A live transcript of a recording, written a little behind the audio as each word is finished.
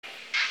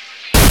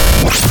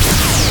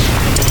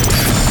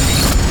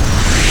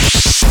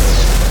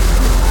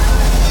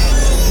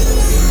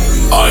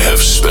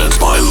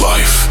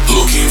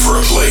looking for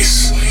a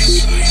place.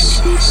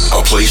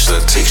 A place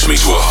that takes me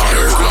to a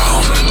higher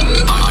ground.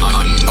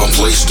 A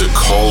place to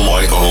call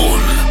my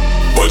own,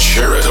 but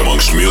share it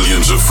amongst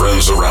millions of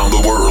friends around the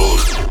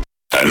world.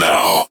 And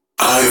now,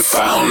 I've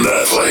found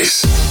that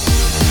place.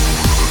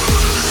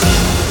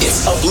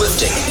 It's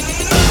uplifting.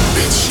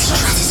 It's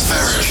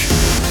stratospheric.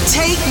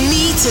 Take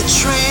me to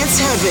trance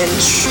heaven.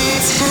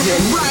 Trance heaven.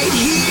 Right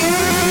here,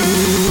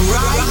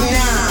 right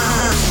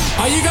now.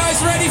 Are you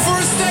guys ready for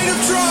a state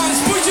of trance?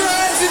 Put your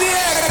hands in the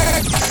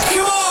air.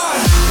 Come on.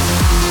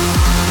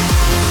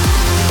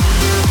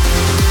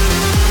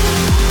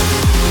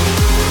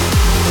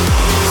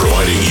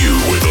 Providing you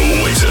with the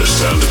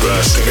latest and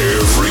best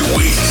every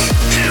week.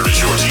 Here is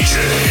your DJ,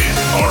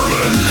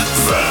 Armin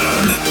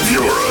van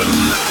Buuren.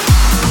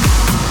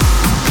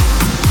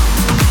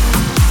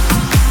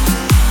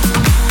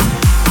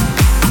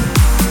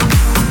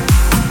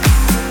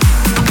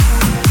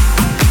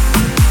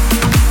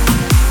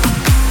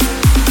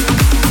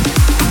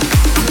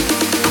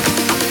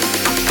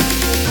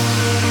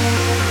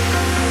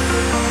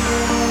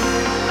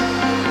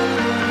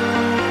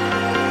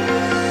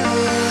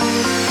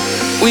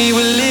 We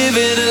were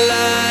living a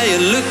lie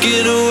and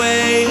looking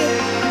away,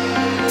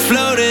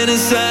 floating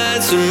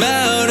inside some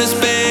outer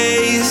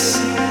space,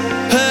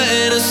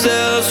 hurting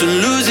ourselves and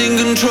losing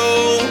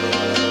control.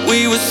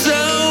 We were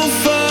so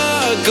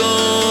far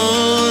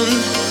gone,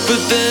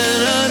 but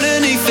then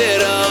underneath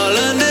it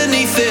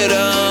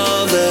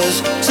all,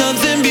 there's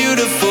something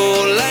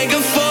beautiful like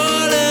a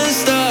fallen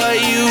star.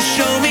 You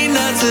show me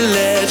not to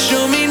let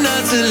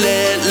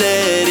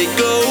it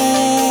go.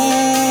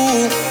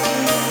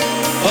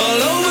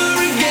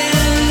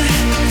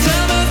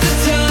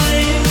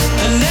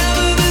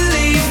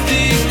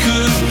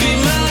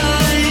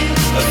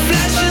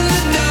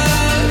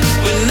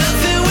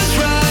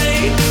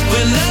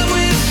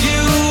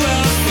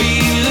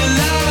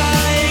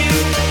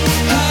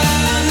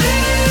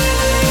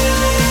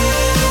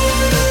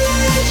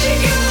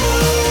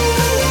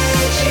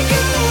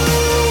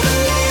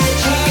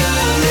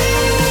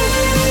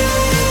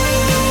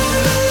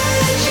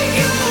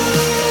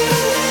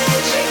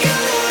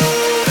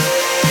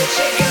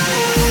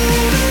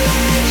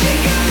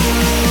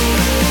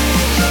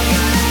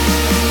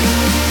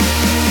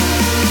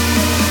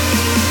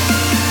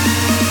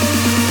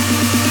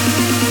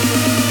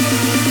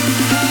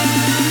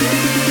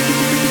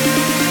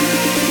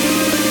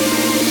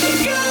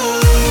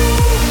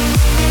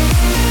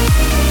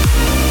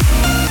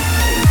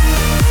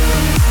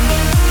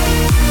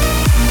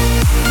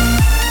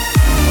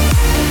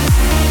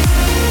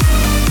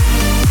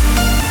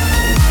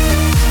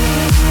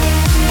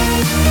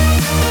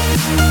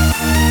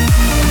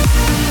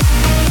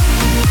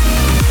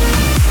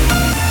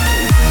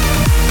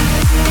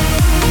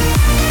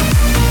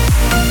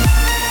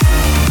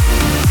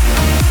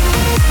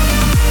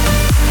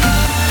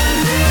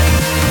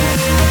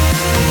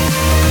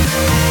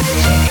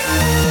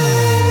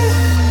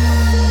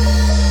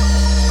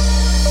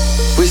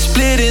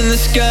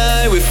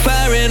 Sky, we're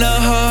firing our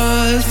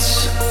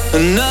hearts,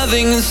 and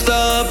nothing can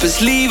stop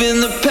us leaving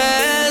the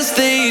past.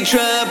 They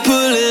try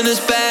pulling us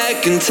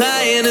back and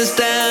tying us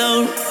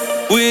down.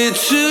 We're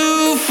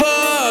too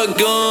far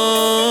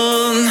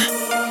gone,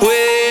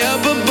 way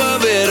up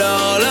above it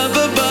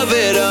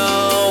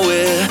all,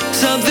 we're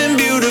something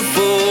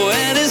beautiful,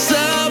 and it's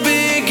all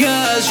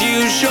because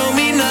you show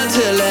me not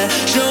to let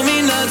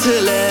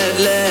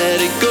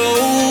it go.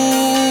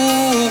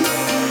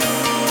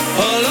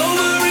 All over.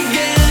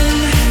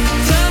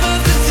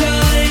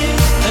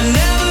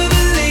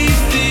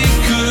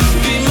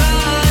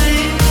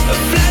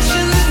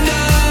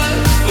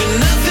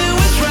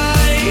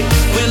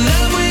 When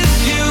I'm with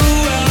you,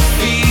 I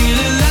feel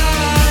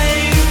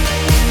alive.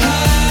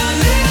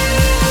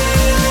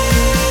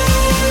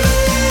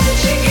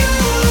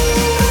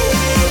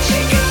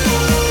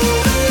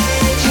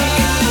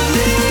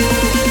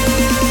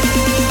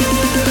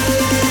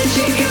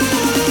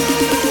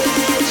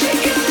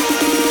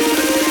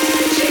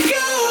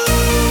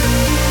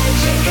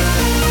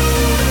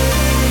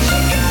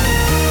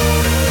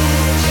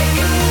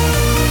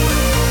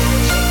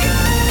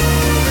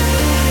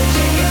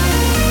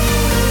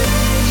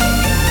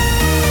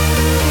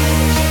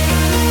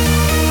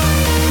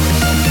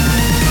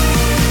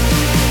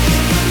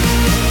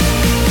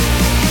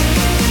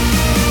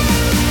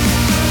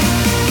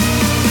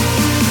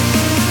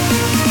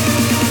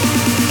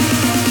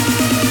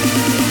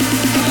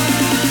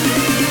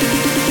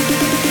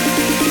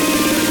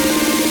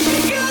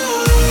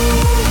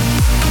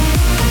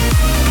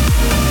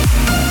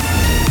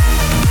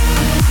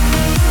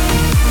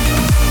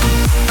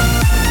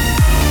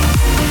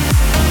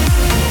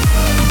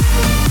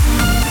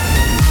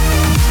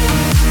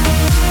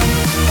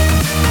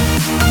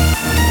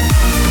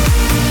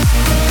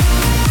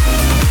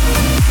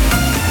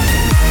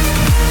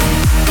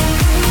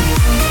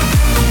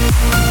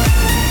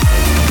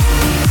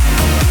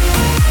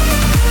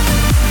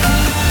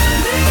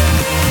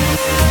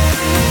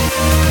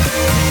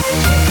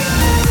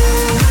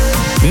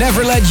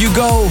 Never Let You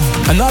Go,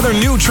 another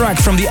new track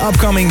from the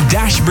upcoming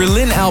Dash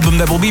Berlin album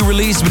that will be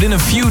released within a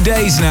few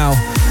days now.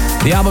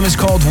 The album is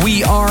called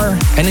We Are,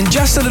 and in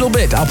just a little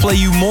bit I'll play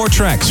you more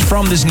tracks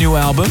from this new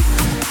album.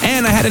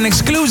 And I had an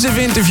exclusive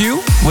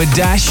interview with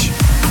Dash,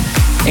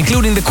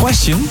 including the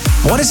question,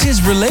 what is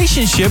his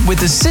relationship with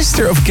the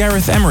sister of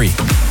Gareth Emery?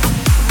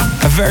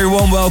 A very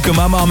warm welcome,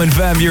 I'm Armin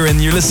van Buuren,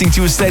 you're listening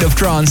to A State of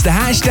Trance, the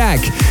hashtag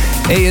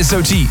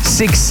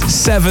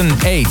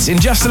ASOT678. In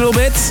just a little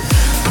bit,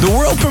 the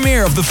world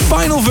premiere of the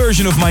final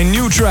version of my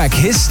new track,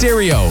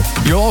 Hysterio.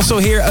 You'll also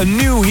hear a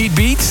new Heat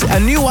Beat, a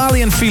new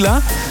Alien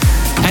Fila,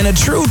 and a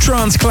true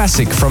trance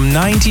classic from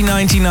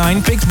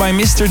 1999 picked by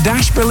Mr.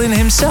 Dash Berlin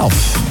himself.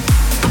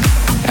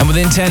 And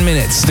within 10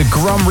 minutes, the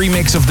Grum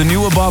remix of the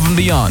new Above and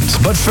Beyond.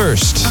 But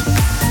first,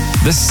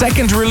 the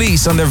second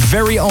release on their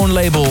very own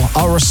label,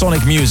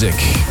 Aurosonic Music.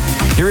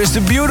 Here is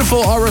the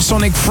beautiful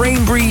Aurosonic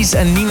Frame Breeze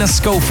and Nina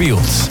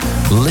Schofield,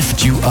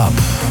 Lift You Up.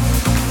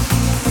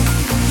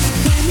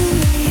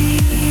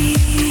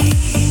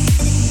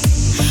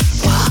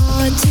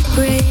 Hard to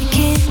break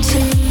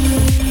into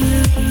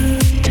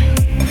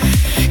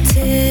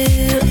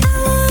till I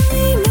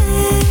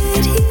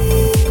met you.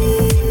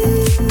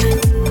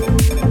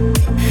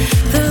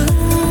 The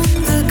long,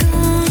 the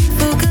gone,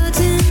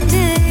 forgotten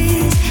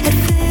days had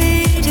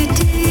faded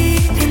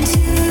deep into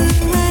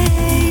my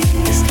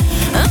haze.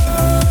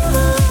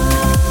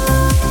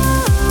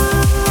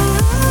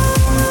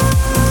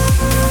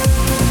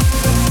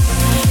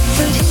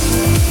 But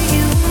here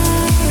you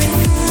are in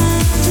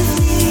front of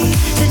me.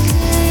 The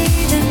day,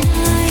 the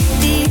night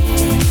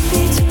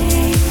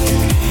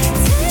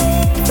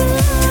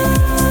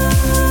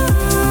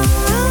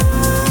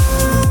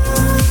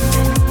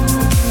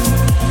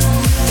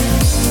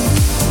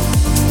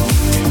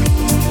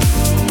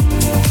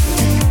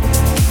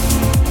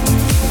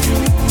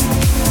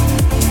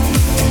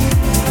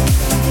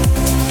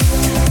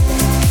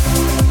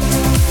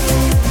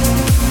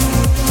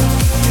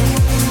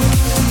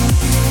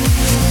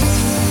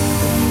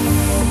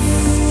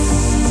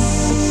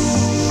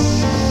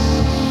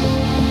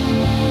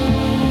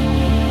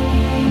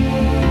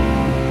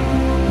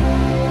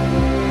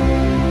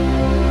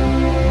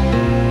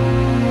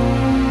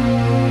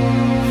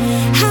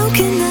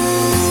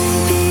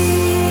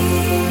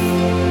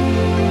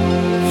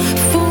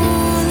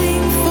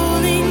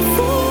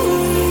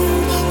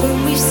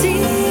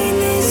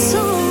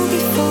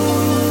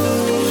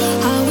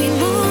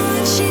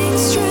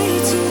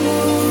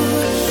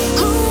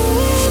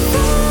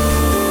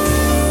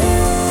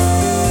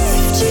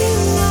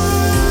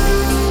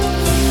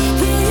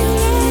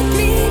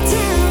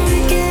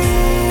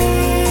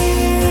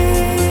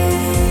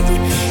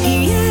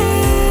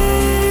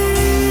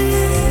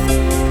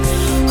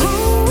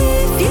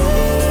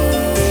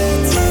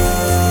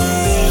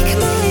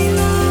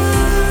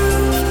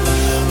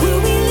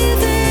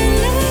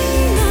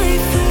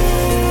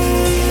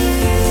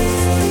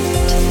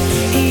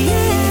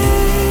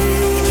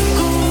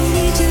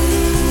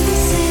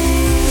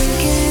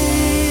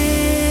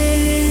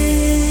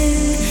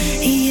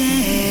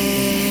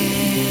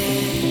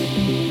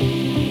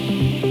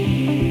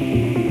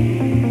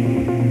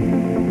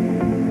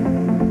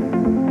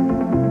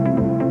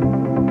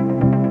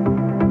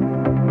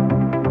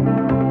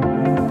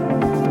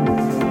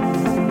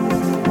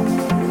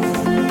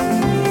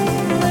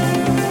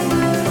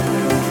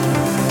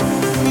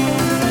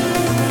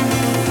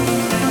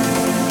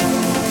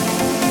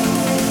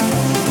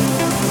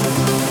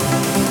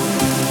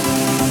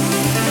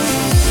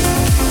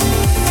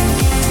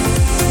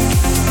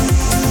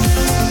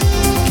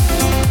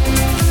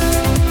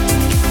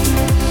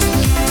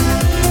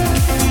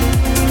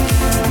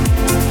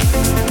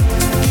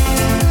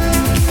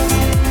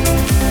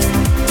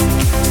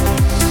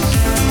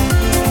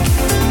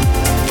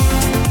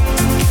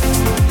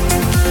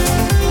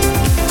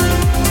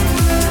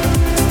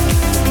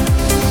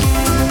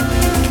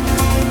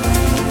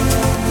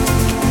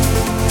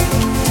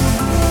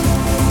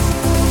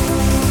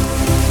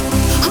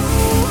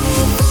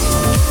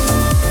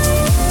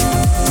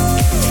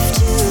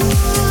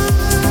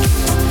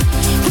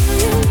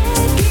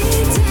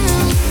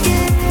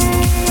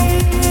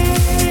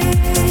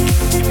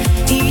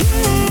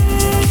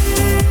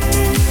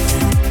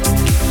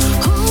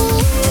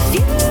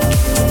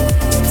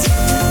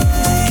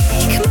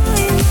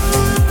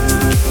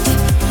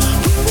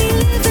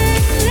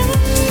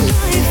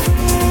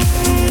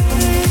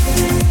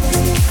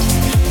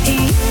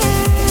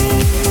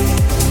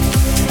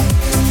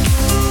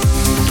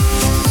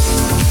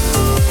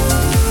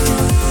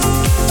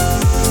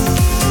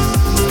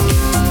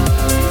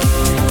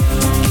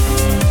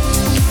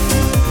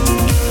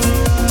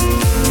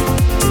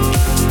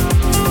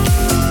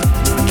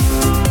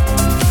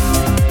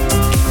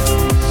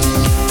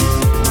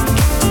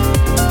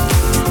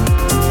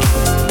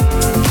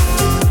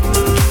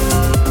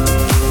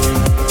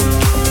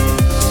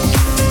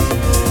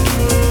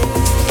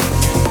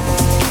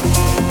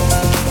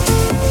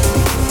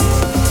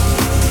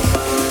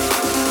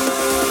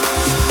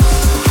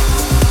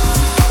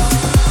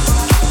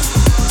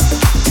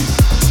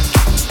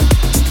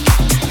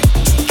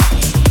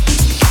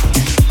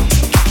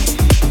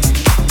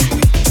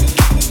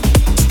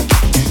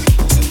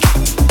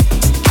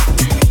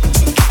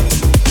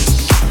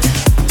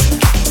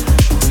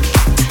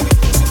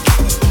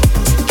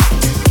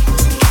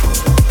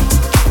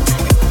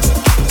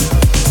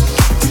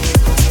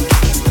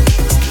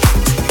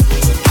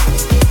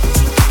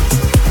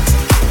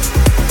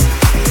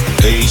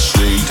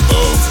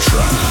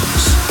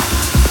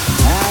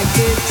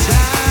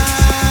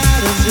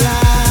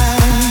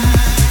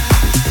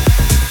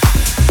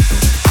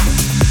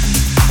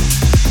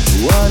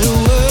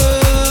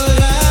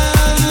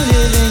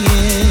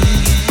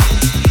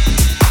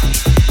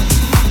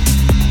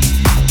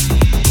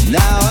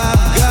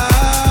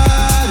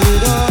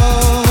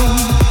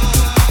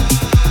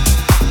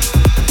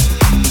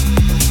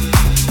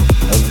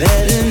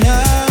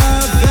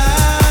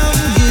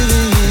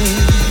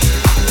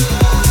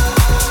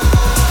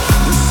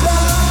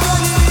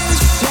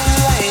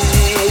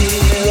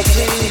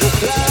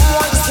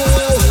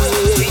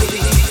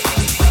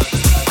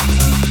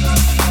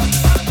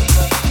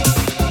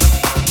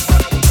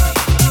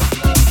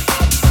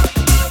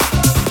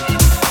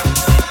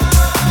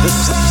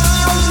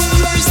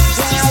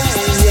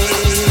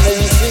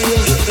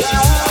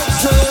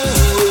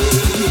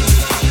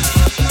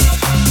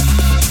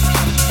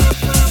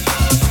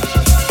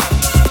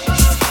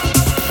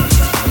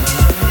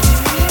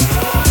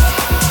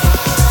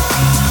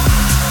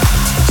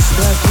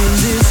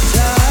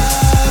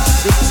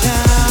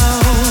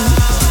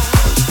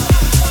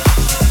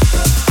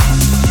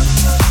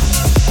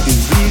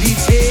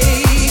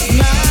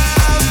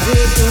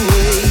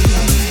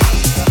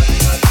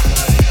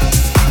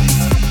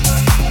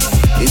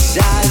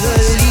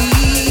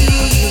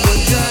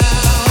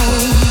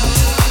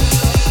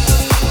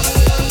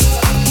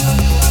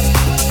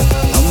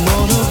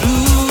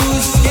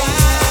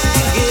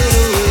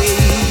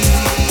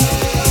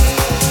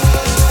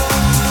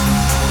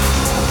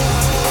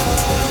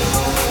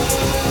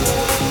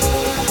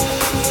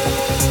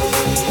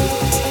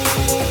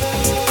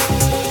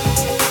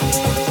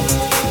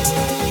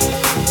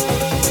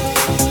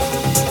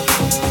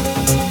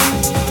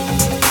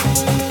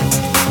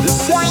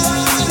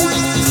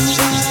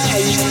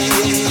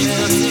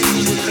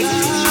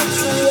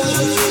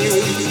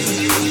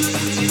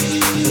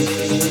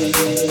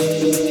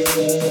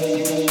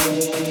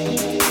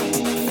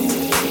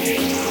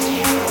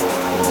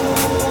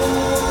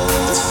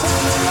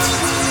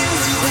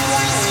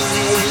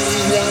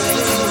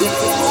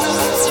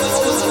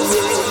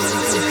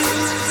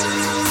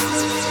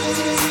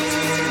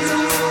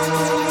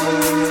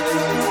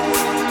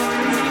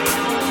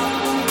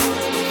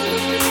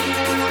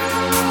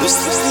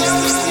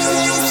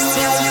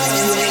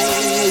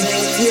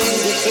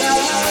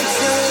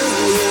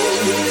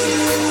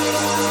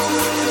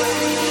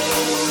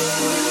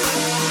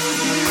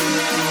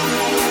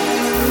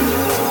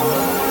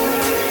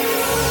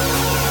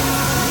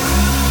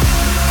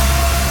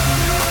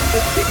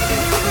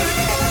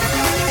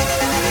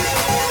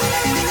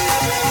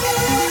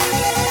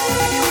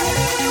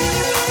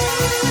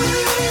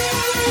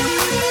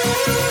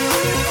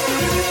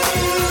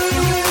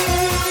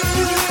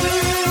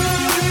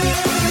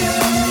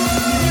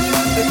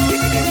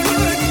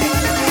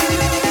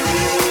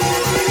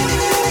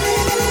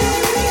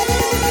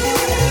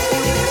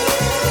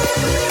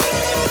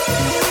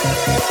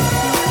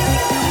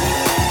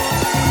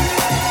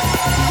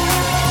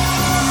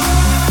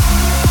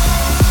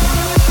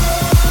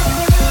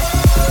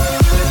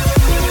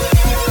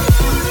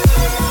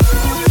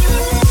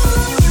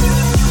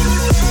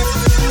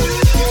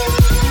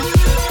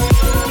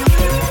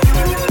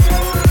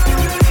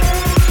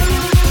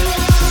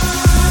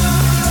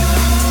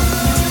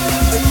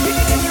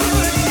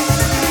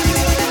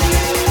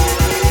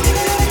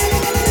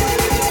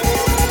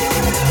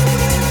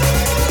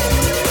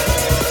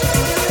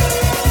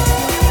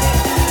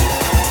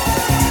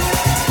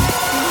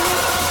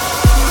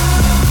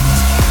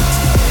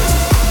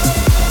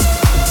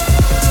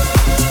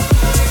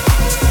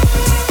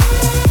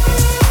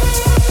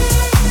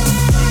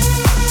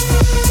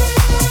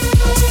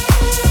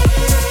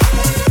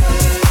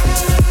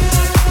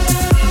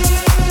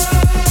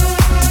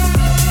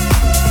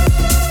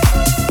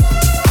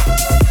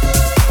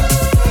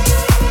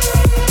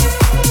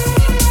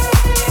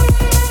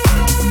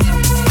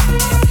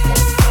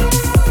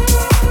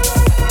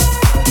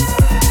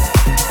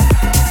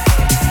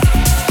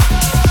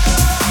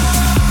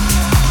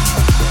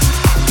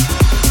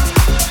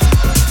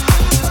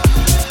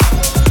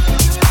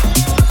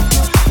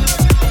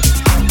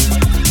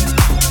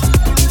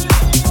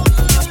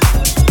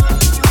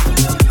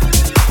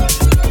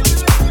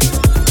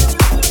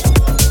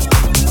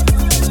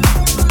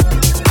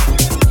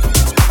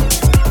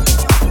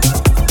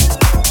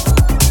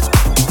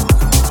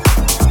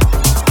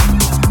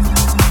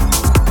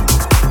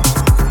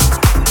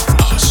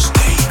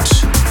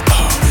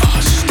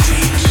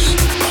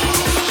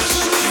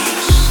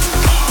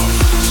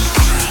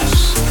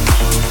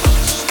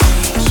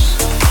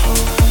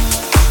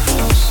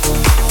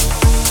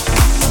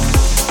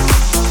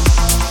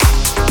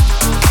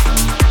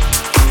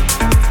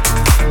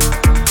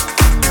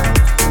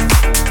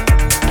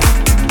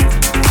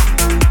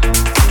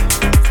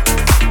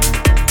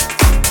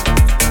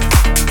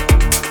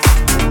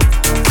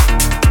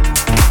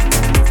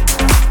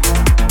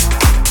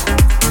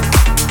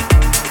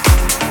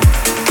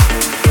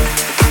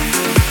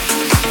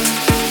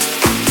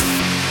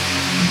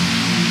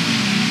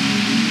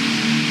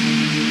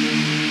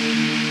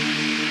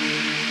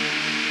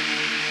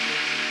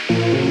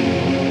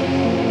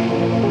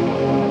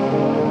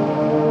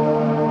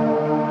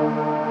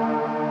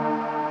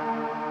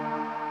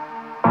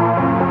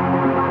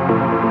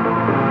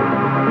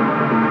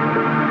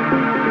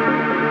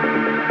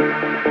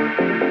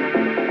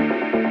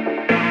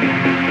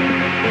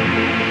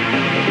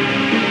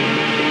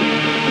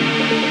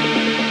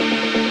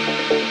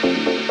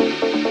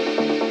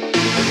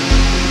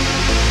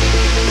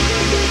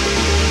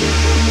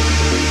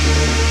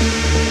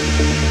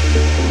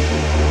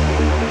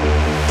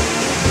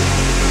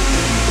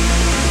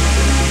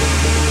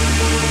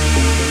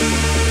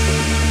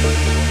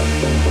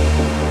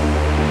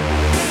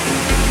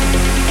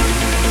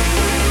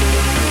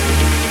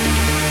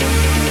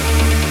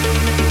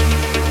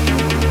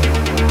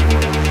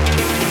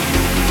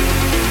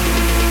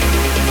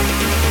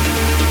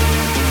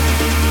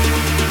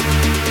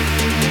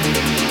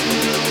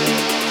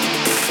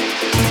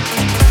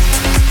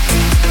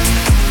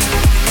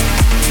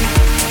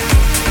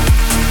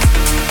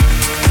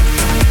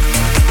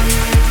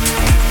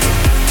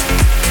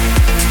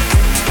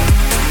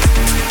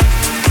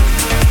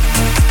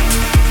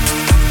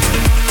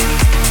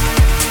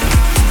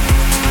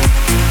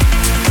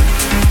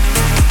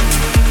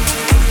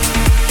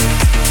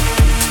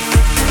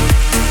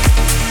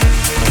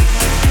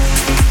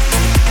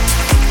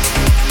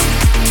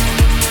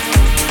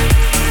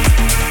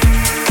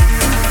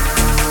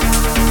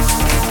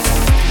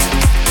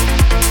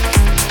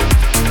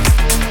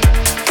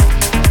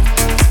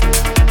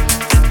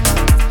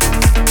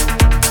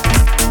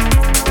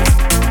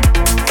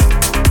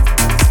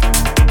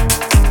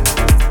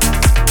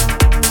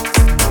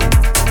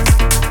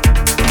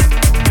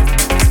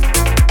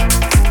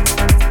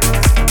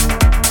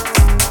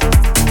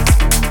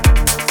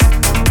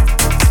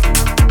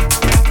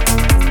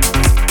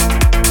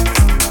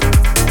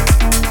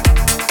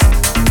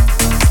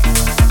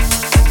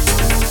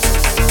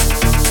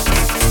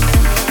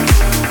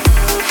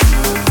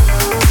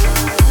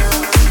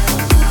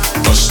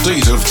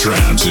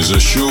Trance is a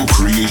show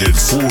created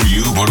for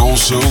you, but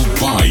also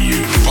by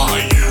you.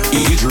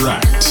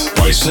 Interact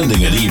by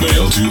sending an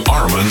email to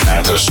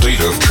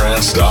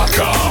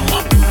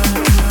armin@astateoftrance.com.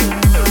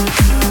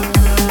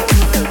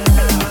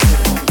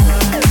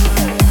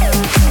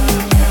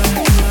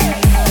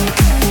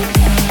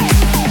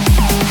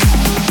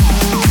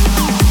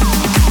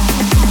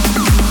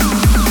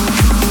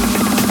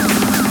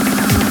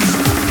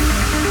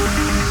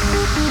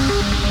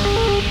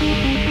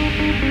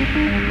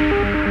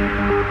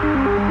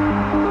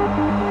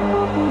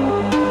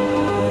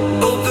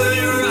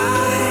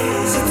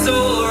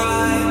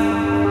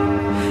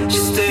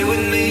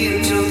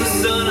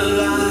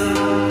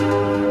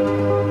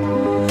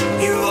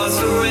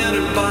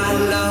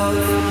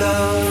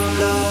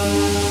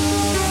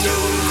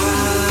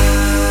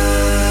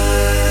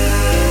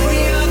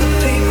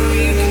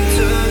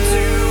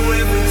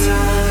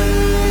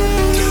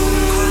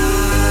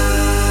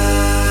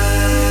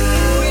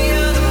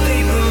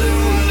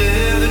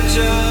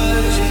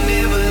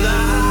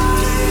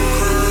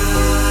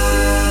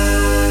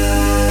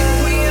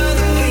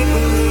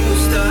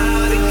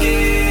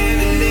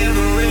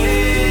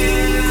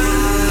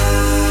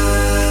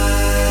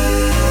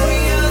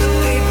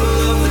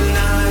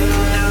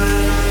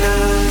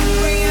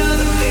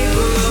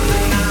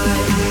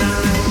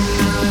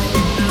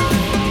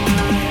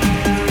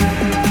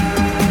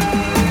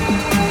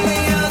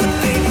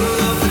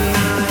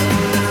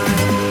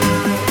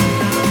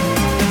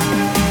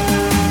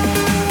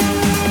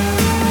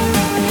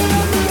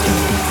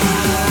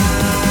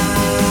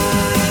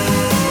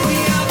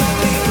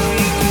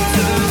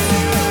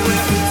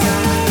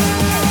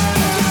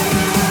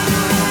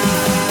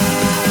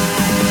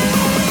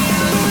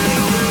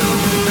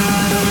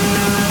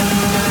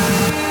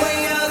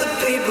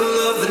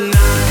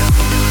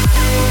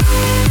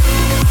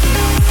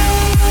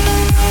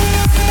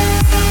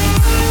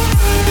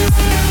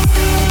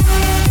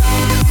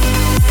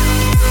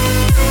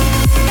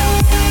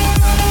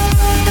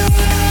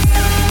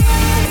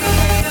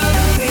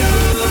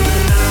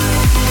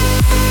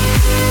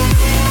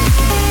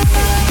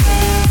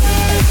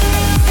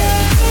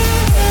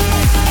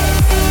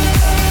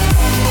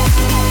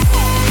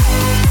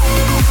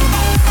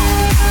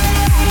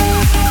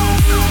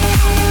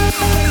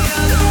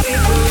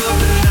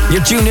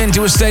 You're tuned in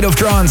to A State of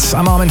Trance.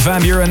 I'm Armin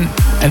van Buuren.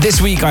 And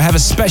this week I have a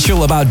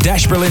special about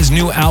Dash Berlin's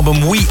new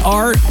album, We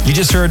Are. You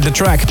just heard the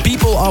track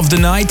People of the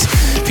Night,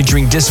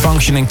 featuring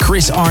Dysfunction and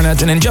Chris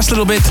Arnott. And in just a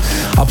little bit,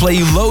 I'll play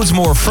you loads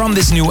more from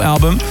this new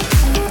album.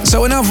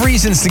 So enough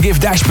reasons to give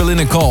Dash Berlin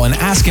a call and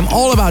ask him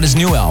all about his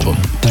new album.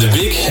 The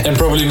big and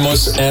probably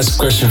most asked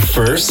question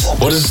first.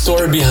 What is the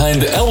story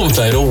behind the album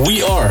title,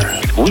 We Are?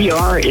 We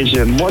Are is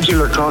a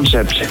modular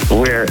concept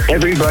where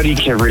everybody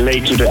can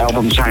relate to the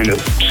album title.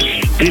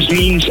 This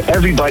means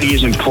everybody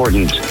is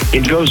important.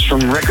 It goes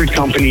from record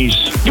companies,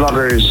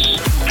 bloggers,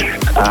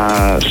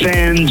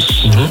 fans,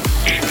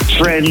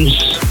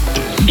 friends,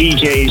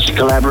 DJs,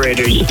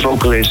 collaborators,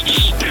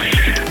 vocalists,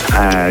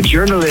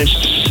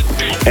 journalists,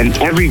 and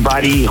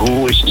everybody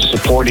who is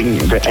supporting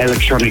the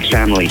electronic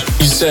family.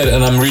 You said,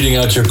 and I'm reading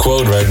out your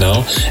quote right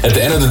now, at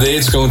the end of the day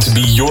it's going to be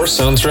your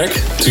soundtrack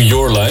to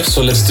your life,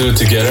 so let's do it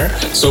together.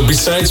 So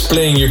besides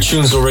playing your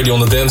tunes already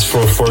on the dance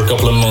floor for a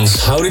couple of months,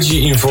 how did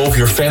you involve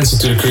your fans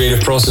into the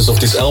creative process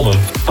of this album?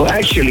 Well,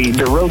 actually,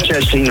 the road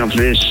testing of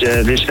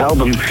this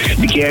album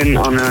began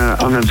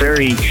on a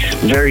very,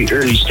 very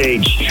early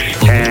stage.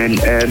 And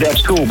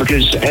that's cool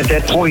because at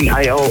that point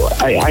I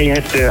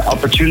had the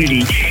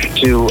opportunity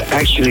to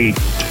actually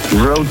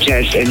road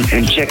test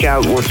and check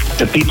out what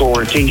the people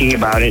were thinking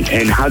about it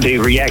and how they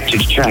react to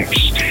the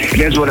tracks.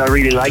 And that's what I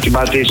really like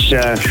about this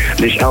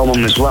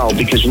album as well,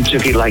 because we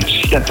took it like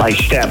step by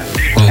step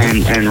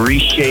and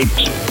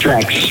reshaped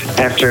tracks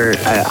after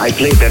I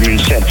played them in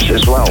sets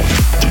as well.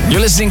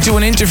 You're listening to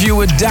an interview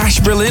with Dash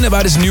Berlin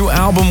about his new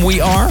album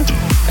We Are.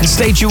 And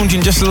stay tuned,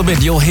 in just a little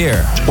bit you'll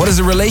hear what is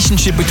the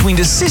relationship between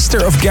the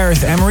sister of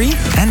Gareth Emery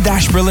and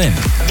Dash Berlin.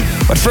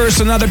 But first,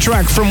 another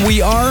track from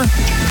We Are,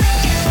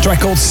 a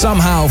track called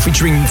Somehow,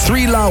 featuring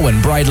 3 Low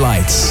and Bright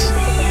Lights.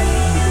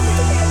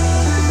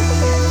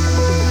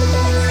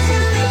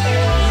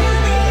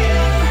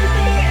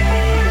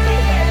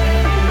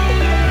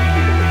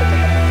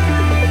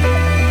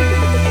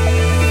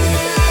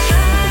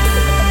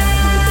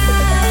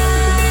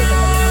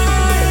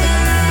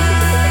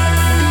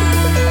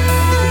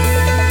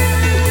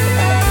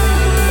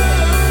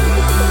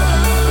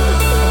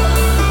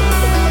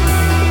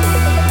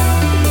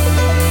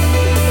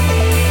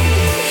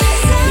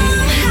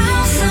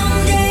 Somehow,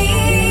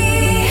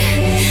 someday,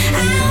 I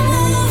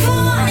won't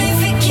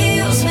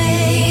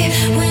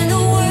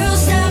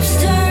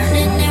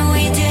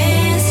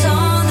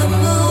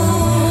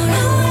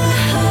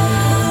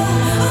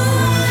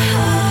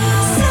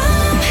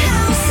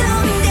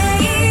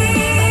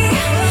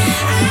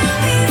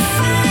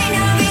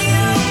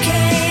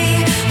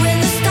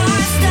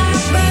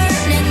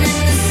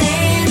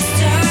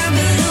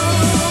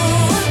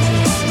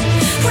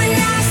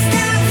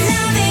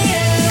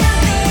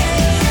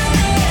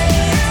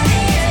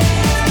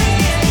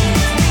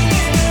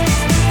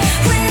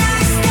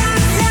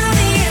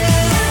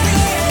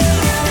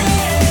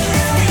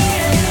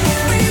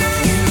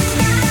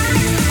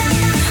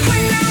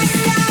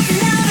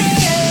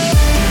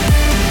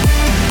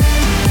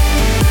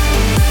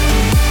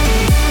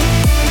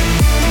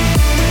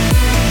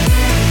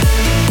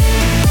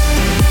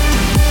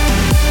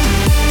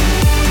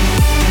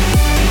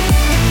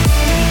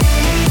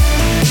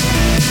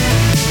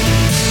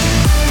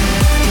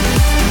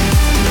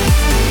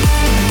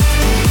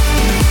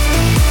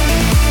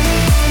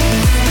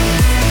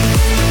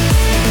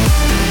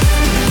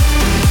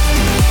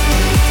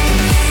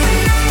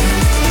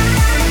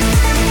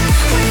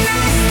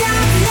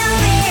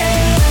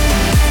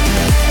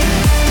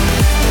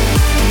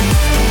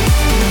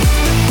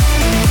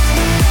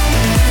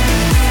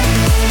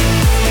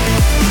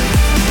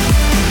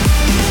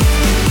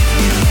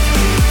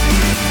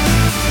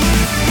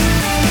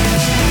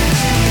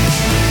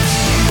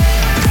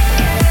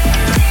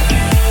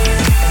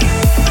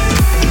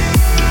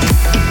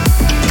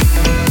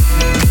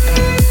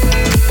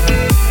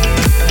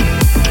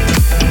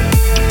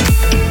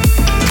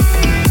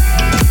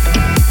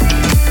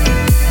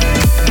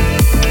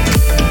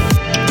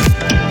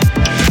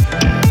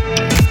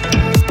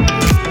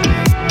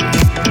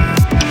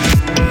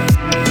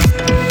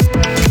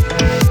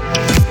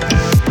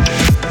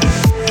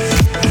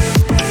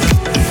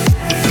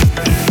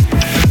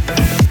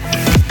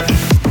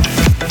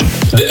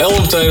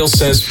album title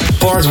says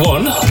Part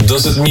 1.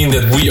 Does it mean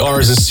that We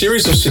Are is a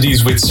series of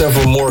CDs with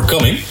several more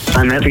coming?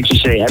 I'm happy to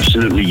say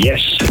absolutely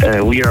yes.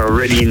 We are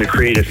already in the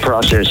creative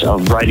process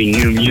of writing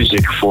new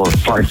music for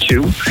part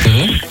 2.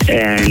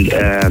 And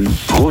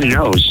who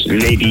knows,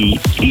 maybe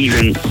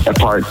even a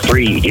part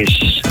 3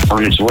 is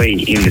on its way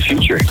in the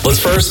future. But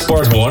first,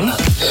 part 1.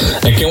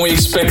 And can we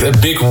expect a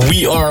big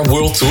We Are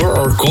world tour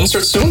or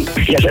concert soon?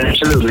 Yes,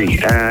 absolutely.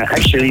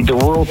 Actually, the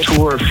world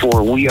tour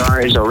for We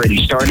Are is already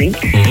starting.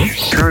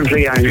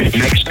 Currently, I'm in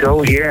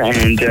Mexico here,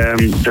 and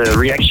the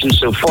reactions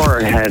so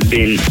far have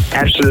been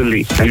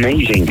absolutely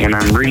amazing, and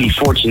I'm really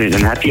fortunate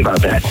and happy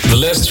about that. The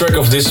last track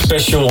of this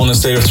special on the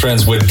State of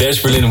Trance with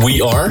Dash Berlin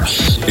We Are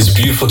is a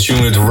beautiful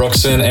tune with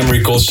Roxanne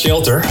Emery called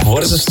Shelter.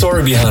 What is the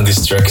story behind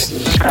this track?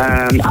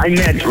 I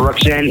met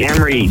Roxanne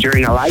Emery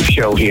during a live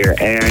show here,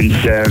 and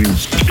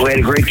we had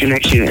a great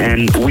connection,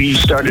 and we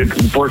started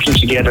working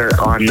together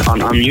on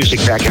music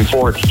back and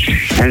forth,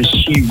 and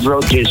she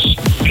wrote this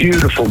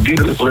beautiful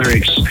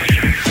lyrics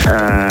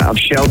of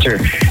Shelter,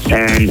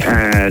 and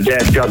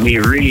that got me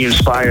really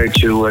inspired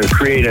to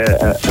create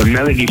a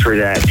melody for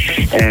that,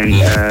 and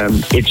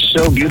it's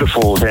so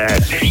beautiful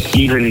that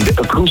even the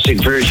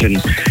acoustic version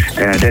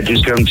that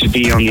is going to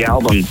be on the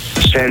album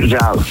stands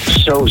out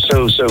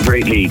so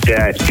greatly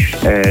that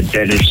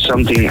that is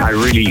something I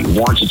really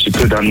wanted to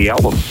put on the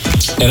album.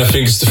 And I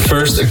think it's the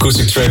first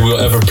acoustic track we'll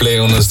ever play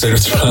on the State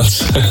of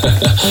Trance.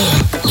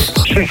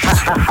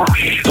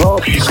 Well,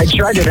 I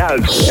tried it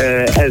out,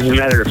 as a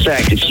matter of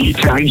fact, a few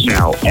times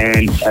now,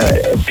 and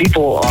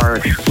people are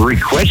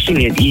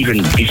requesting it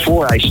even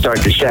before I start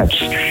the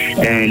sets,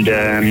 and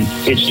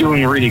it's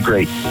doing really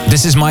great.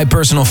 This is my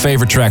personal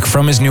favorite track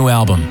from his new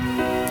album.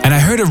 And I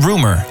heard a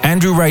rumor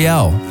Andrew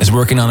Rayel is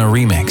working on a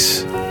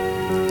remix.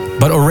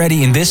 But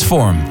already in this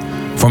form,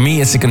 for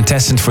me it's a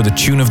contestant for the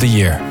tune of the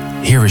year.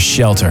 Here is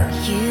Shelter.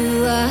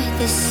 You are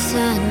the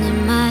sun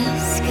in my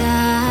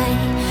sky.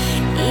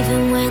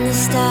 Even when the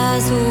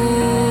stars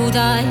all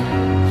die,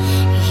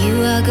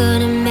 you are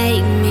gonna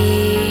make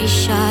me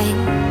shine.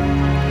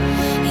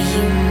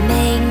 You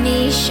make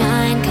me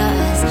shine,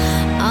 'cause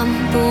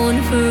I'm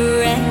born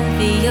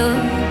forever your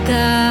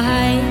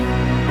guy.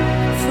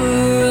 For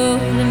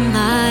all of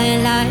my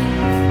life,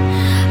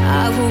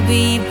 I will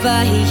be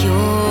by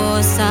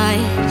your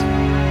side.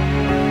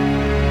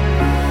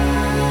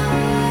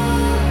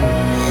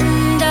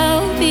 And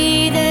I'll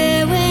be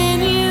there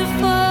when you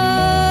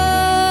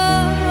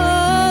fall,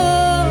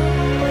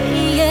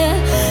 yeah.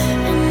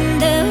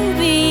 And there'll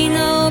be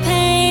no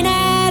pain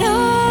at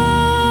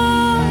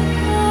all.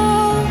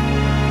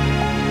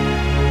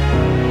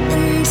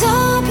 And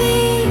I'll be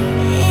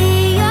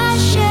your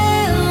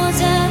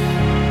shelter,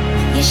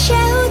 your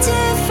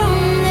shelter from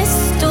the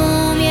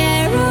storm,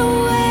 yeah.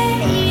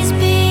 Always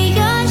be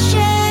your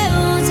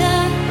shelter.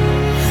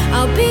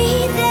 I'll be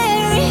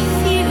there if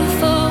you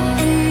fall,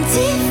 and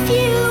if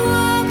you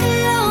walk a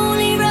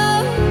lonely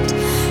road,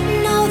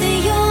 know that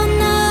you're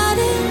not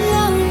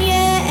alone,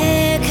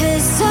 yeah.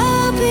 'Cause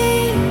I'll be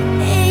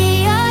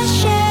your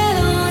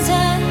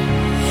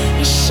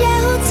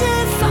shelter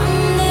from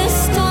the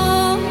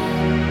storm.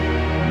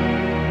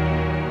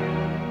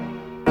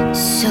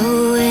 So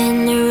when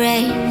the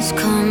rain's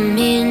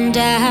coming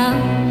down,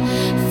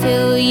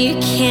 feel you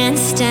can't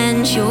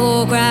stand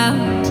your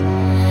ground,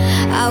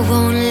 I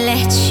won't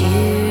let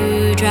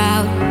you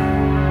drown.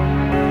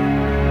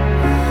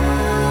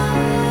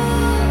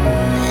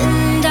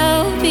 And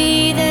I'll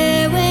be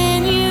there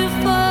when you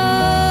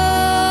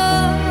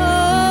fall,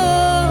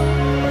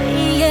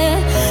 yeah.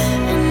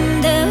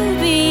 And there'll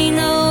be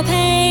no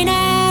pain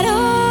at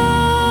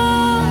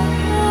all.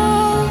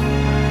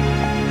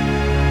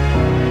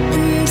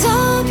 And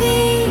I'll be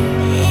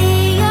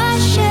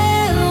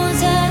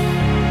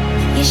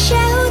your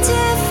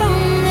shelter from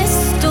the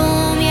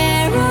storm,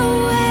 yeah.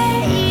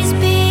 Always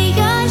be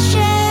your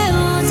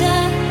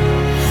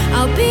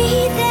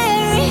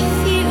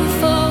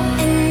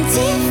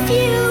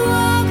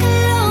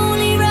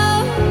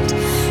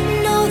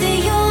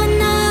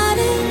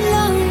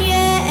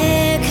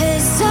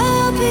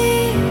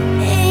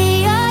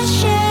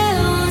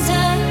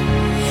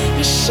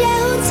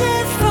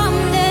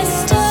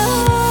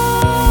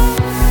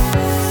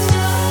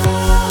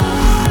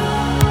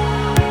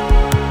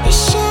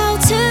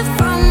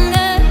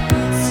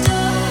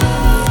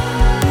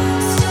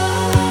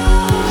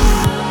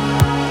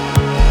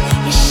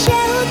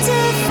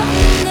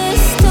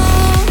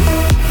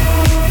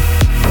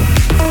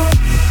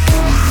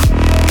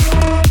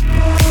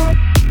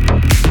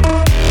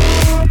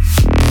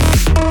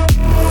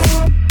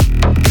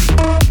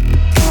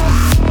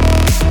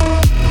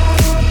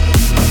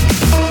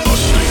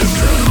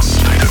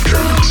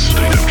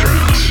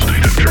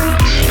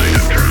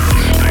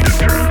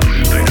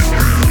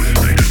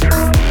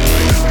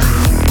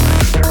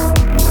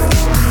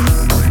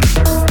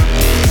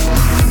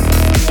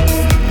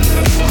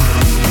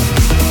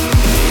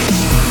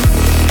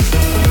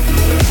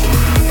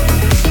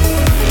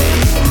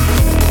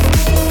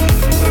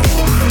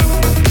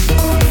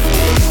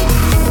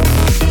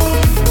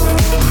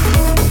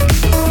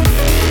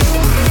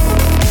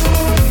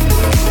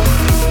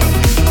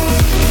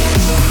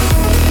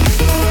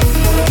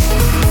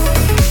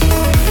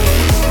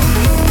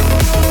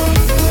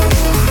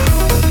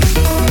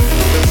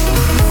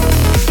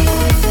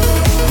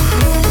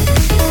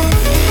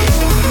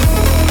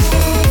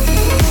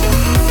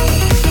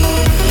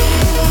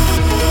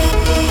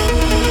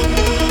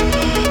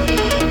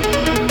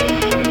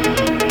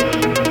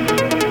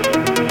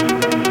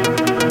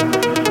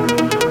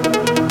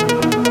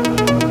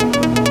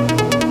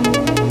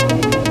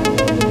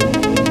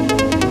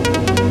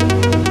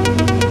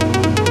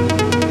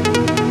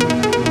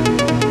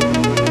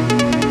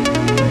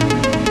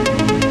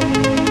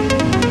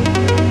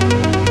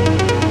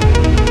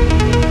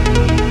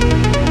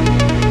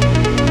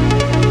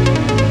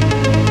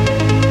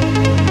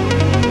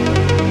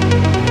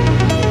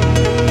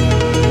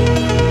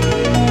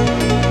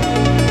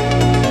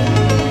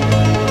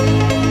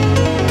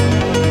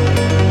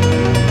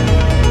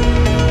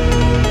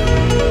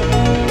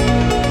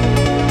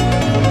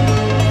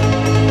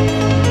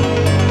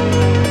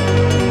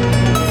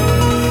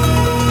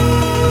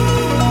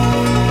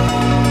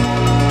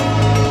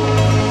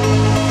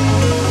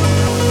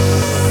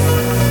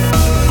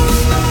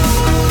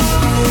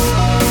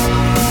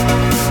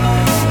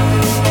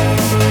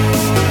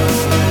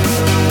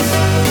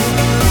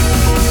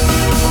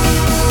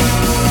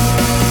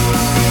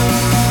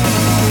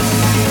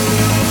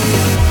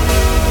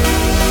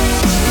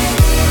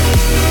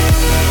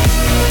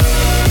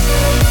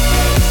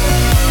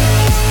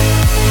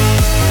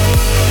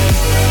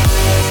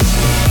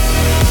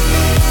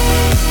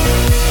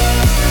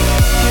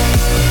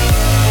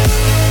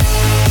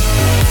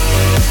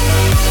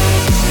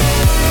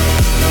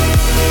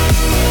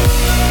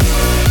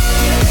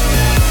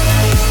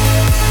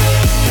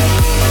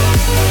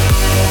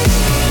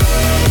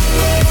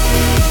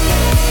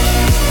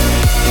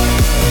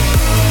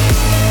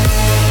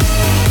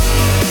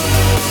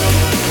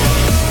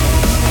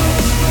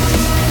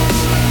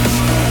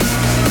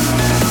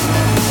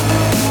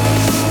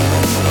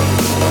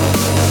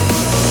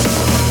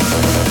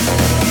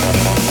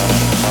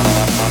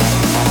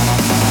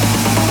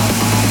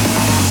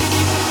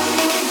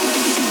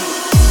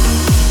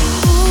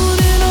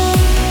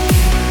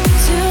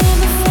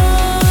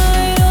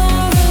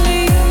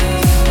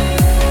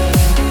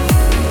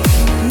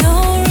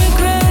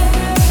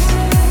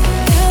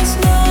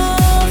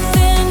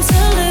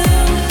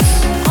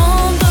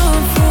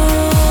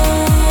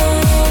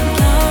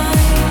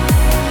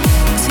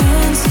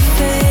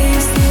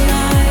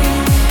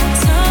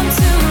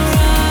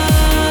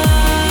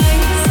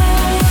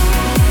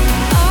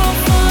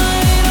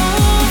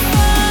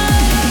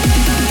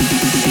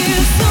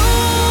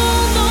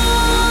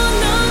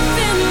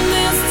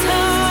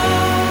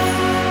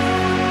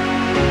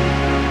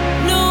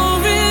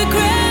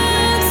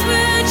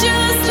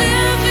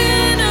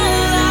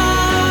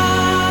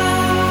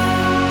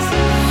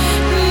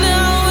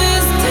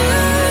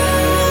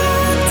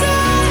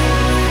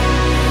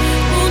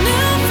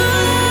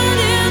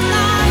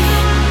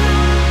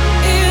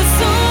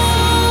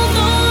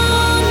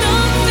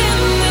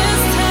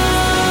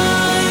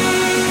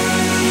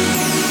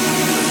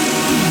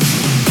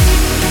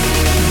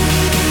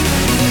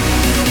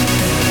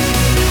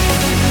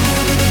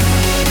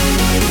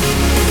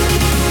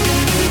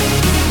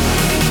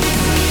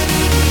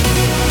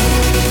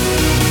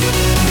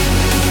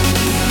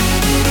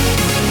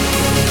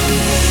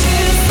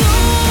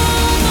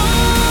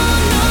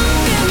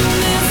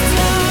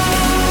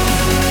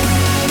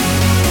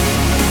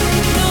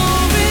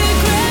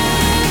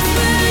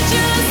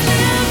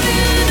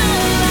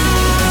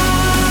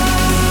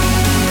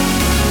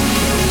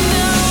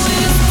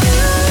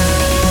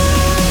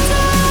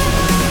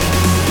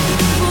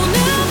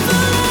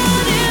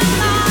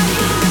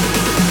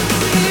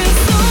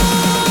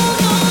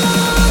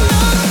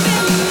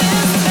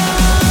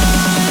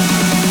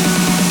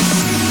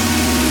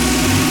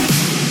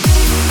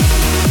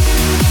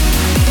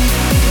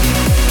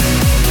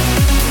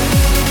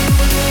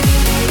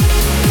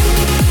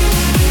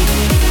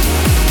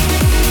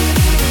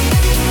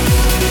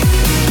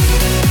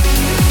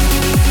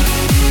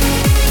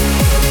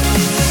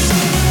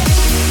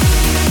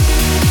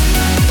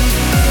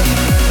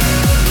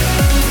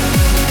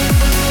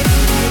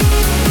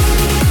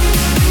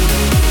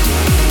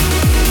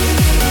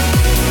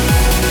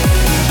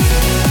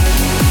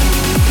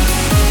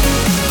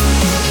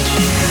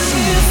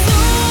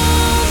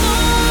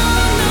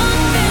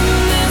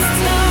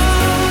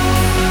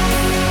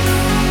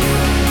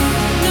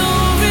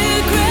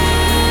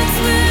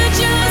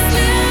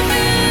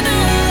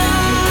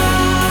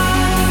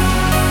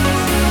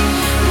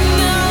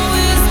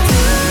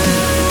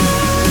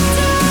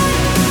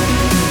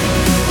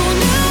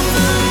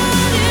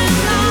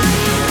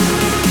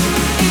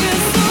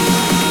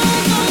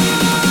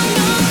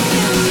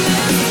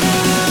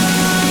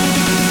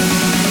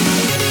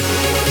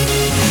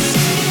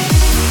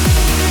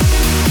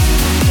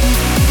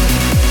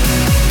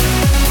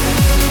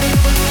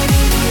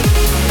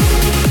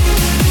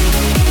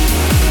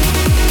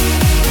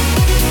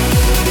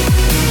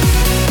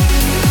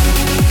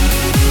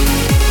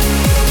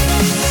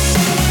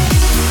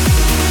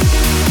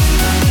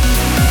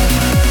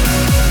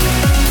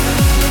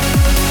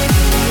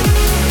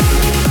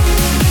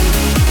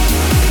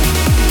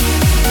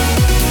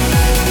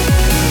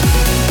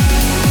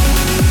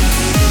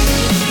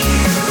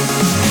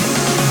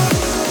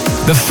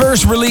The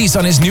first release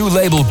on his new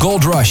label,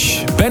 Gold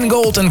Rush. Ben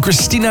Gold and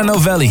Christina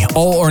Novelli,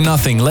 All or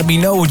Nothing. Let me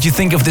know what you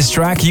think of this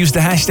track. Use the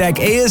hashtag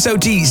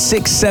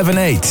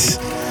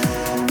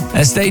ASOT678.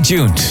 And stay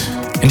tuned.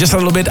 In just a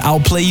little bit, I'll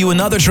play you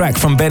another track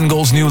from Ben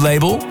Gold's new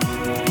label.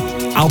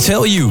 I'll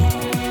tell you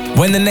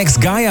when the next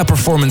Gaia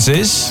performance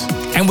is.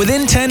 And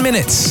within 10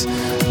 minutes,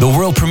 the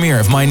world premiere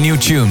of my new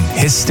tune,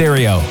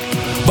 Hysterio.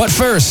 But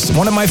first,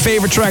 one of my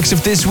favorite tracks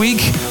of this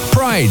week,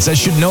 Pride's I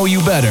Should Know You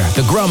Better,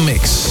 the Grum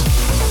Mix.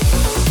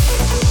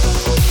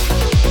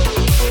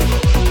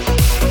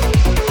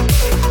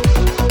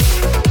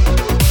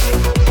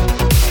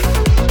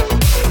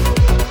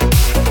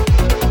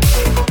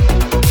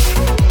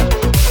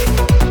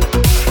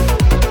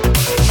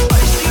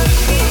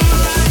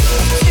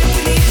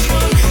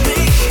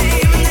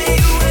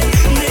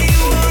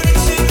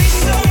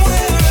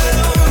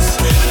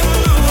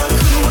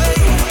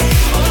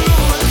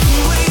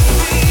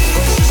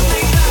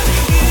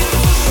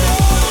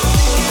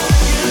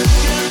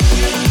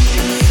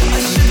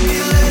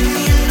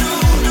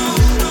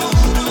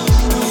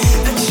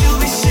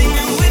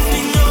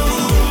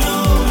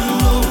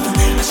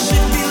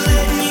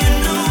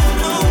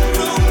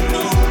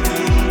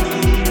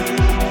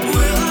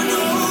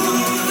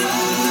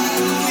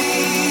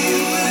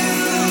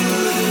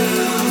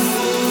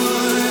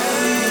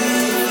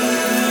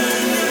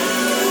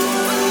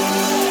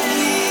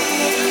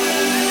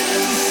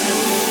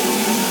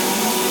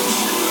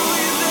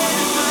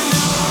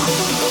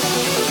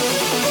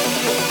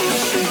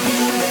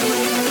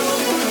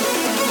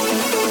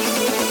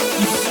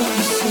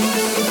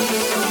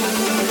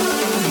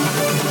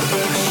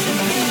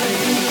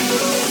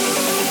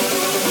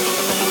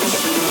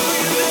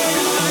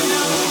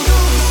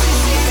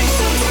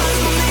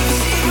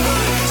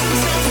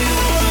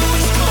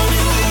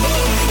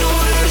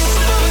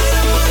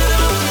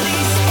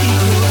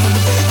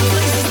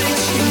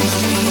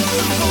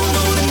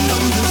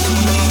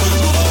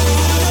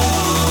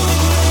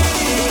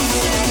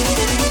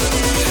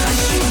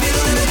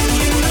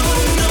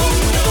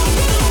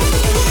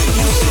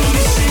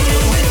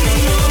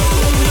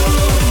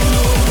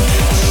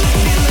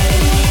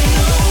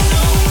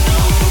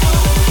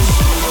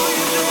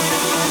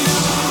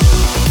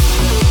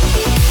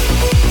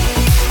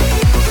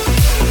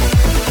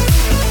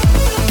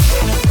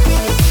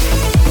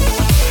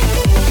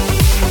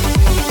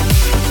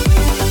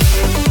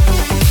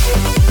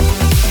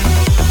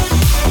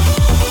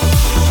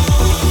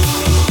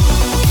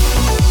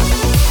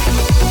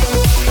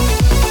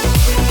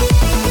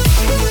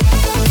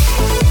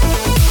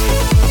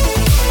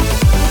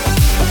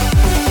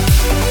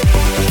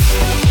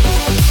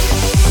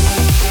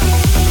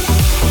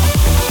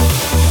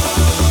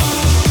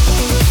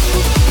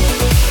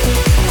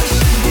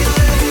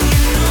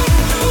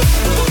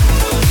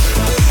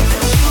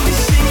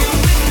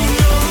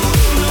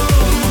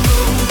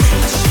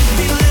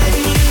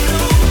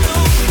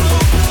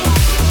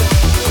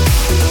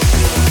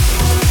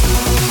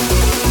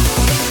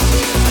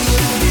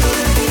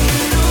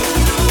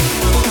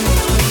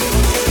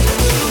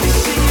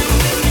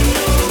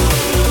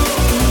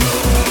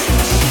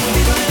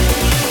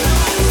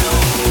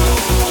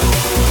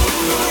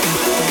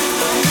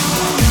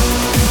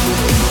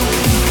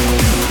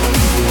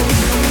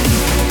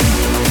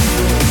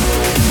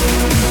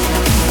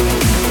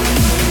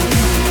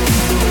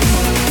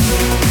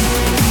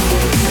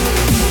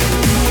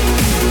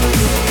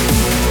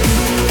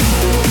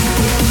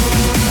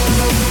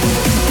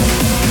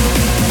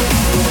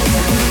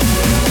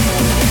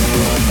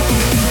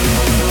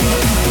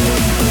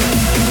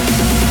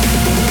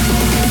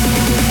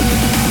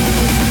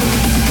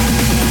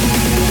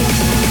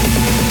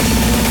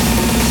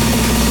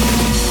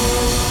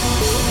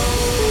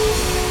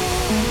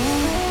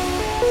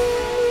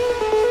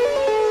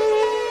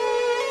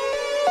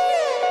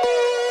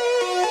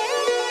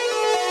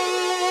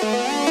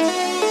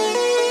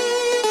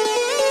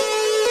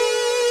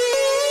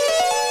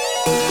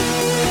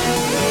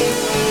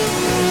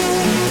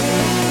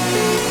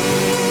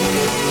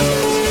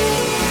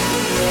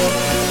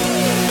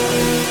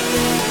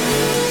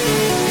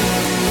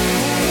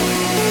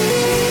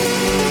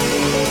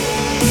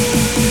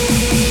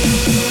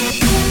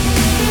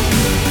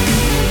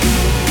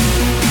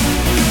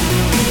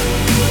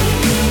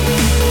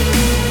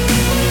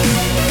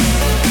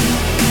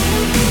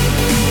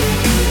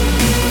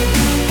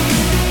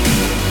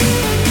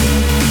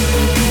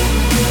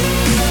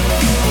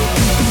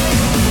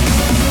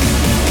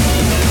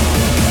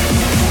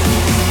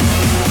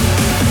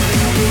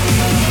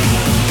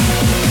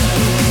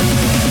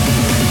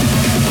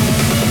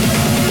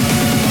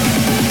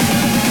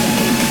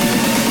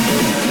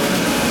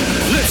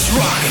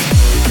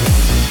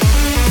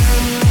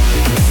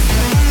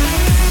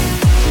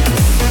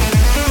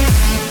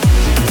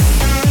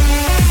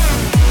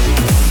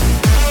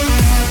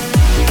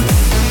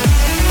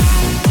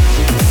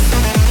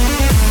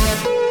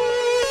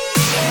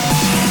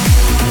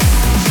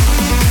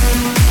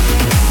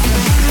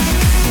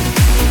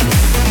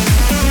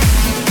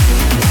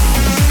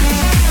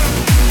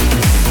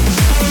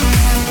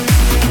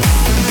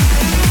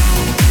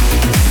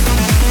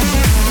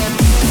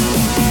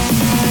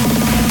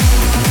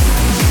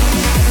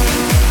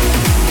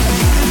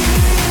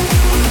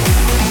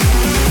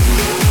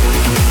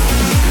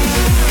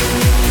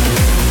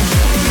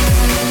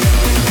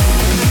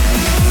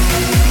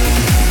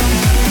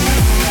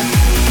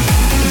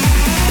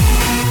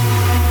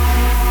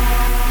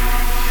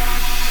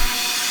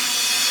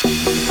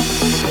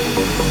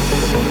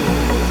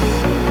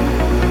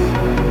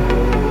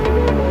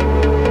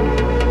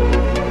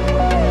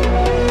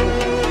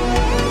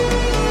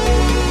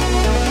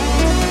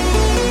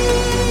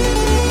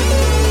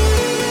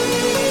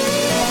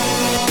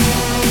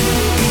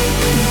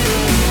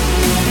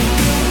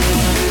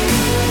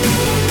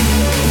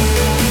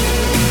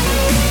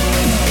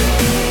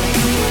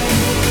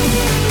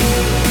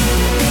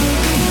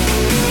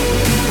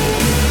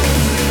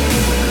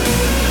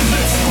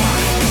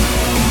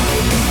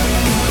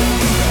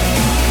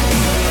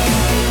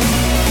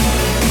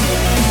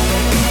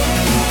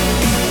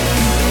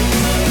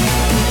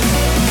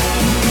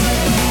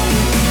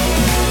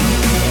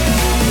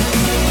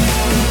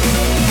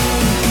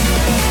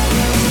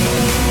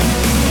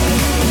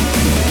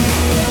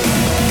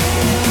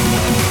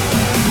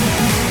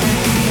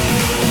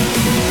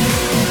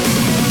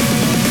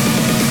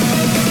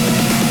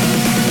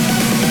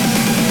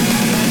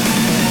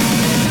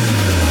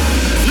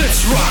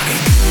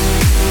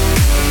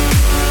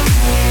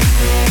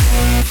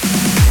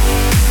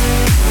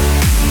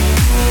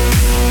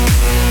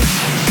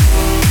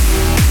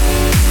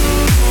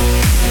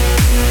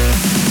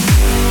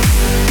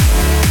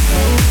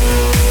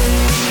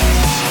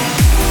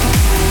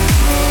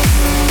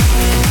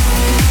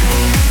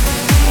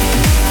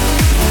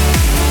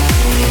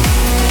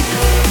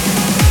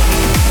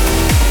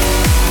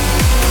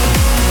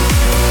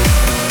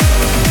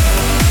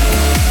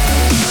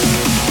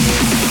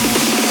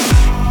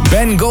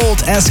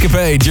 called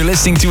Escapade. You're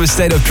listening to A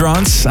State of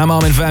Trance. I'm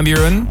Armin van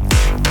Buuren.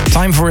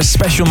 Time for a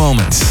special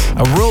moment.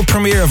 A world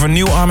premiere of a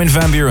new Armin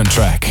van Buuren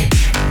track.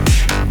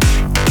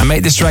 I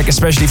made this track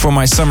especially for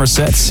my summer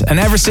sets, and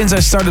ever since I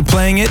started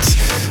playing it,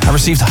 I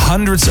received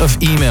hundreds of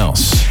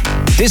emails.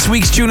 This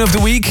week's Tune of the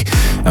Week,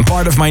 and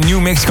part of my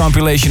new mix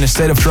compilation, A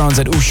State of Trance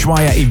at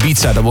Ushuaia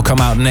Ibiza, that will come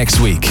out next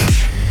week.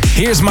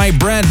 Here's my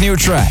brand new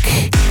track,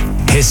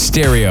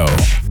 Hysterio.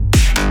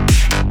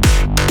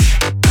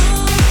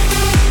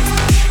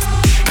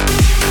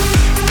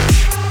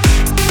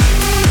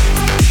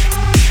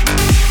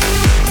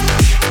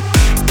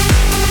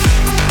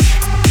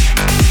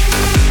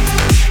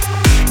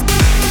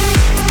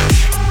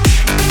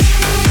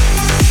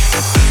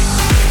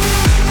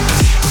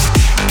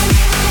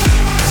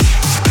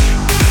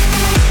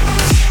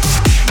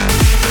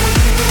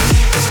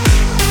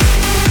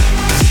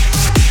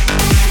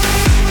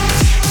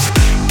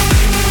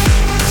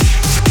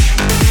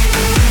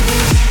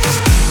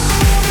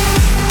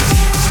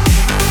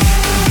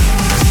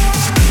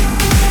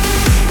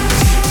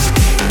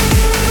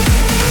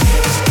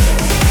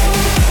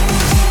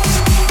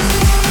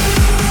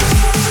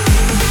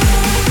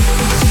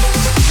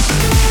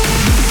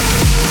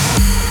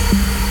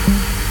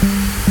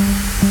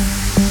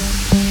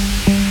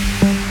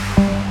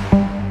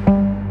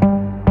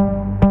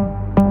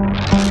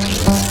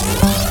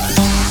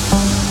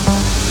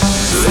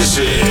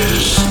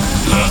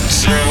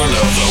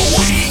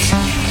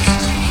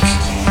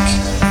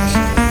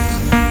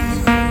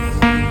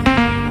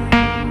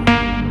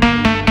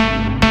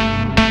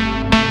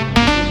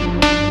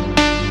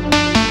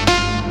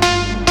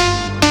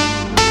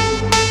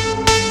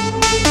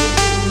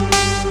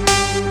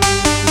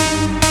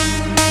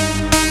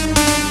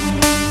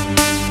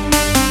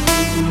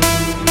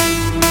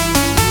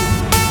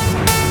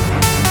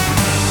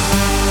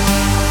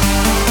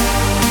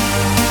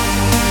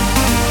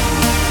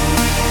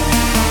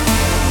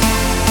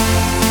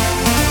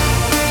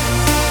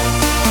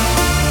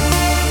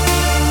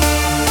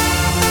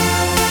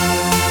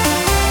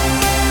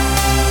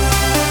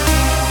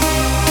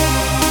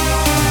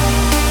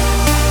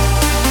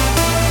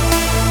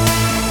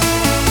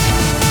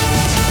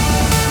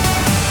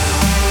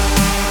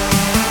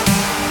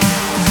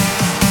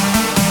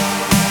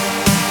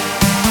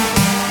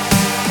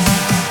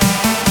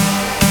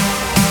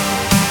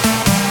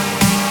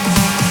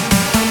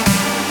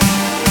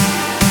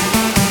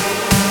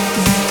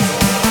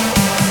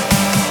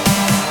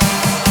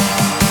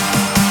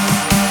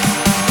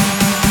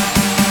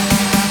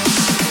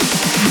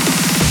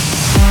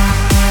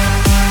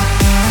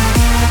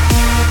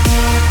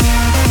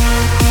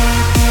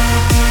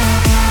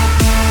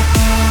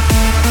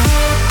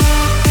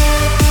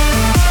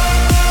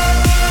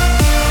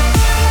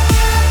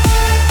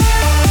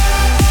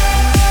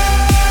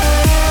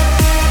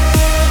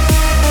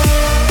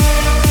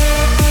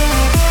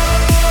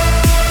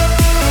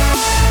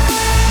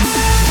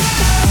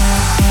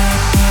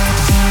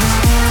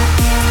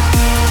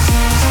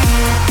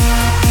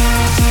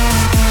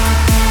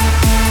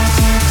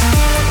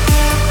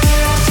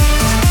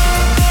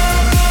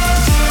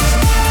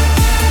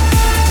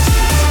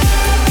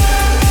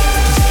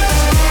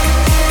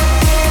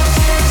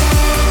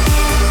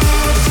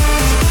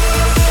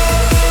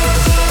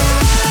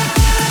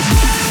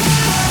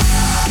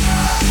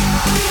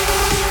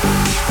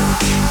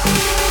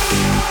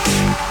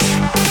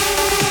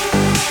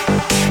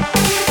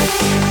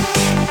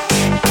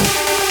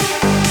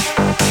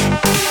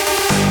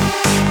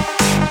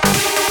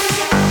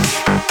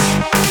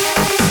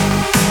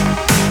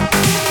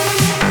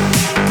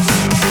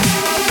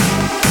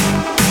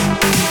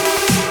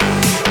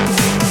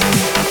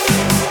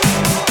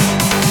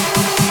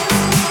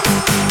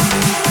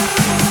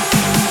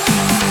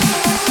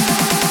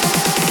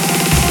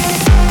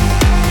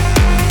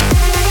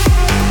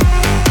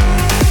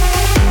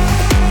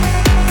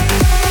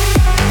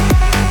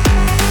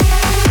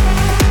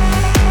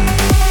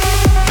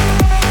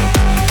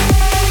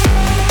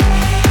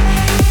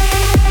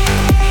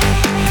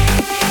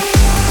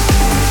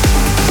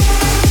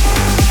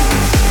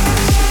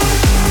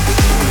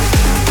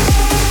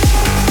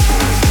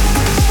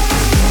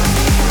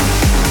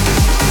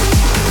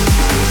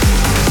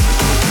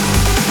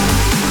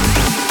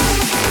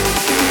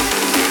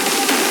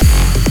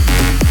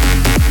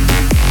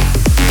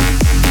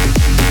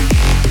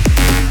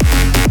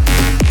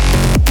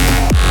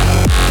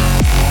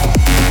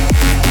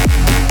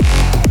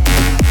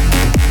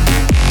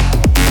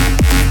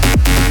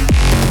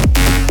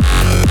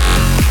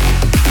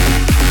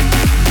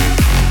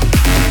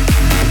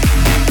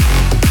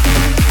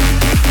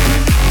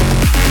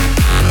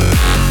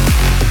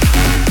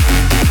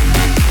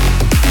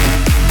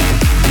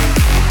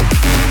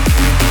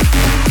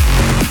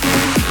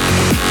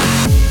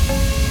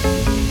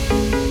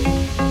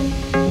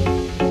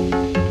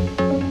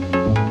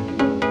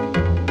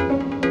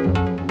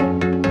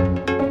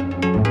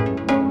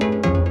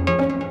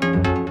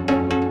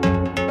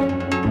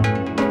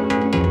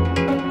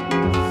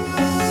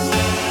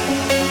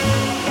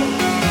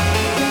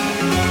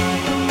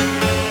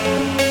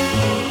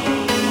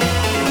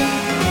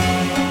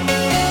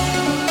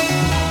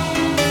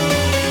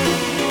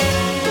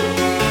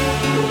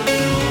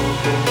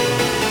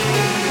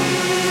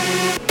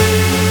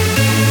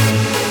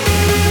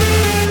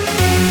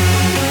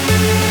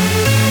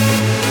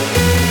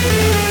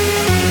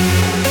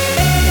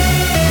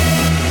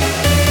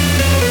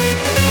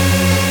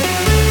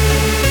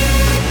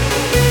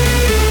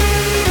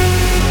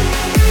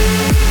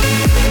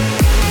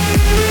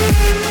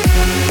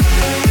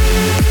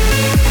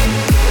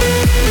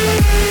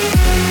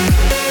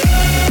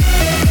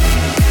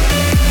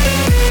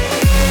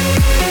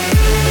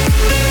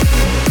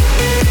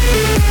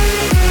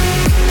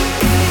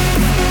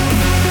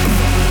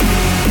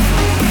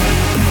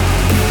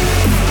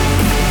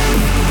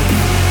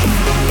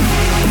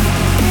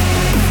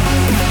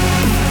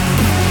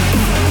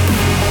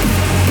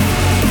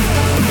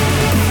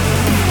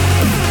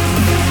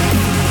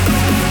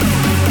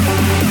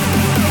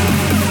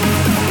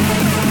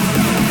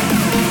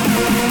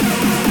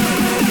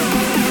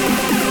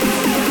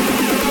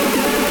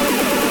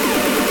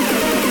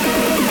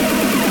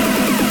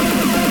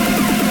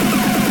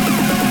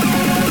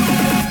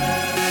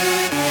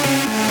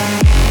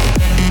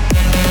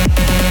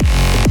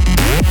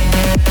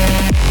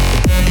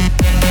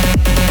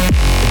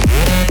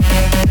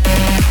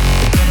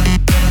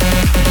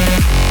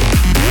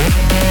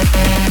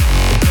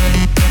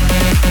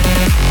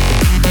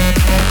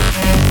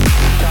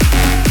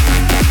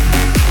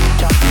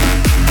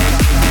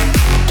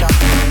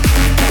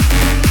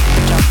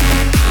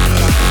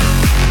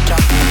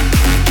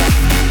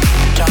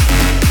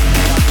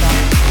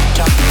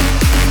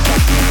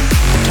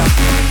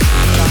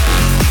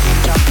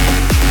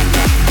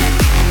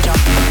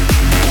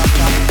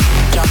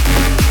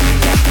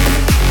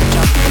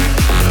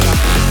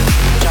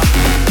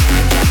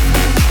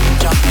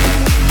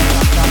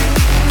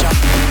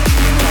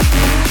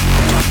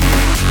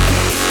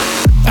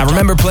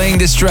 remember playing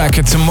this track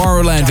at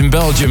Tomorrowland in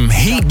Belgium,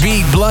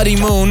 Heatbeat Bloody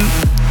Moon.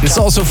 It's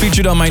also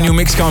featured on my new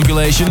mix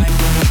compilation.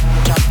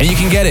 And you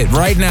can get it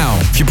right now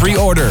if you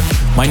pre-order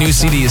my new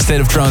CD, A State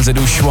of Trance at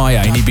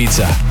Ushuaia in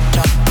Ibiza.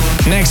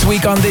 Next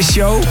week on this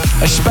show,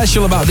 a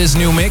special about this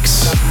new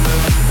mix.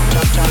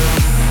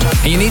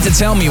 And you need to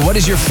tell me, what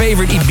is your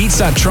favorite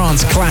Ibiza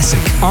trance classic?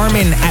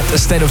 Armin at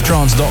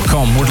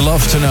astateoftrance.com. Would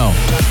love to know.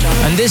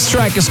 And this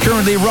track is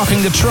currently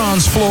rocking the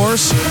trance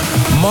floors.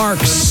 Mark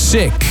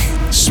Sick,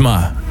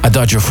 Sma,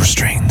 Adagio for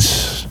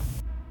Strings.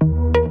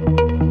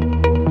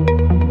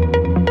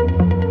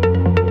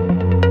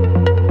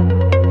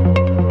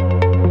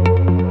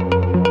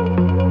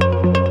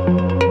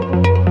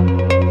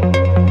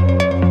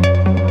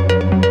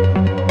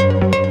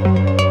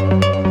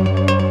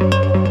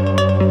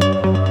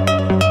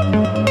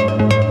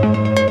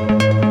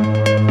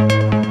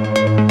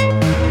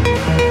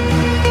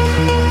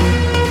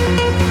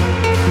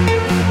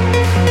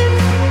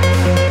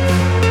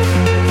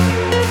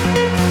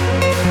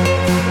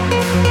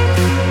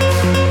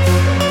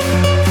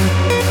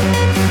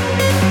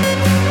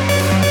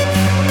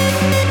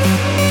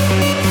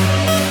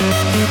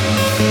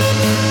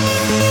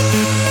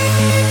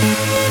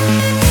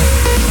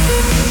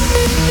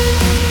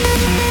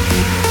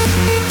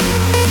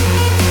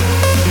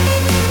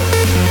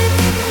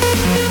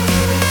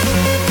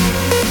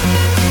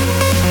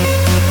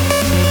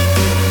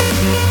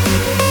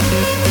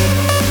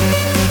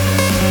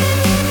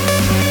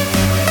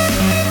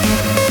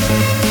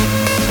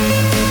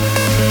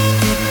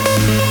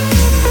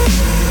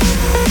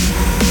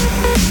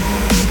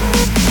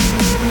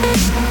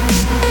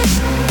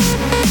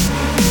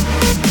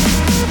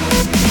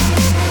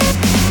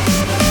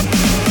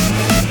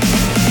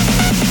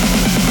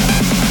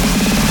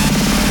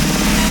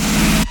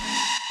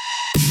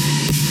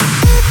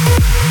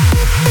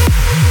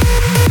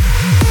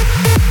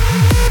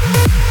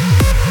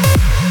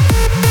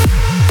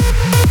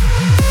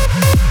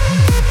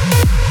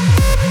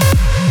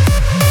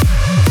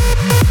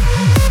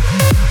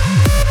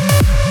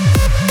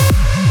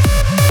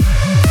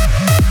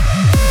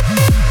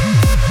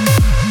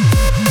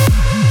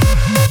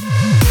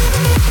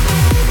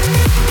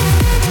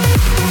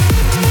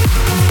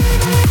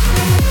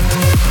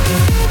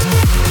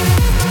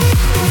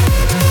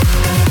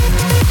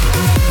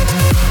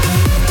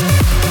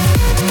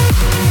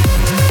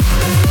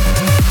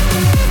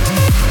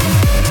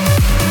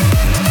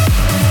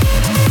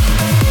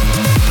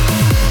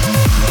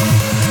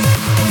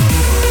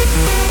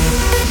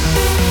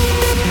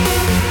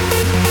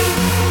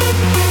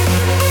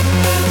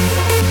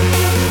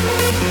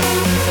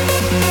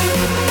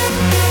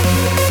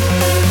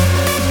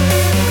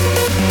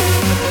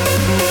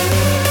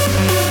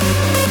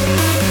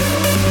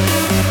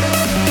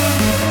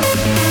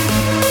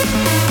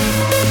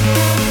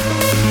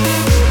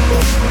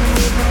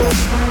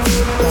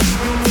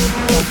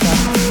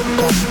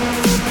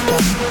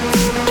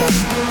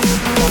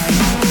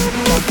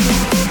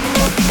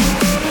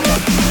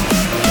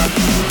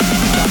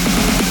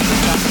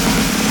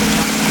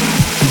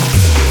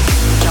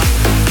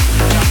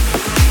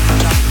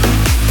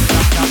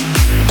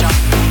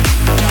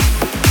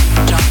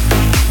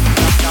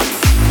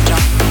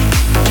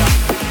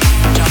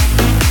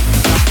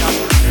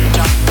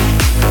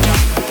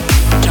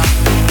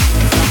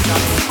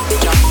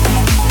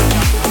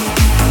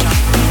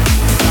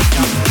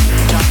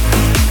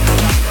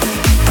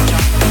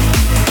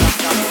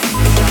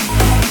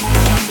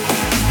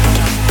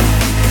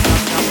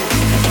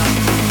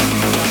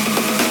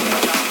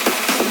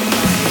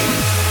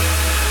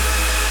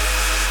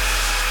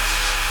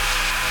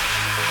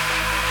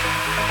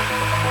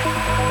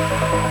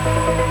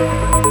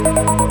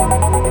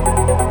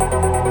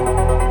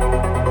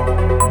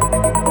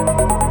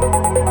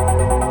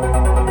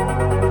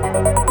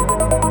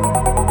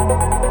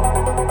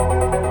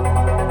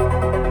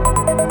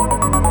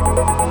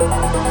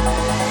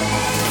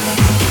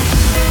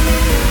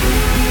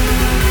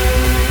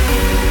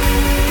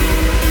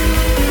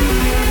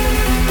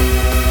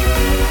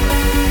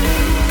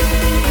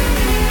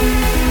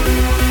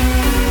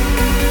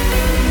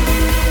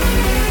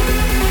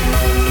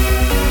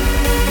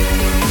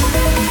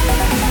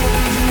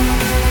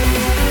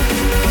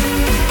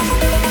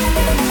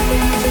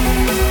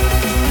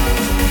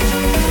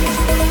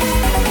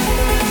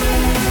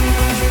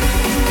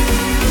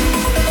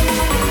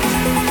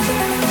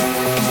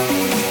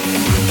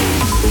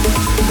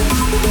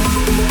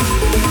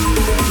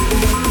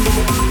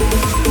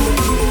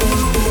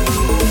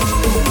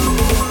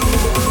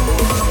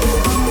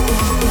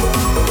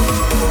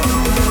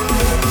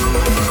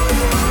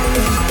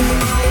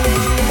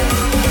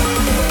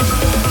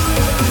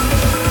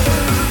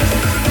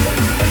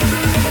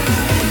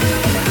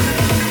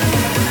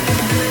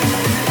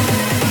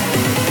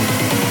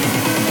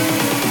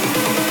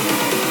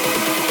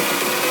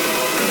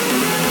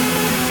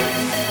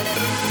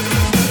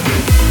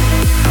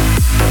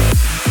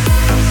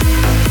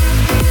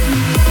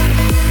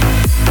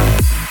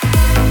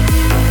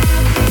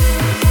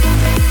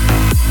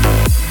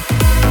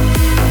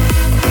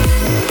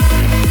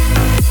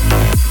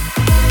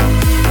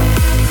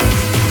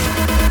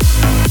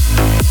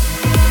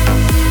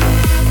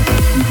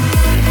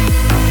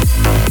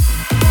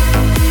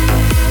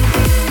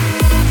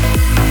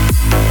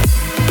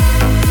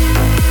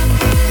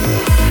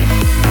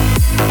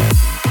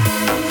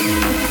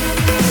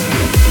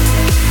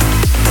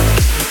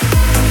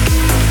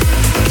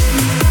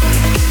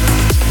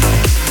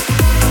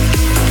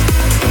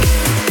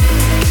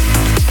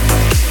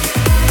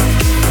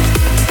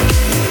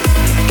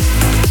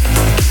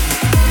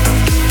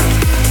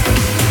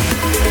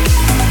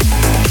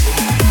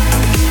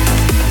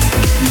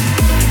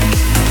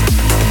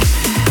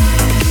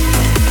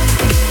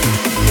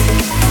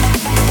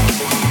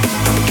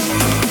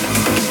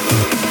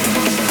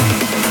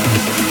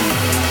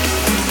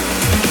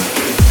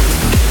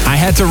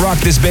 had to rock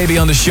this baby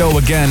on the show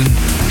again.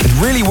 It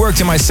really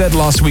worked in my set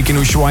last week in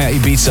Ushuaia,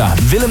 Ibiza.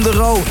 Willem de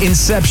Roo,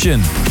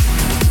 Inception.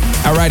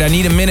 Alright, I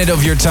need a minute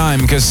of your time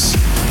because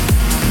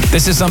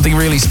this is something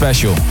really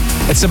special.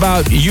 It's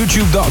about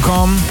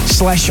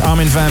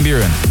youtube.com/Armin van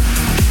Buuren.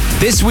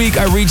 This week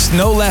I reached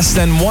no less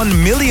than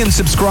 1 million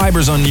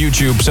subscribers on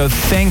YouTube, so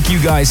thank you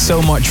guys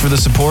so much for the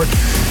support.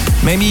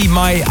 Maybe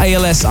my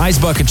ALS Ice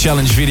Bucket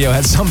Challenge video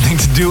had something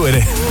to do with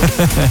it.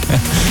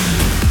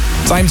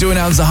 Time to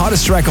announce the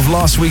hottest track of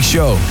last week's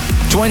show.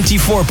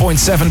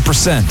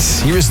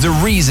 24.7%. Here is The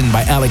Reason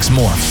by Alex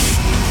Morph.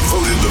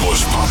 Voted the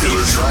most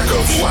popular track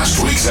of last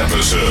week's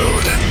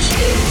episode.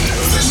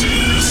 This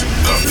is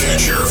the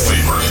Future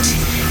Favorite.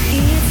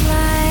 It's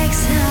like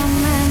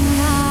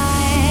someone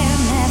I've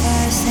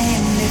never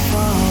seen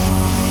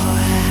before.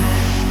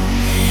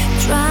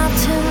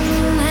 Dropped to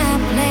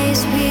my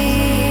place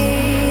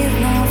with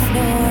no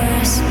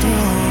floors,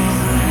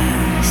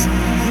 doors,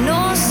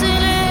 no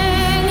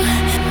ceiling,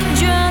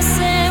 just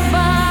a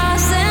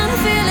buzz and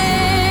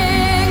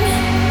feeling.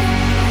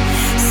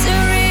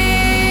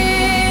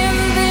 Serene,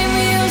 the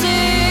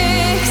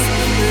music's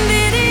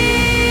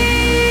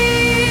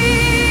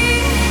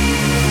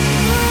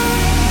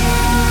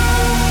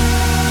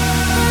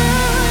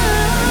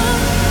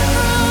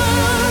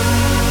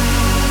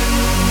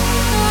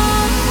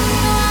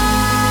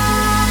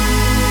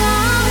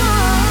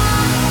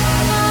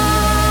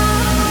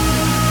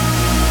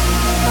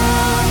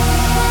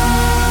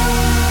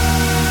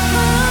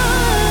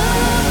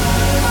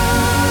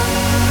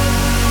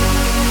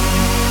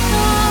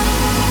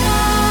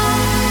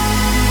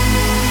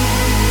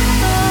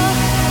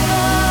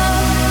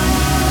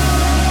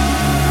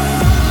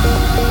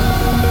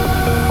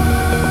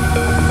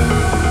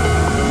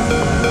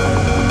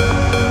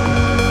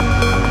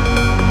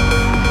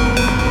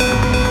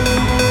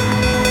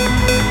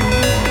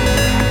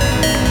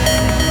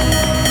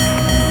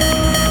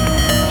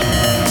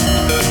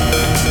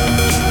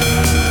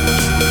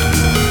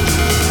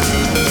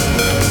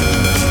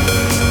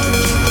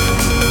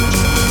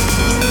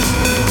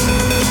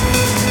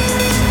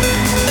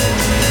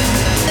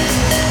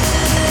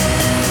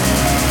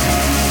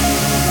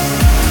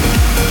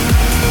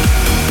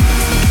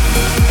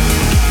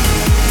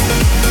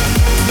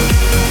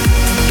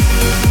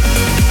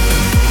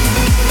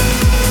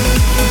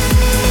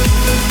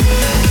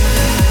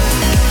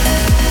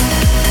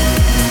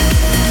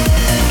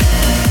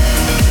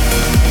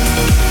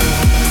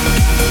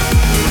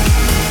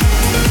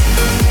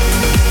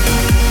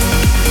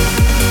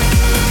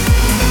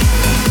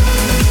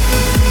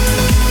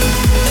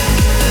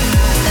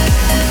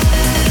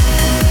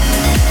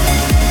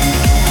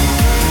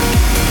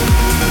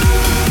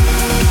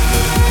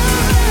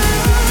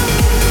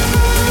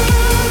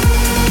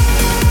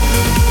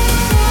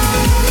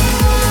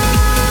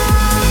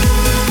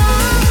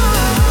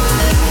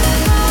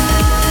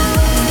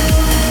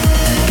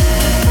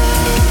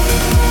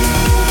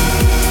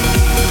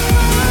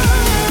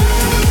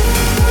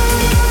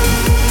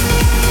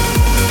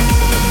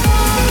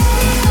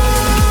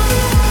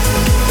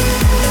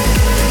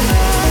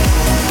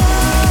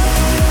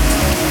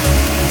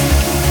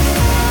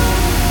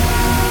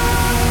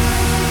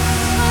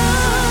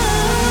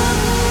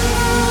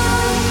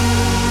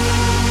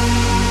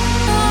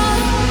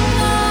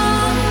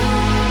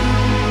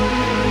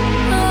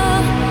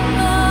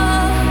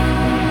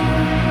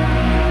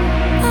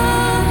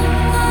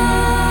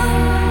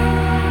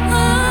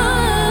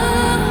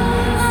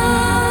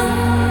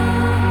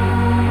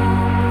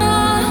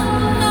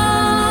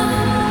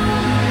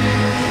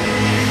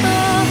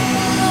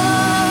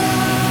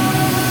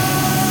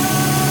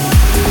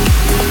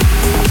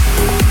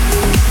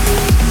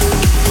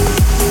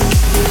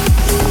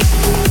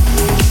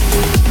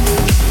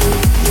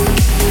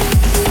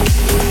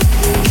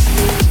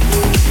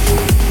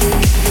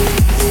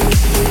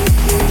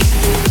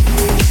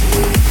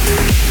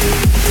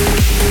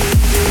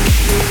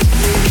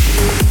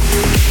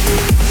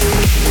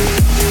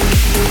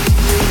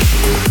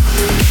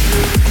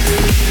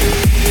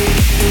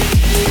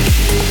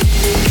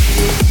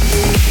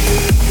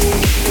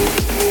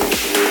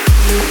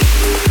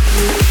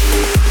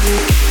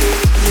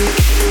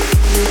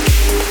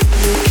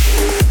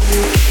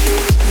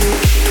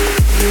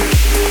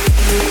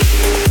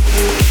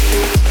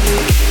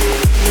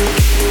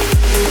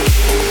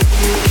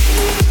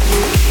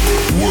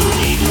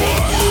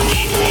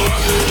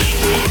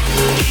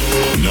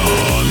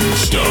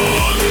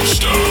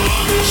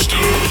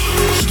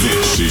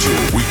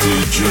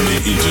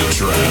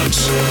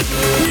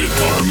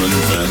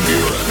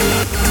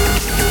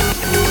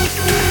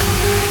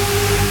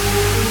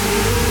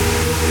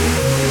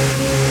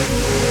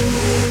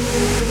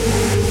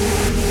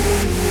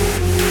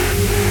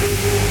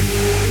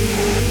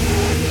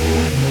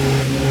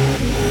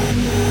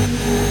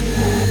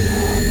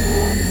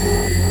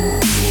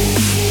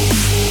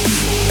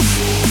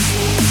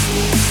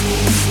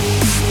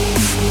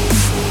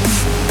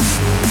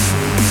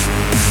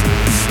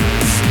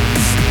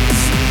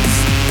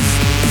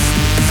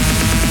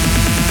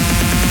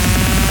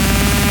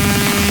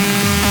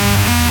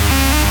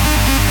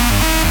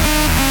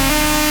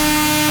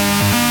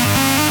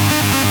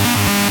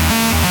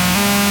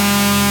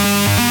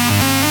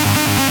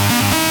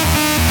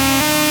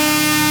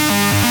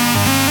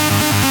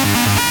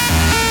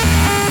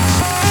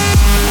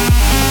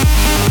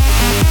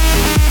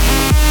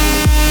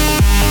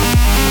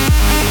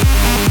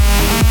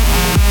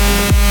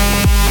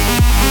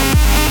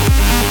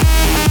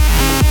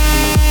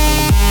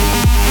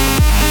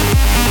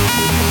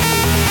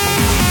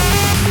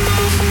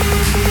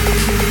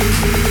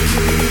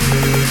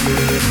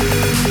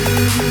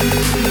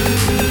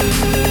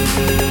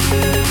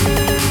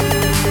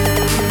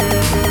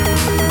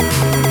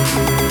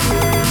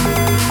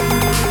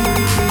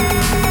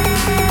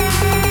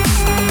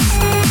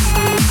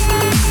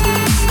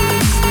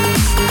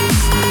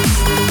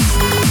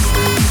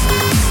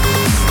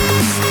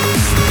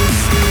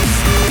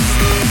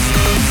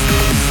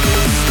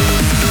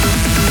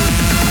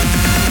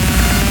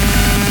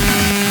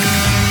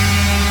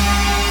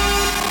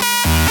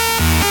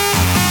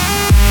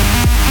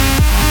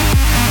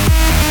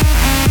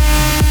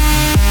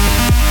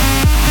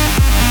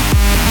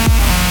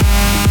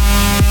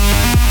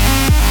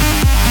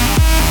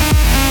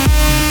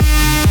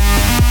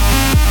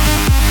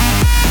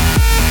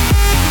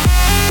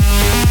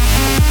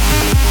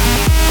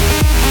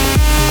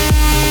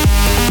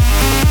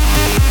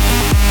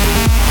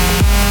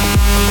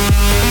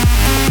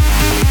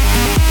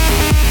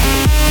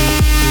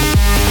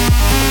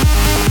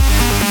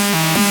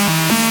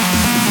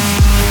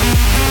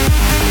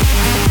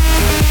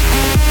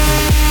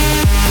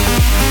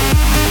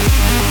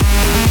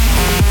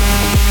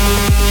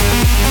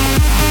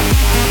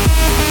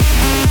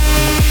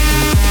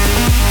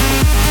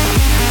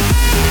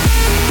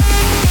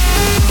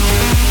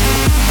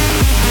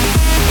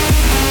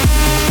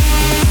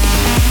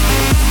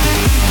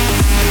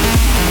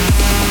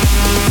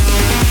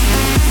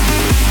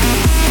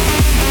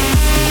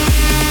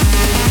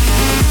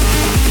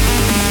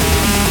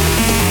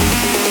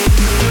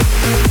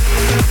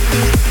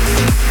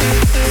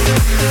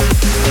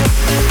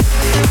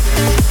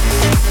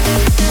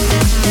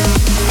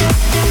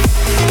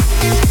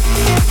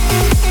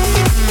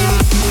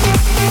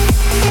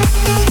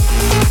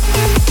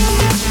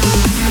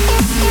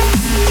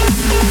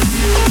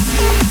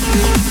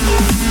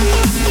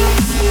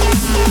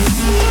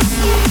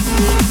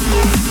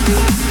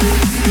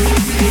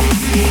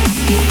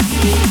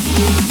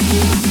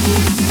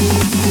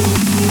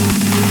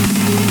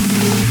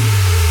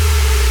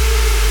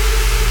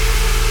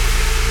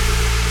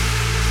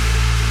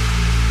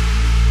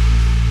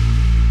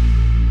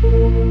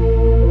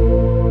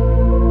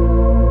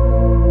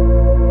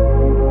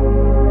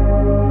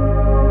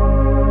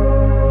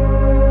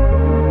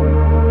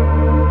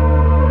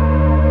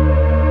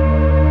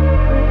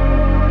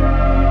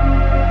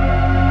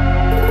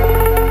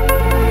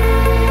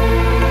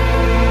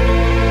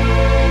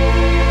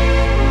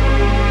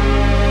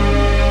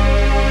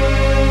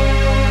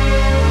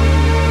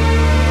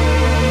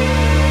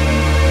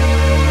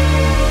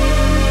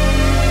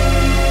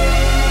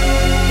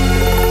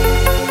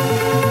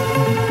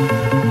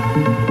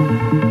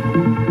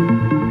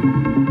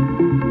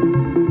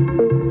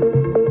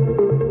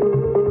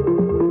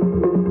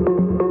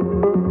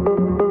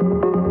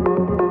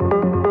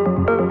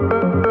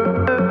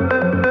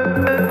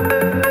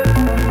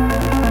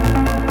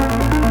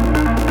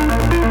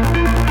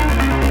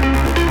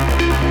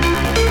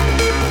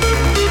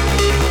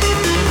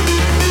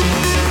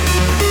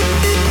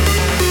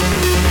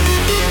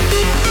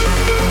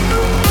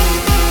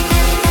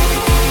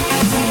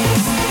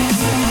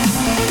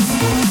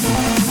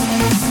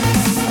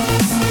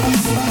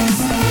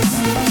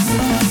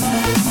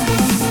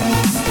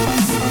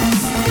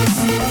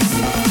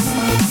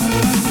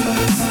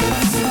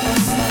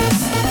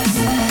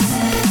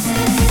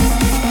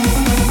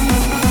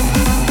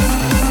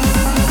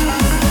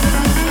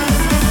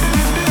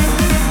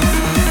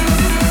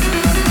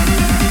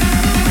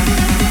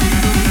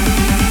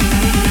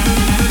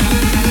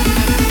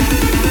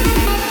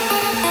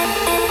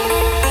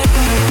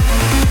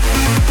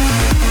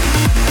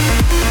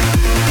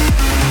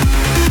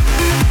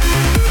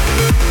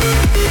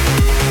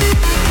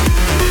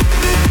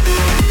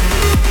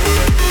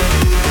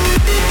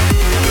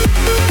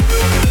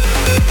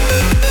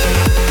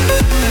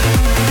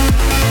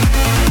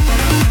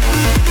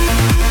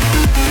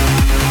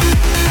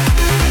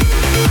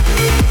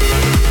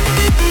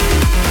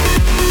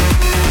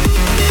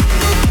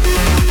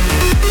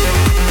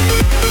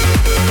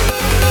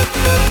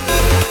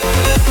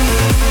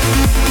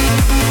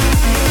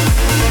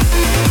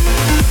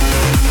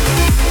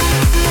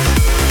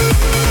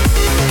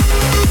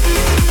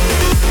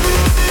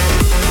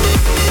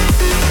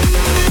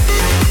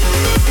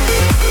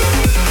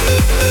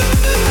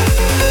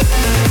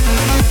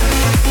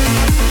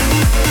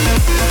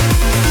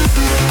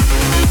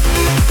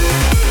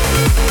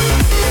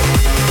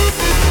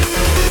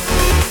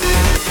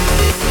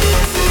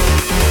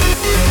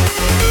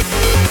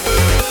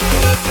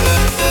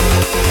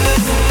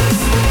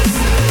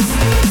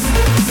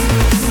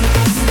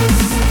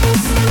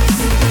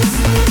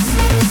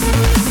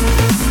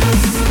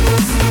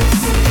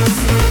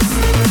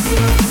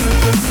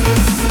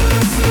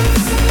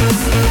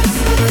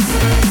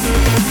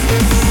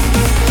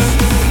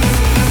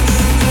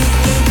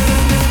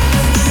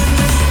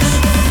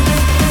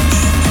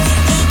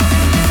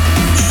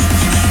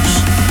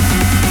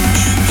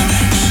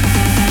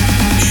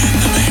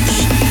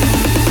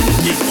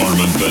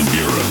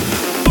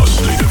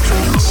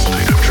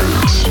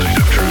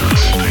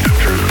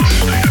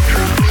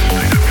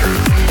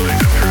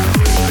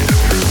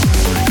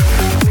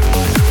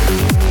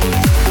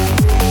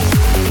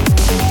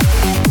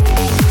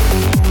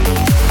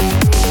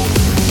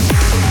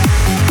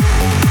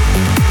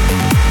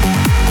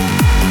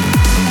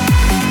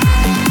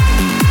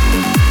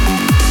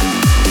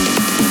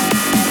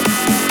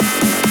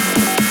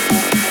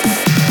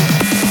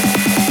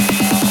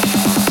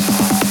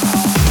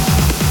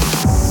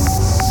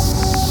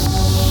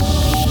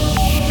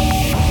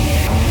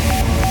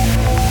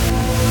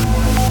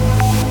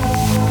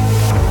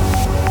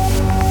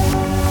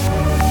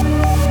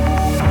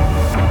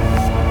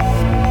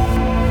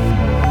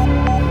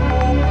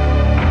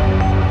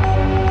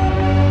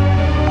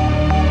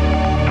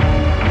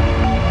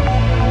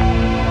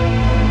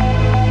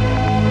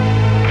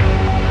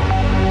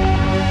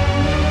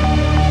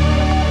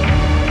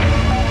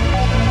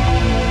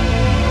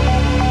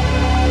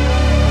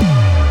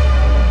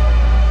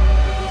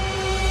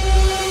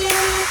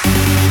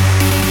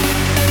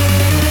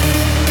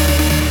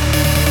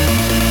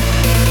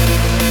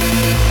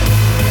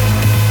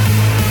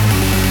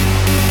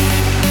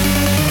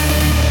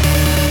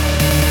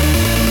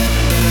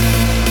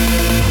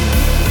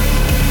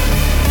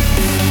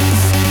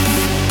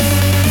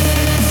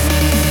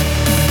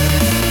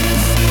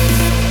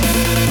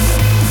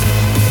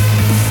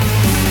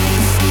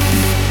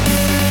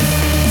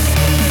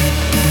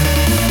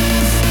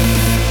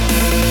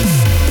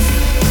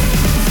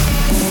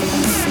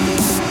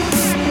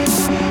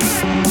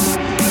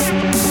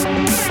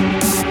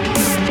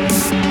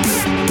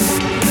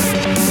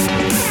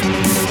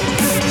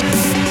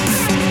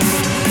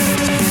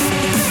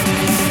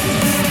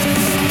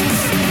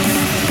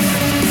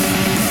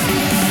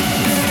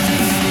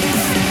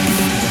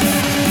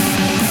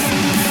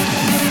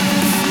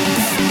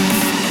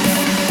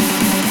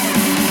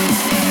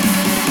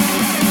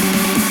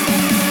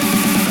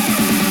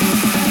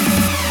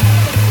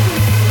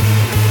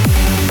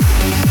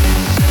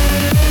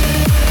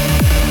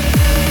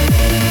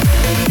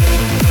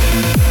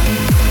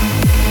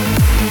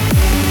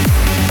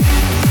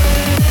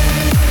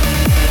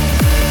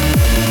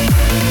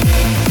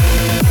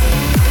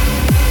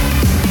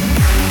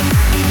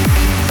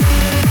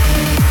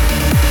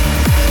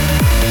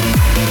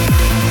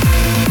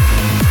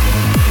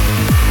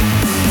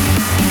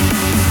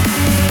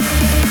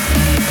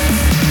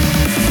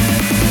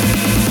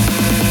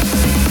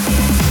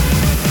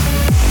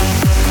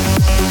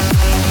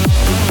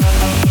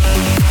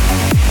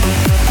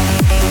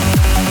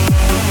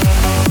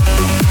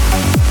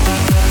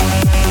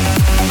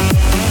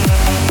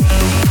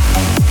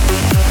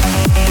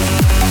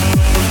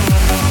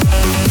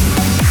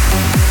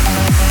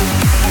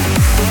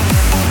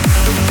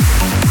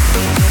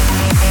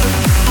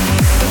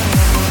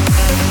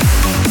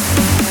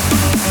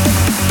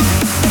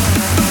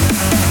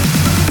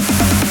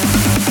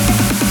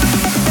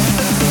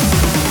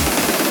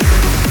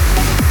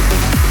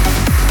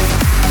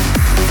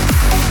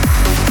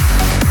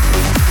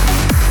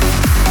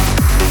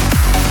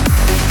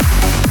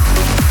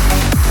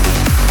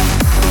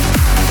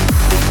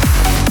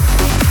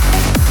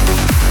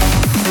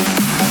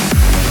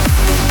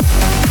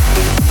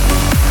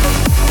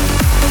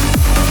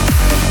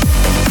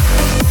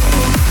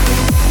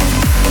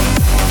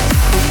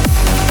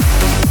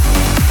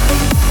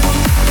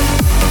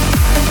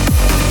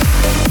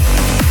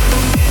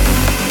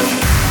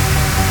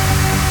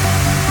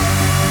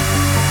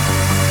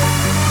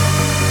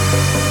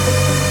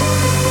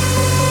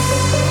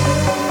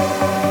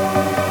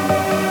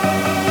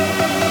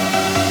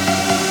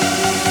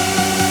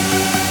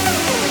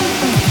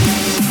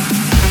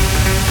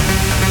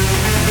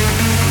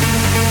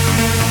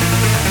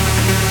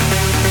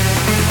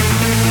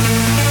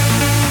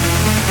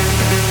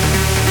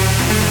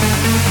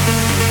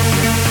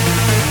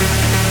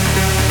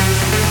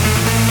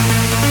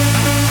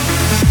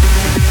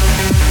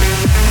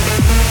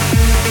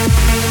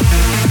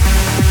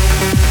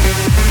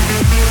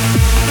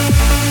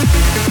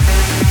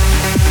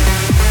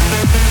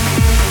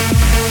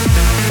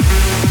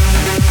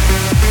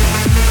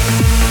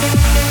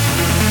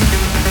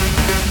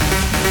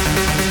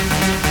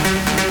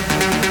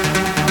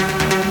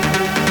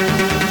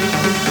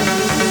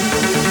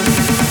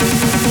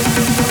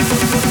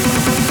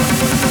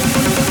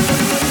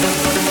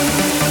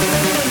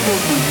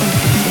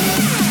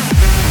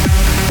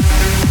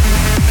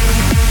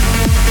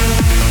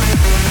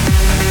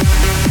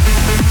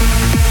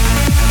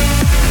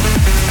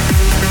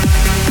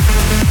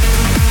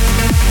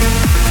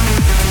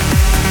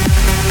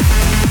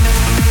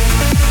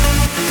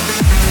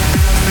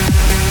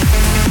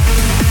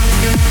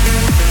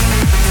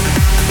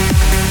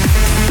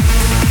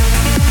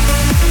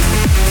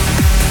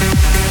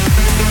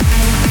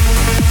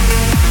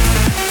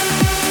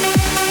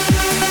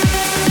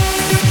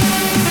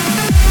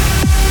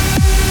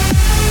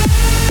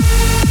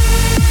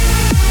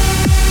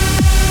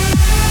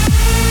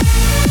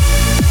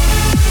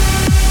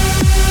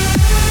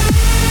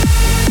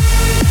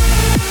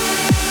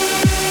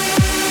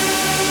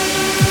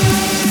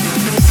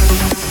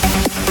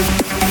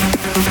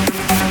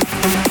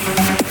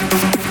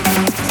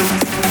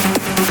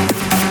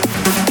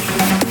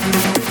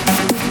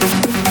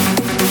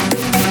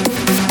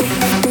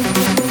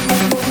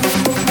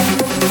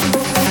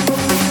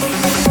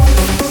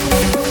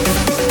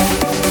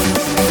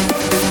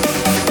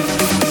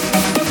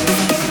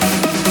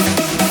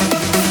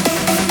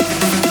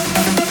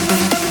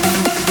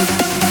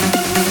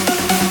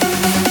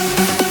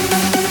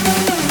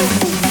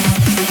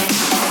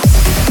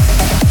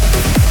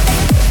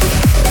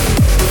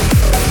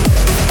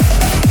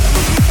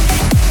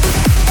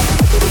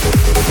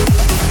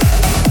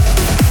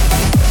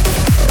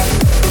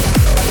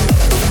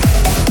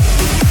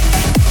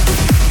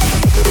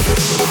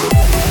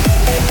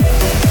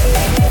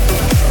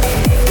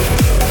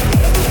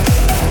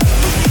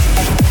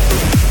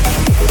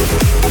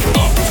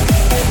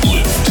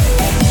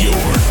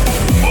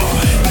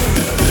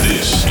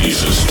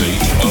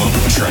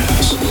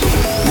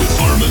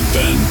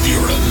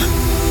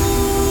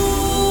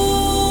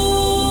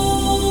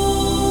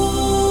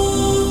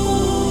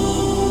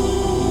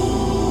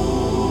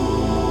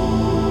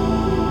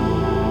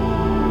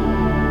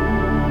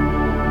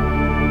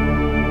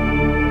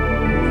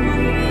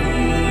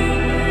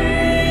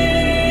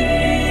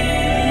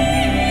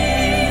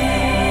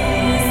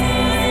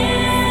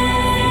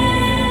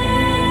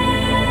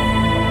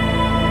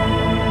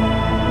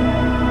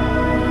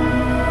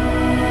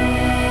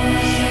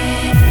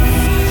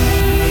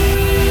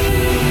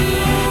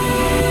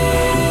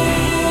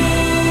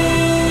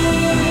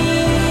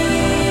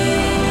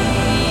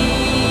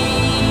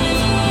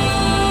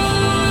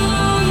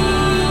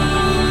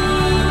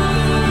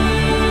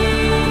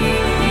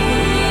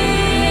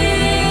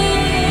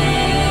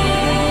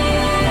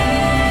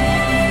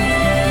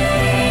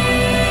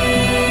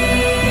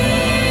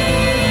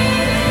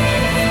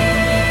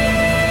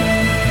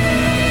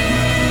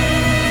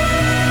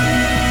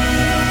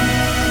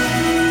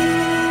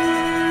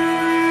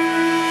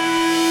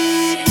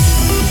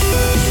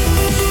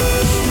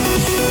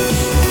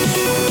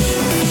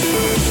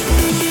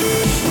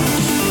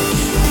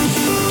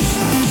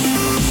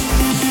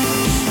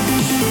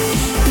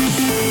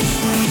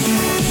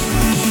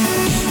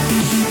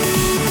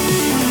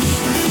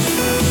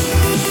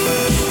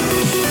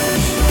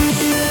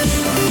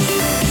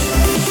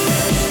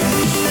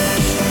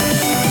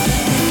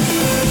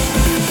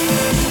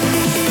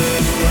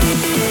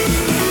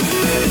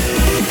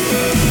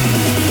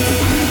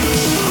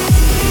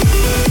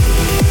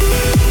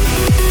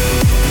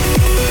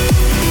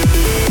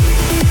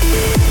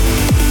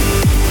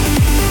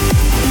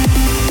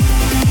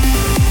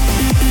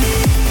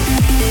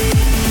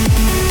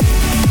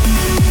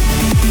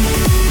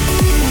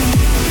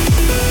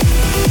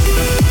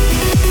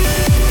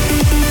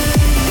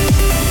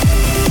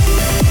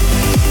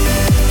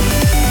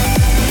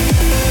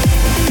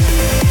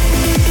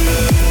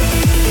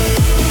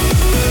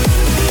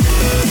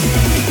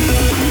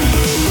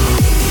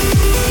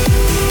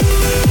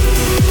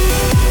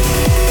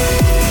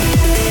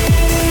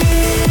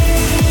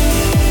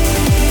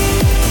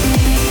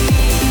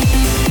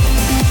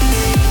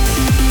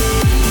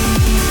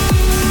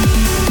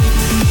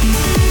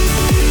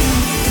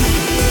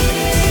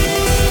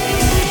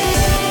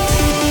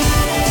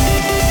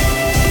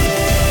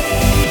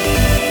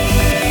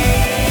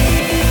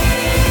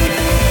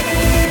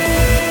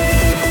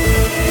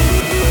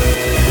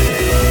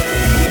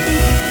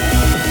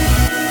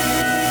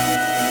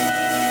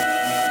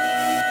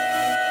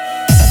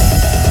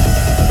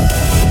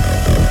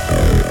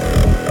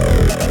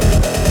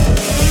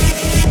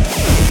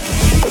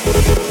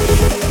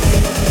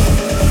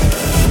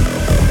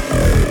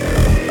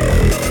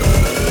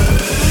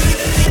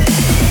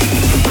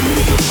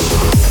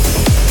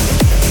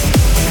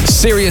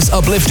Serious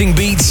uplifting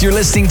beats. You're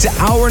listening to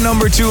hour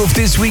number 2 of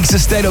this week's A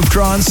State of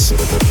Trance.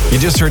 You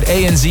just heard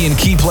ANZ and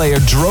key player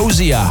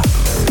Drozia.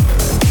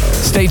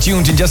 Stay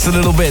tuned in just a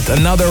little bit.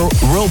 Another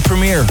world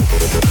premiere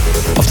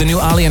of the new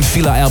Ali and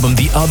Fila album,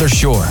 The Other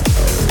Shore.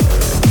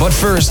 But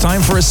first,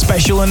 time for a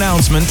special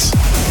announcement.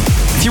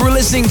 If you were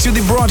listening to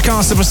the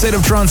broadcast of A State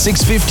of Trance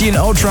 650 in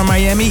Ultra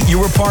Miami, you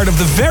were part of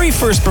the very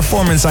first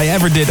performance I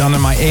ever did under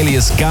my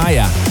alias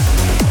Gaia.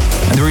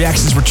 And the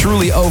reactions were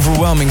truly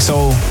overwhelming,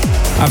 so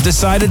I've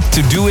decided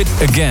to do it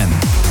again.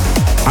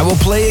 I will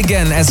play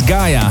again as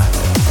Gaia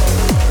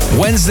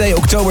Wednesday,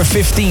 October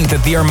 15th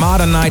at the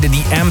Armada Night at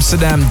the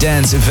Amsterdam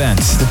Dance event.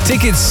 The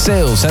ticket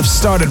sales have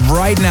started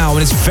right now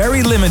and it's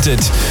very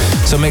limited,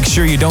 so make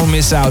sure you don't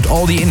miss out.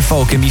 All the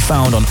info can be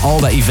found on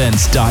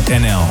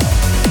alltheevents.nl.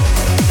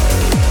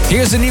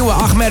 Here's the new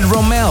Ahmed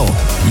Romel,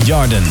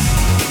 Yarden.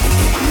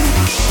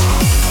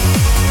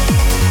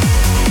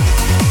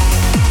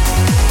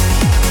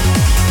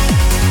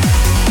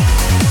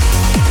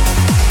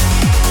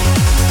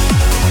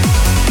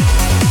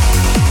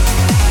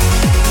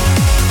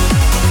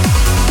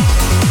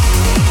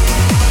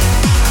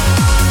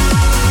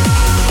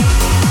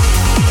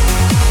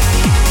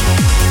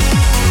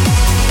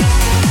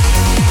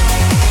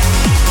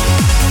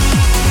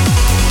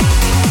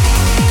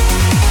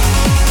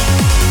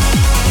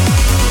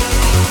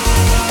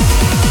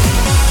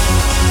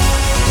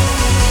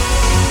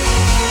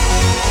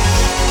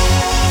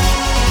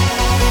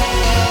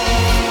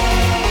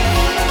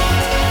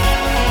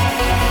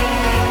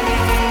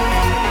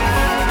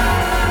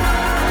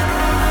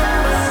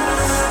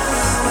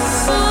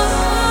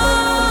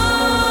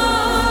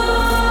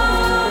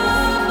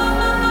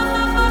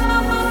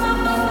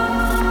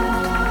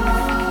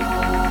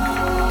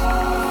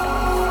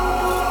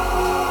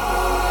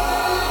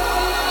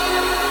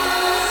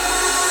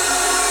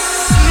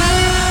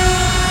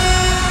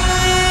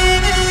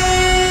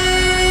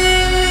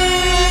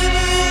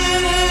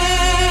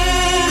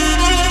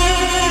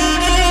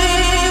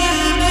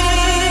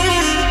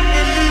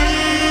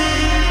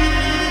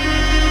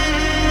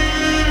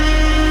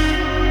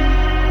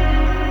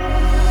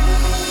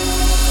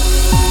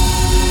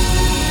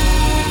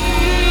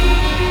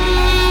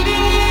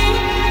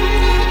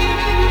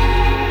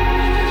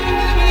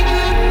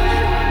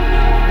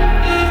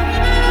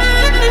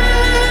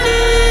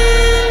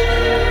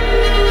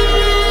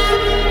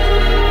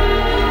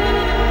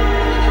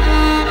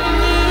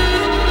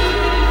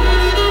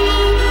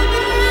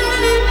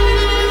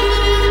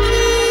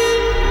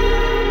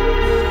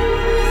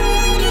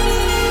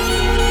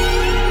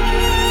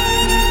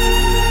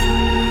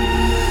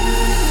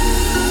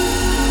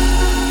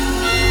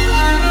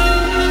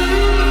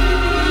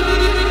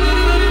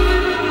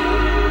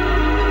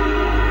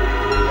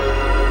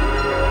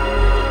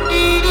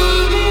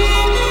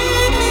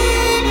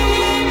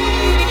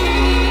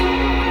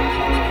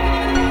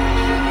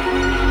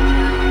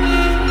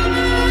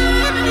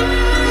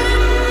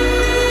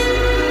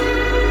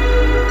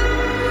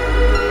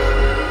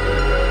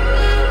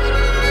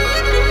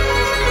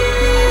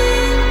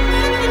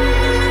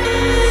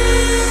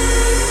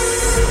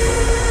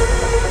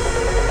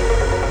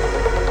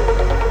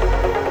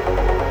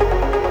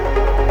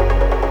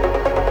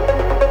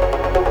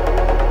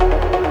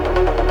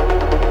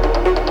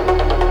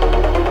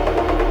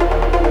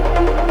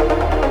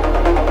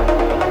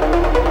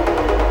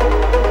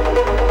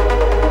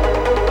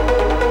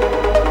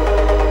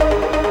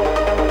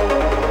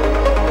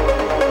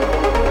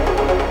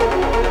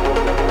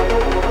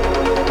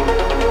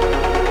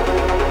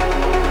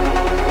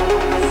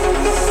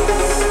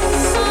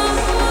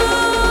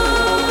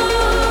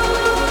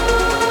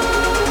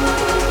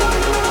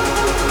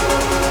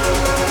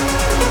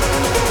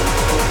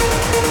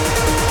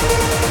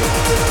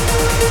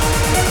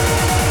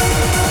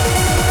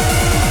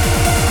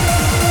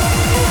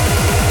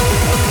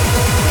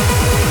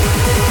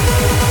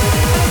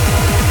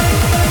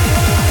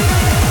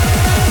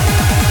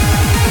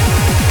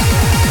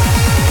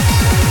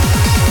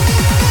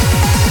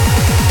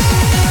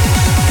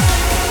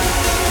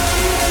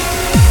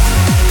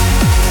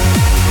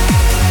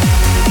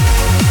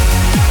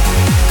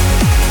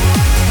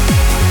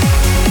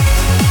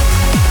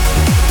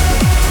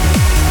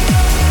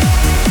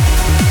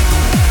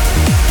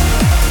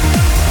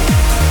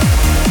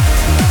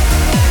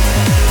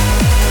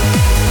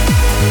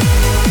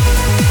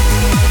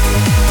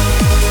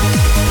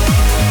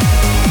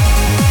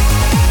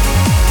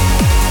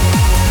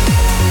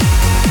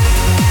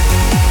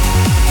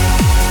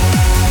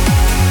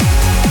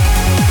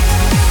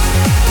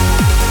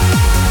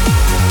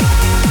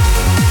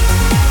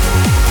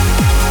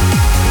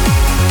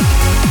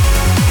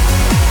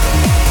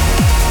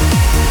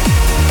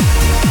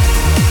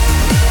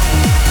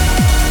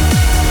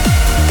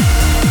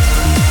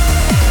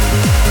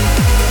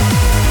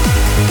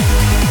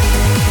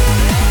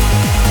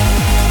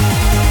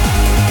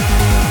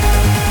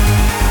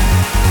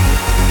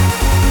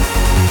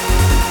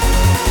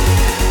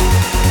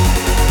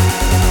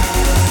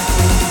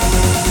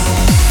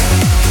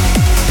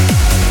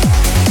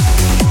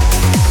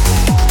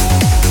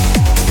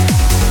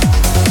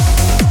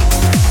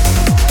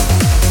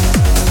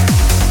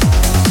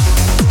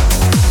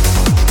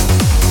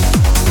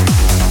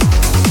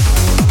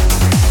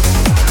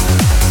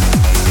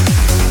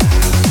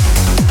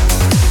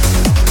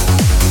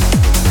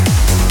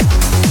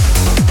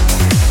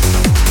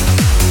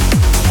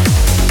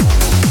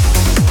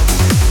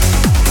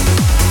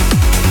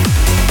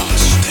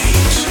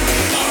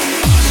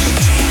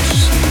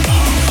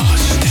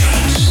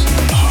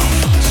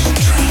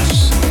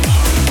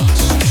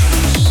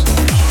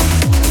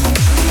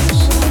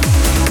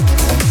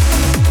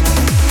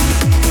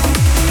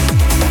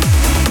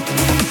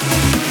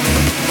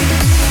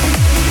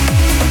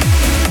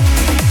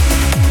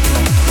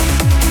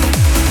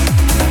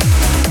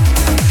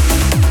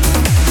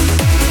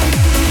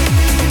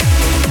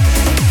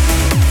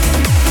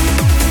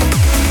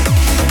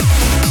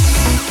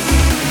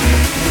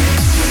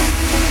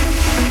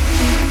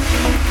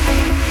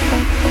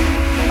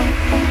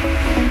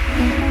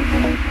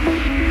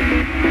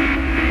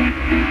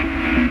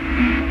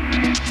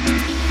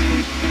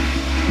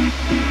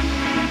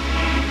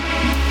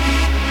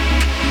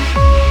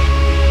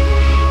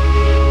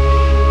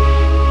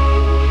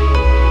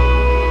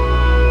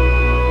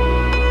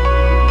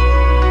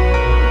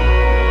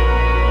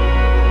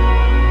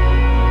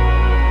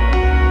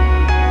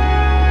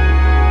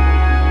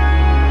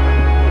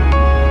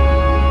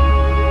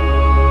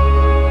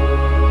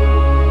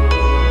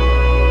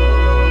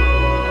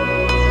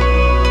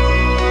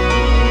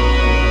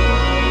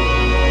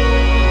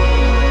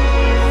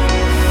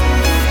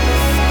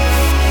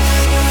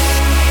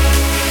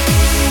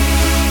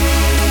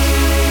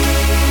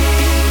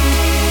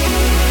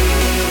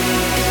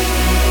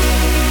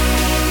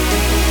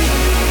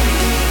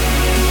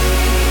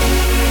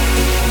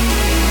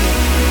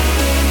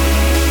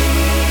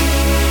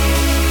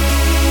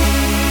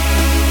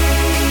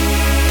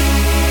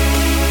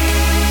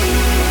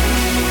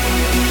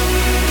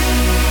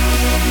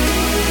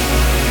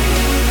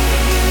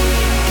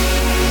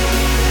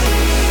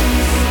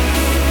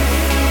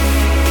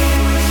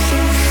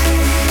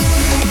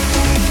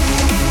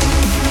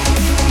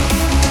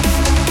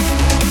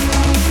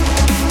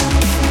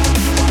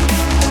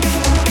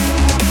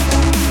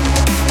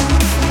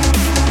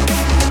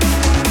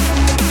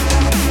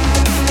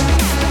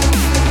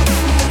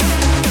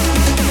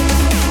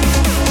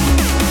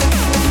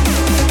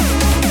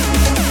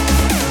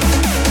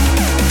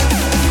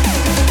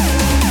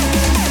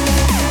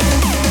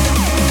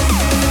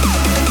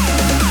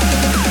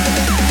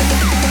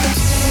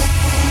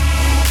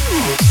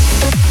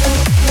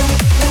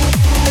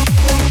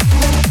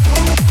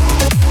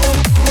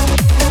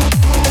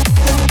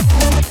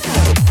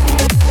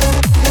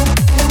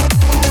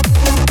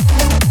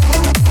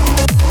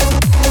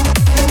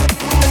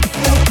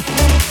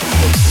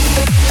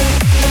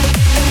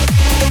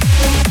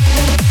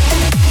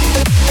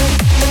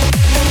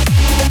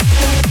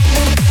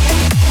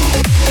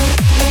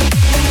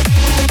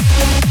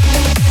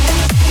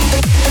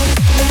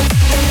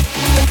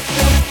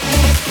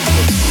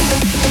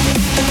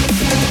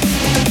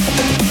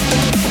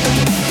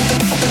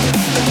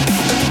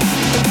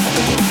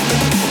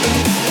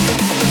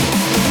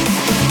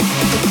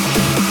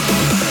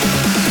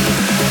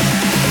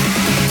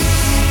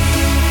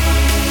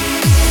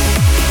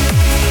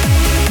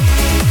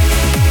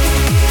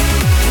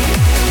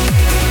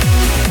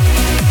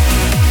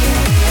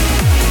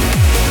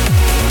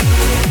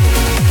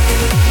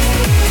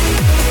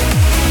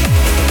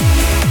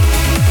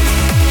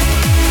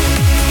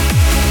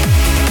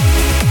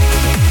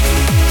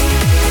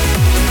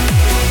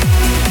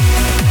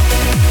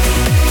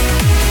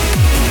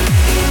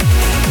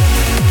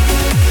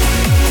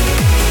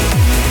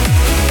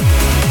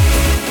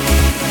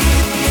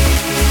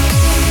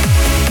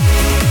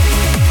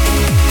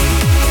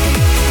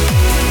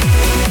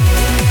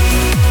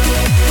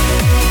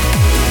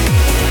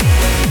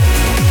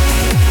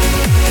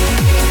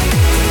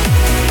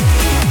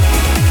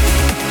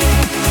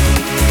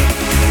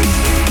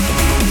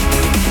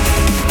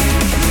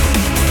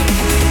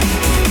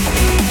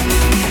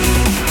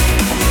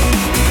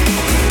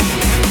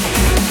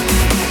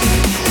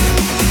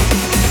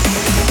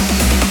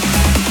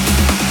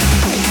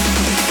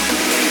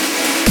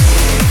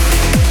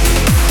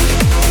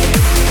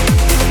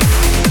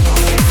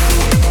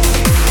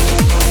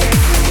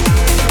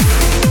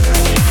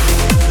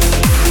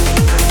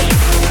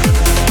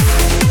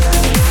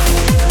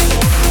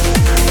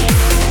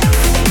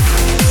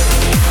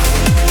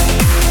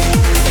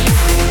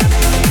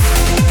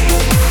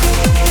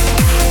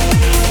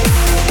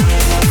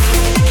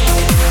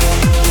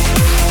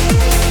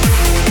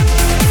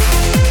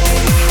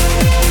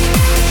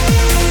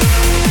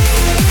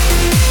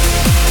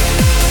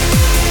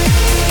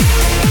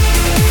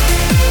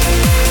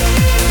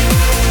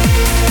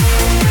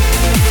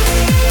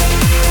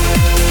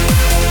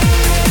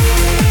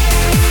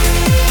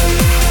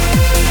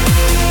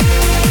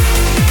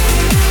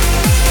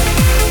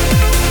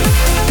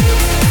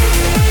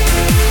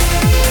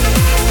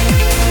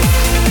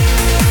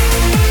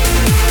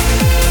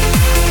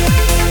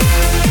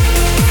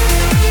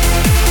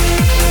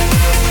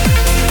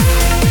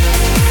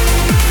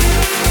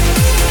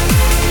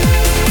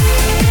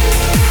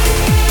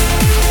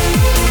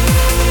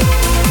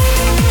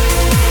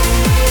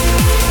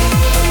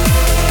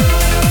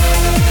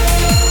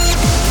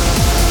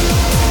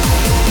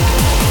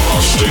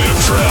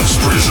 Trance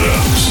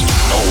presents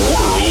a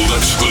world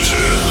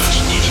exclusive.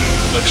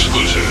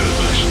 Exclusive.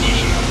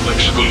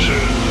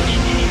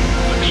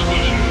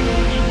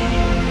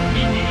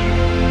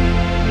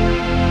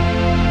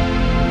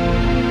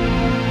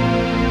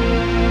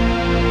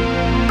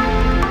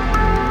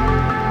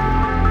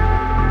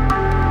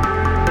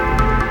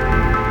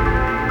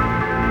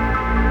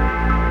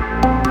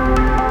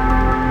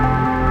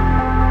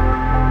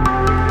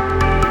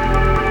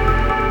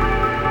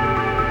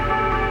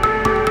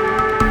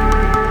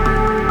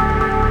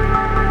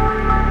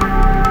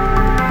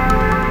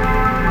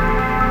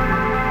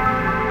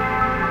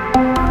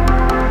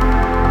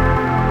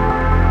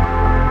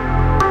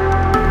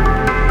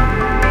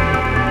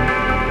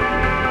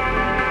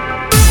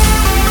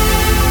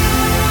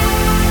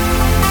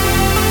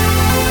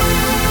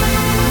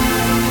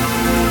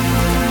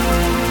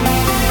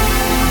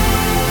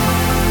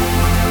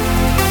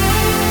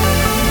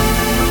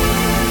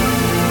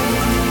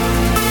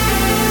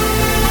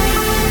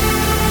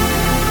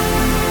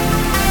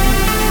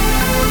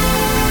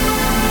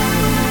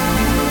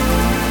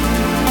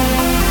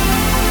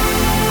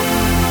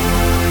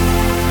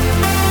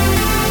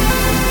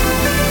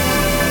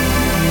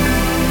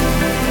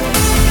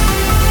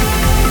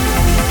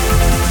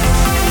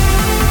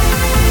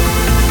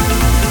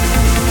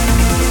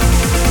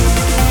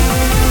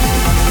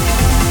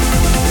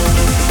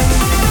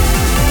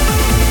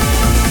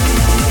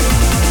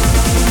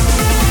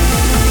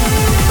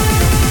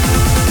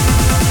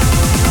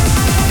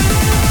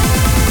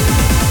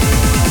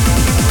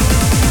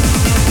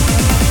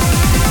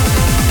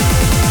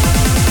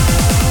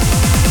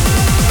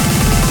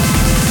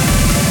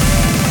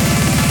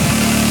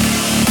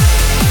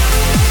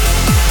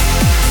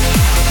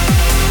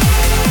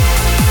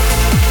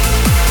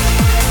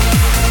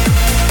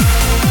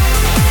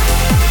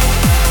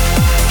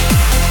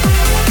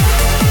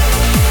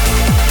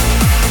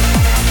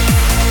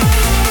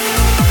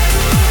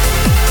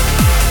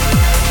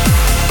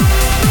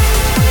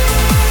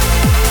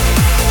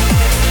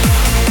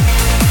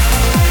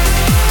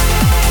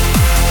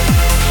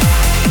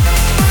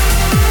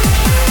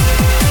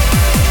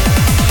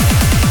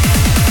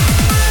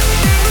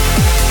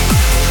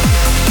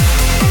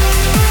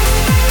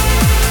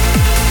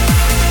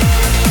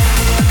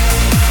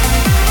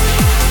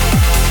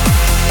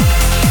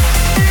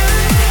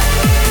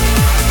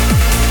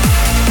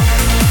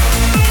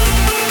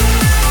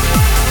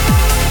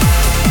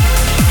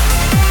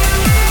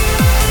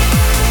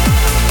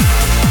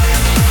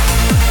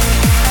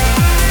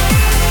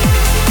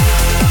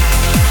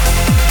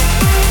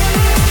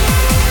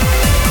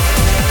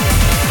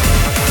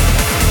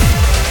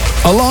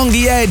 Along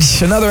the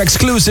Edge, another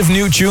exclusive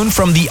new tune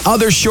from The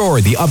Other Shore,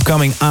 the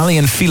upcoming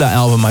Aly & Fila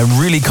album. I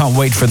really can't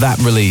wait for that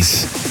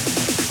release.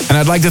 And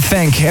I'd like to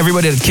thank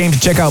everybody that came to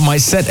check out my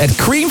set at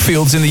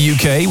Creamfields in the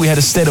UK. We had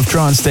a State of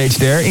Trance stage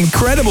there.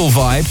 Incredible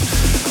vibe.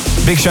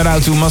 Big shout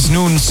out to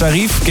Masnoon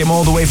Sarif. Came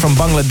all the way from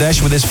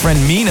Bangladesh with his friend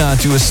Mina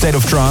to a State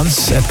of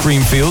Trance at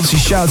Creamfields. He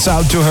shouts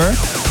out to her.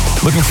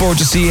 Looking forward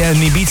to see her in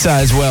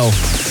Ibiza as well.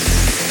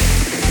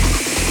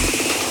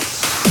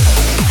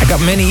 I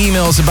got many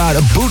emails about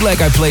a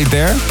bootleg I played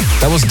there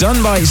that was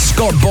done by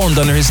Scott Bond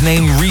under his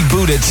name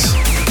Rebooted.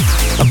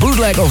 A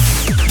bootleg of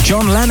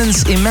John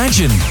Lennon's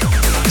Imagine.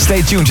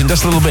 Stay tuned, in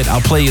just a little bit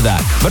I'll play you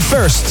that. But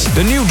first,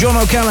 the new John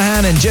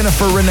O'Callaghan and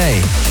Jennifer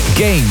Renee,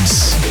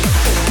 Games.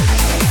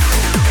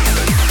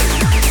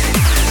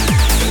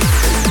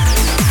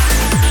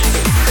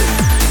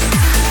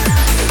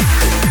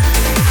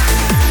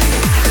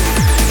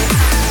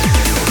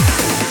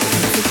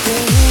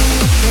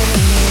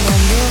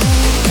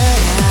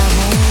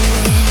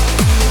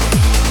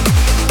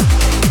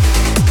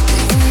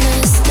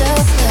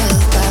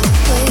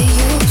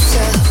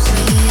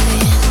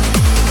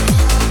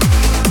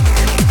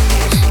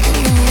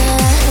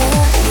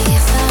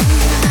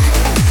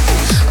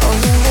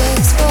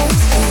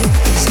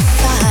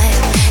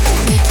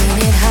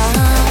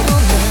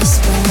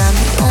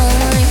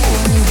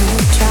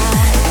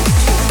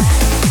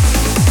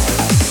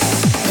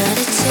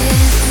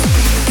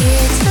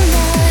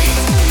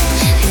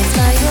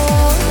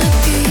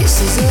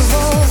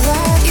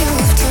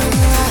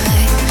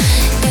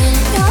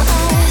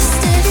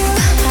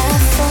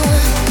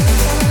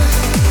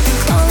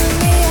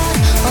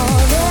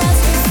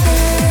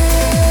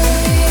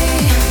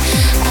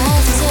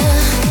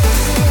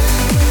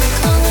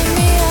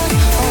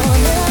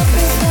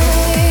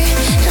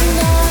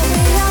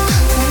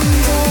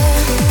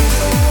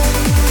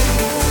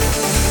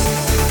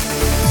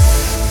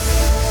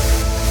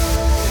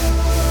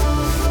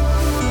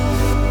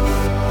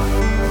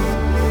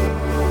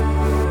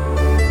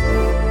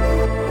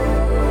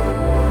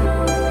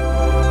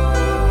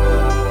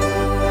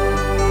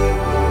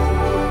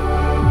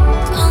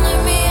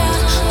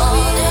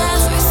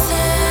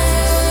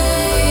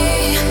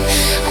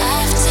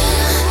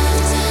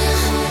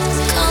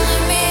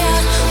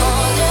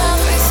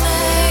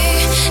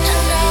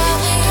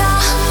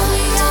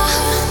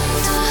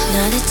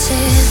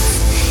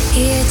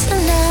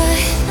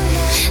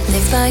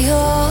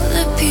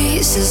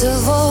 pieces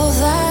of all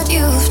that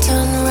you've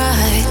done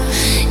right.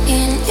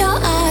 In your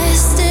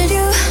eyes, did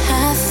you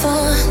have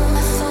fun?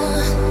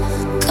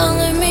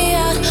 Calling me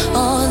out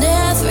on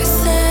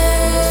everything.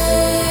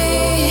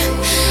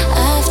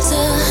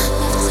 After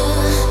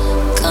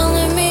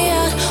calling me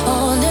out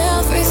on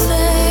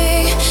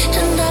everything,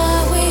 and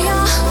now we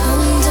are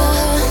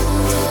undone.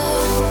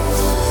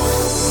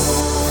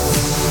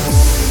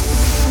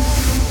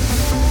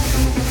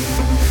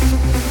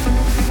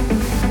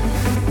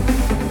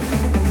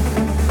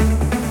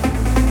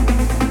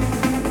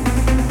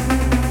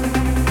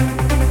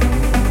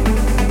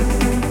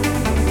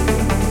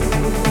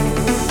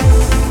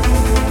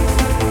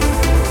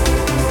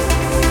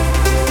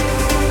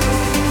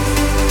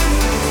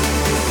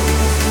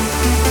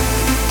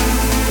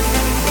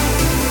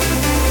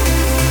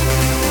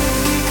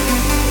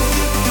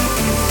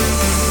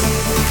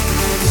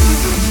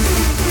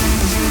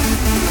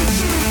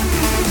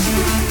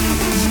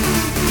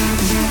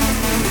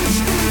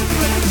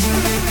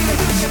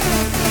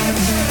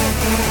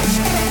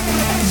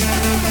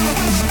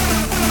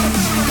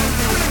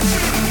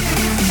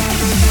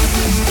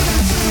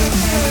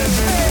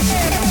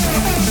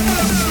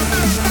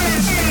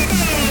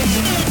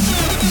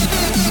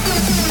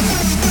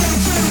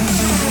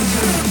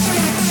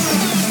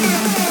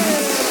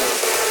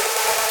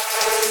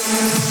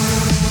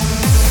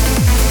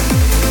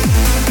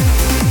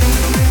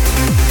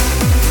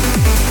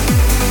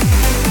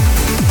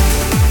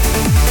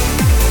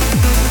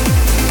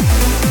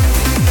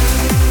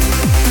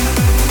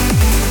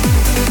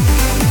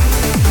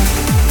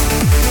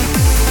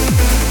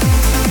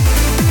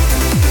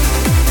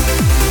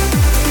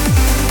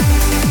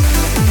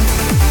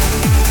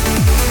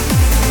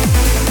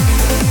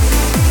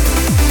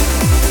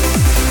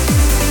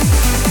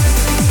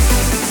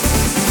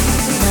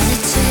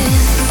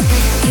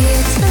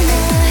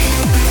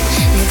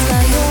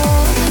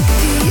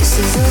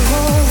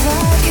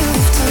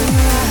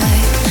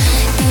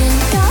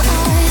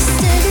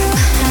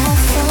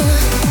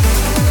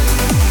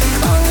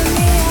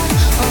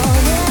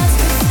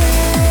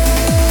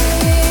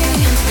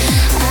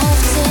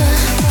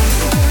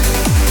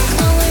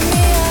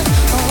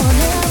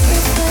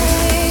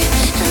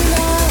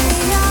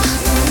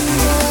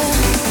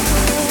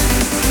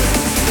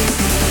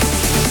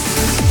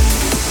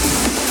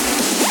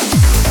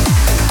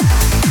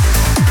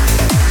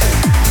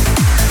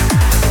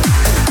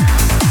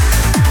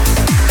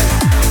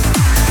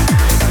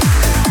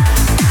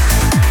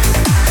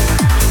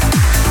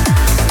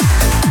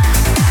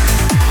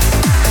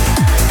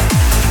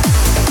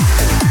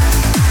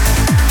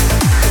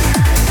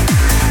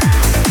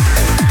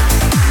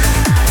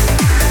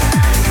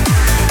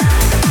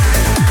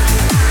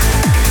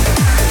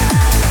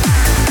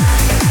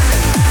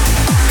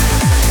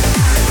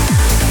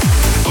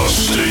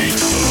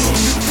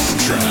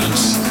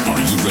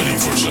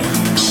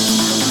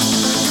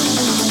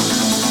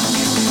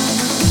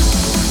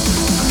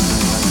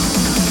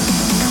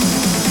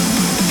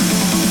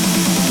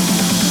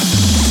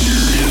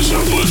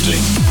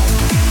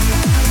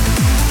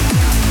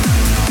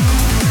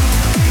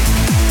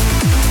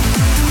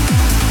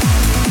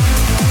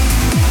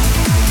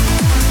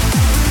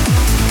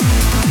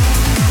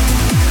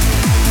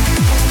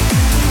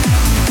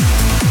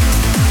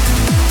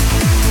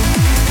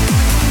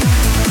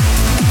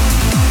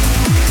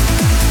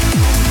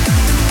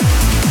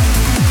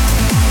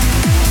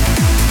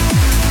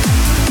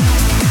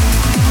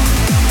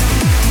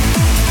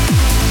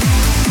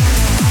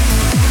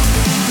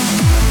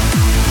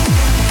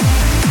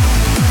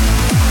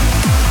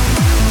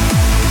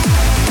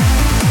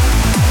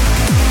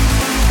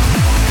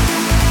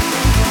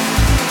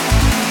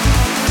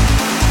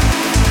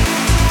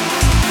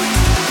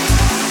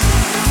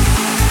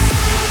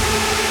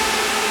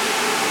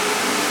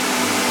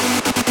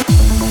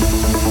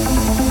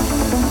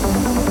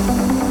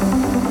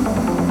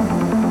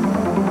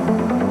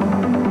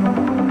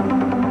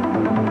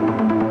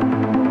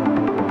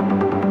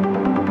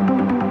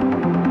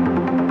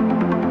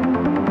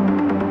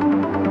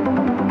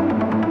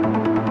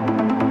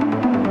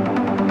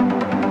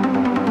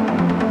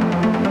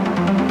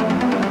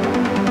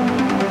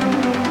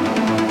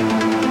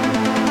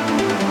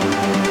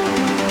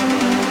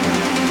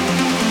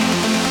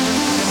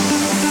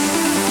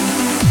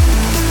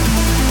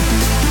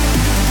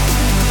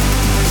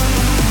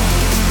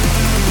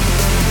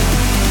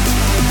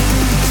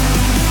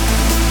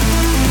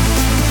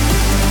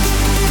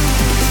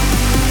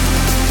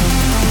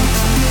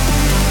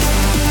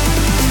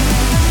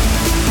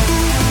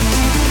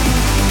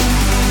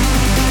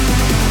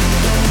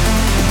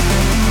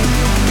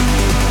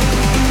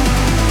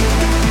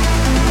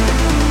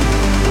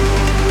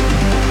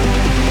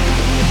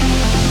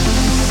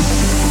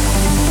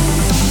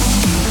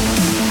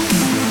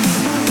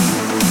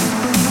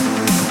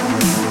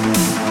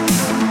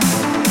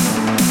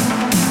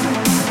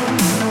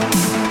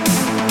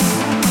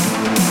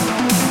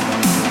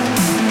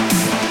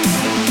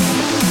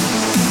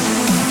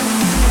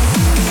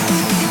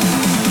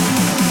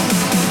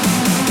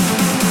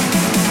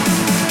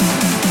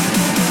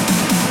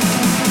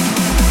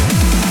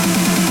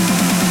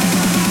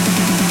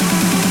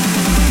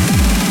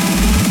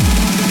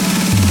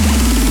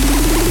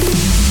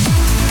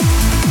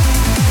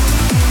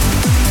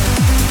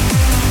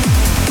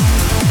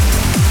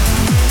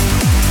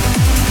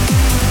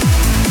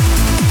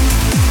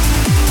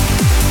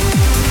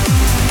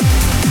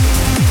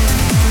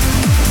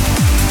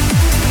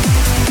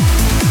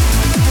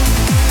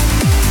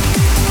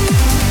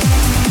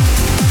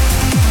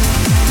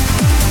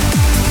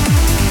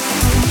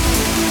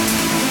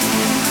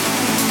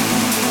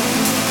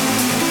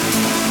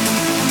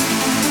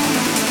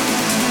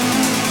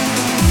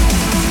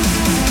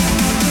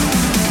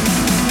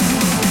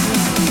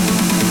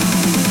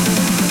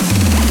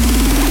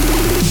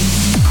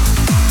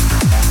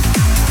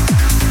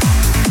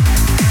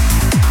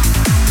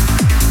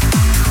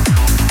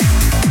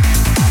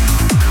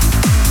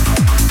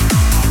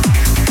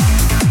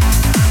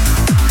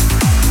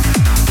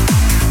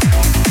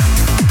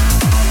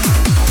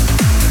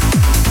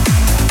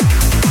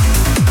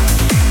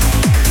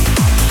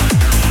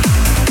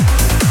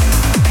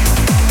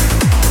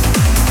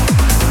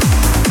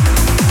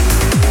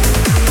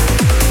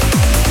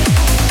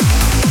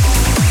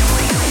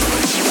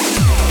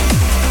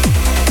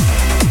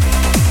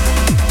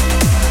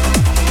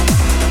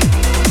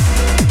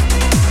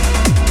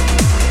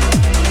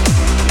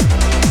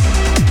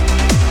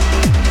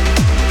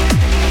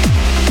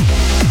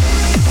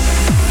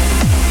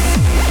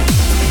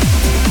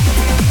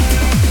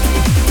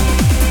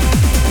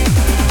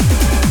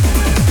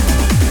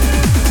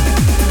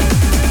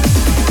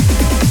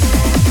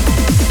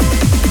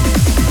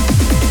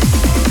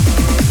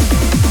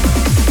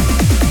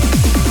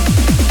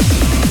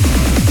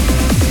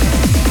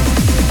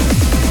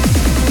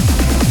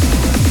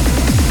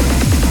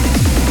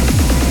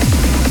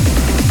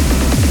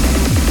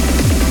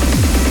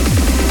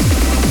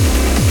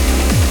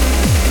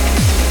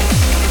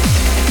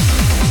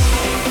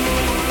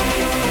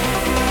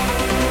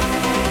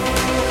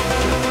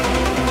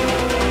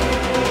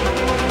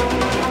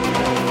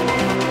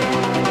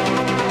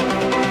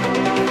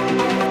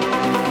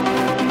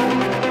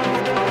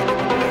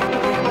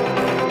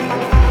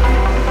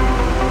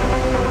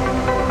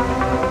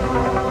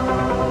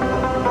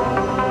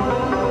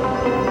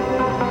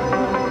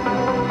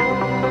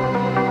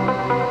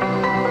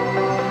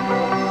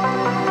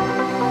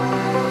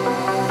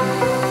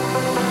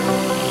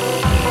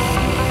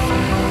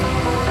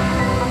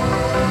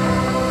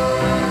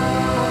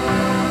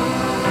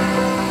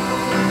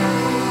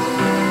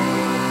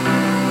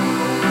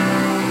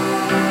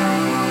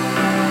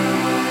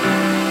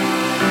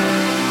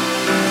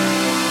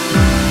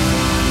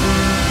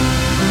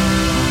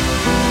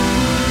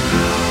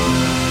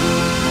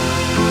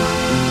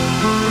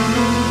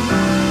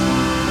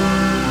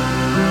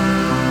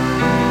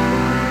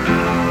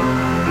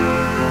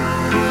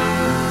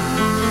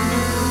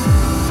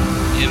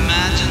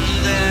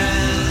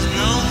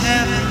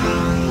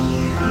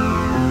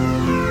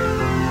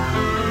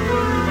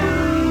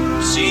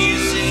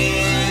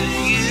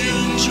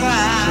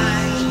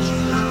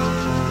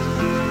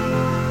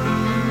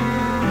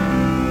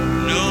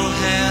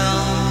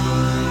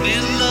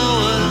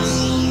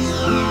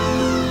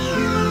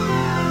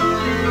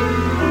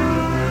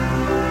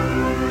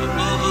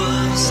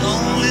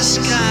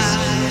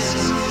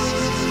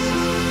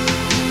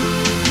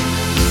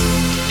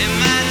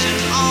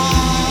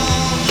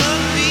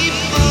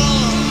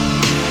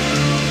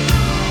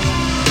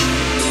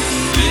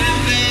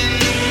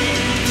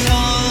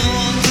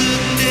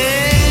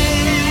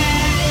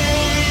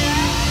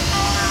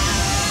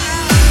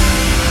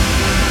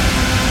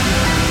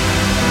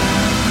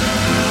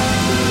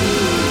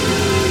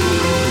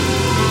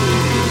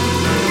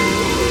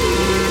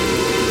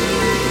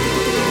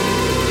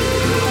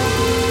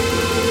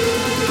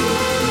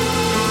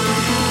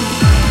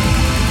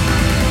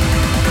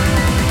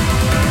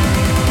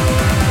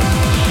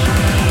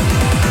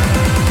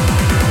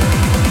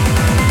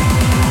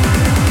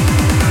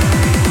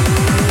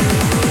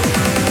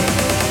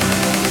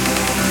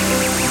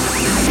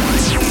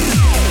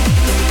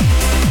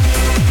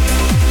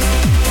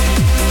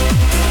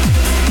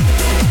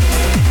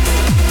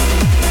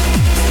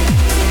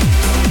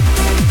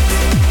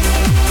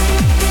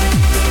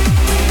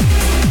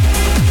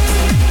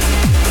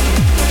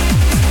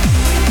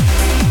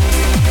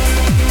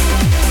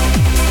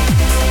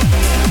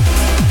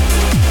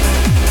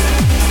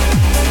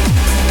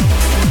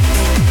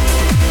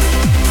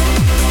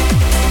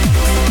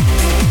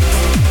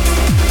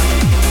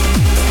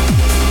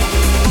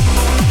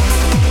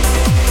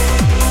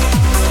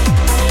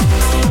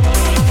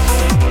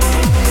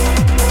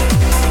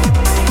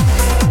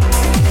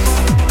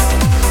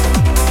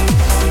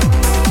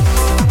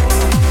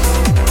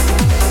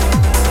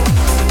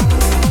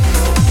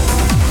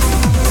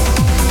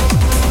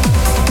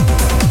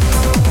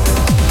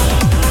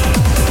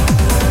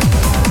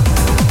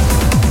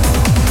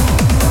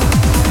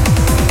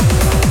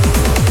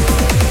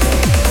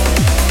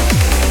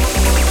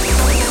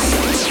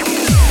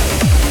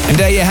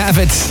 there you have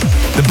it.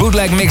 The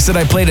bootleg mix that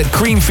I played at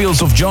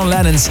Creamfields of John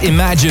Lennon's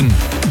Imagine.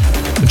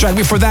 The track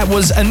before that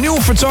was a new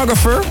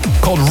photographer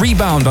called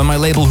Rebound on my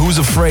label Who's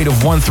Afraid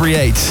of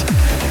 138.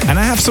 And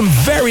I have some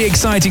very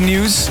exciting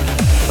news.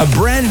 A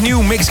brand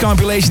new mix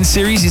compilation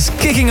series is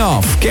kicking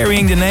off,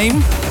 carrying the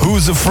name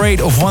Who's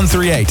Afraid of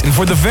 138. And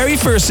for the very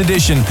first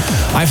edition,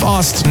 I've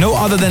asked no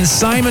other than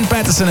Simon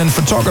Patterson and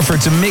photographer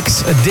to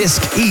mix a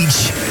disc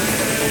each.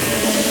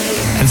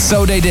 And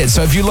so they did.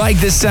 So if you like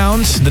this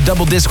sound, the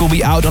double disc will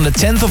be out on the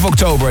 10th of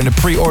October and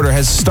the pre-order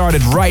has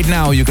started right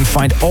now. You can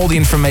find all the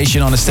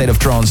information on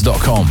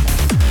thestateoftrance.com.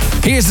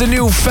 Here's the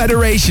new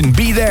Federation,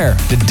 Be There,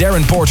 the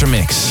Darren Porter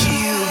mix.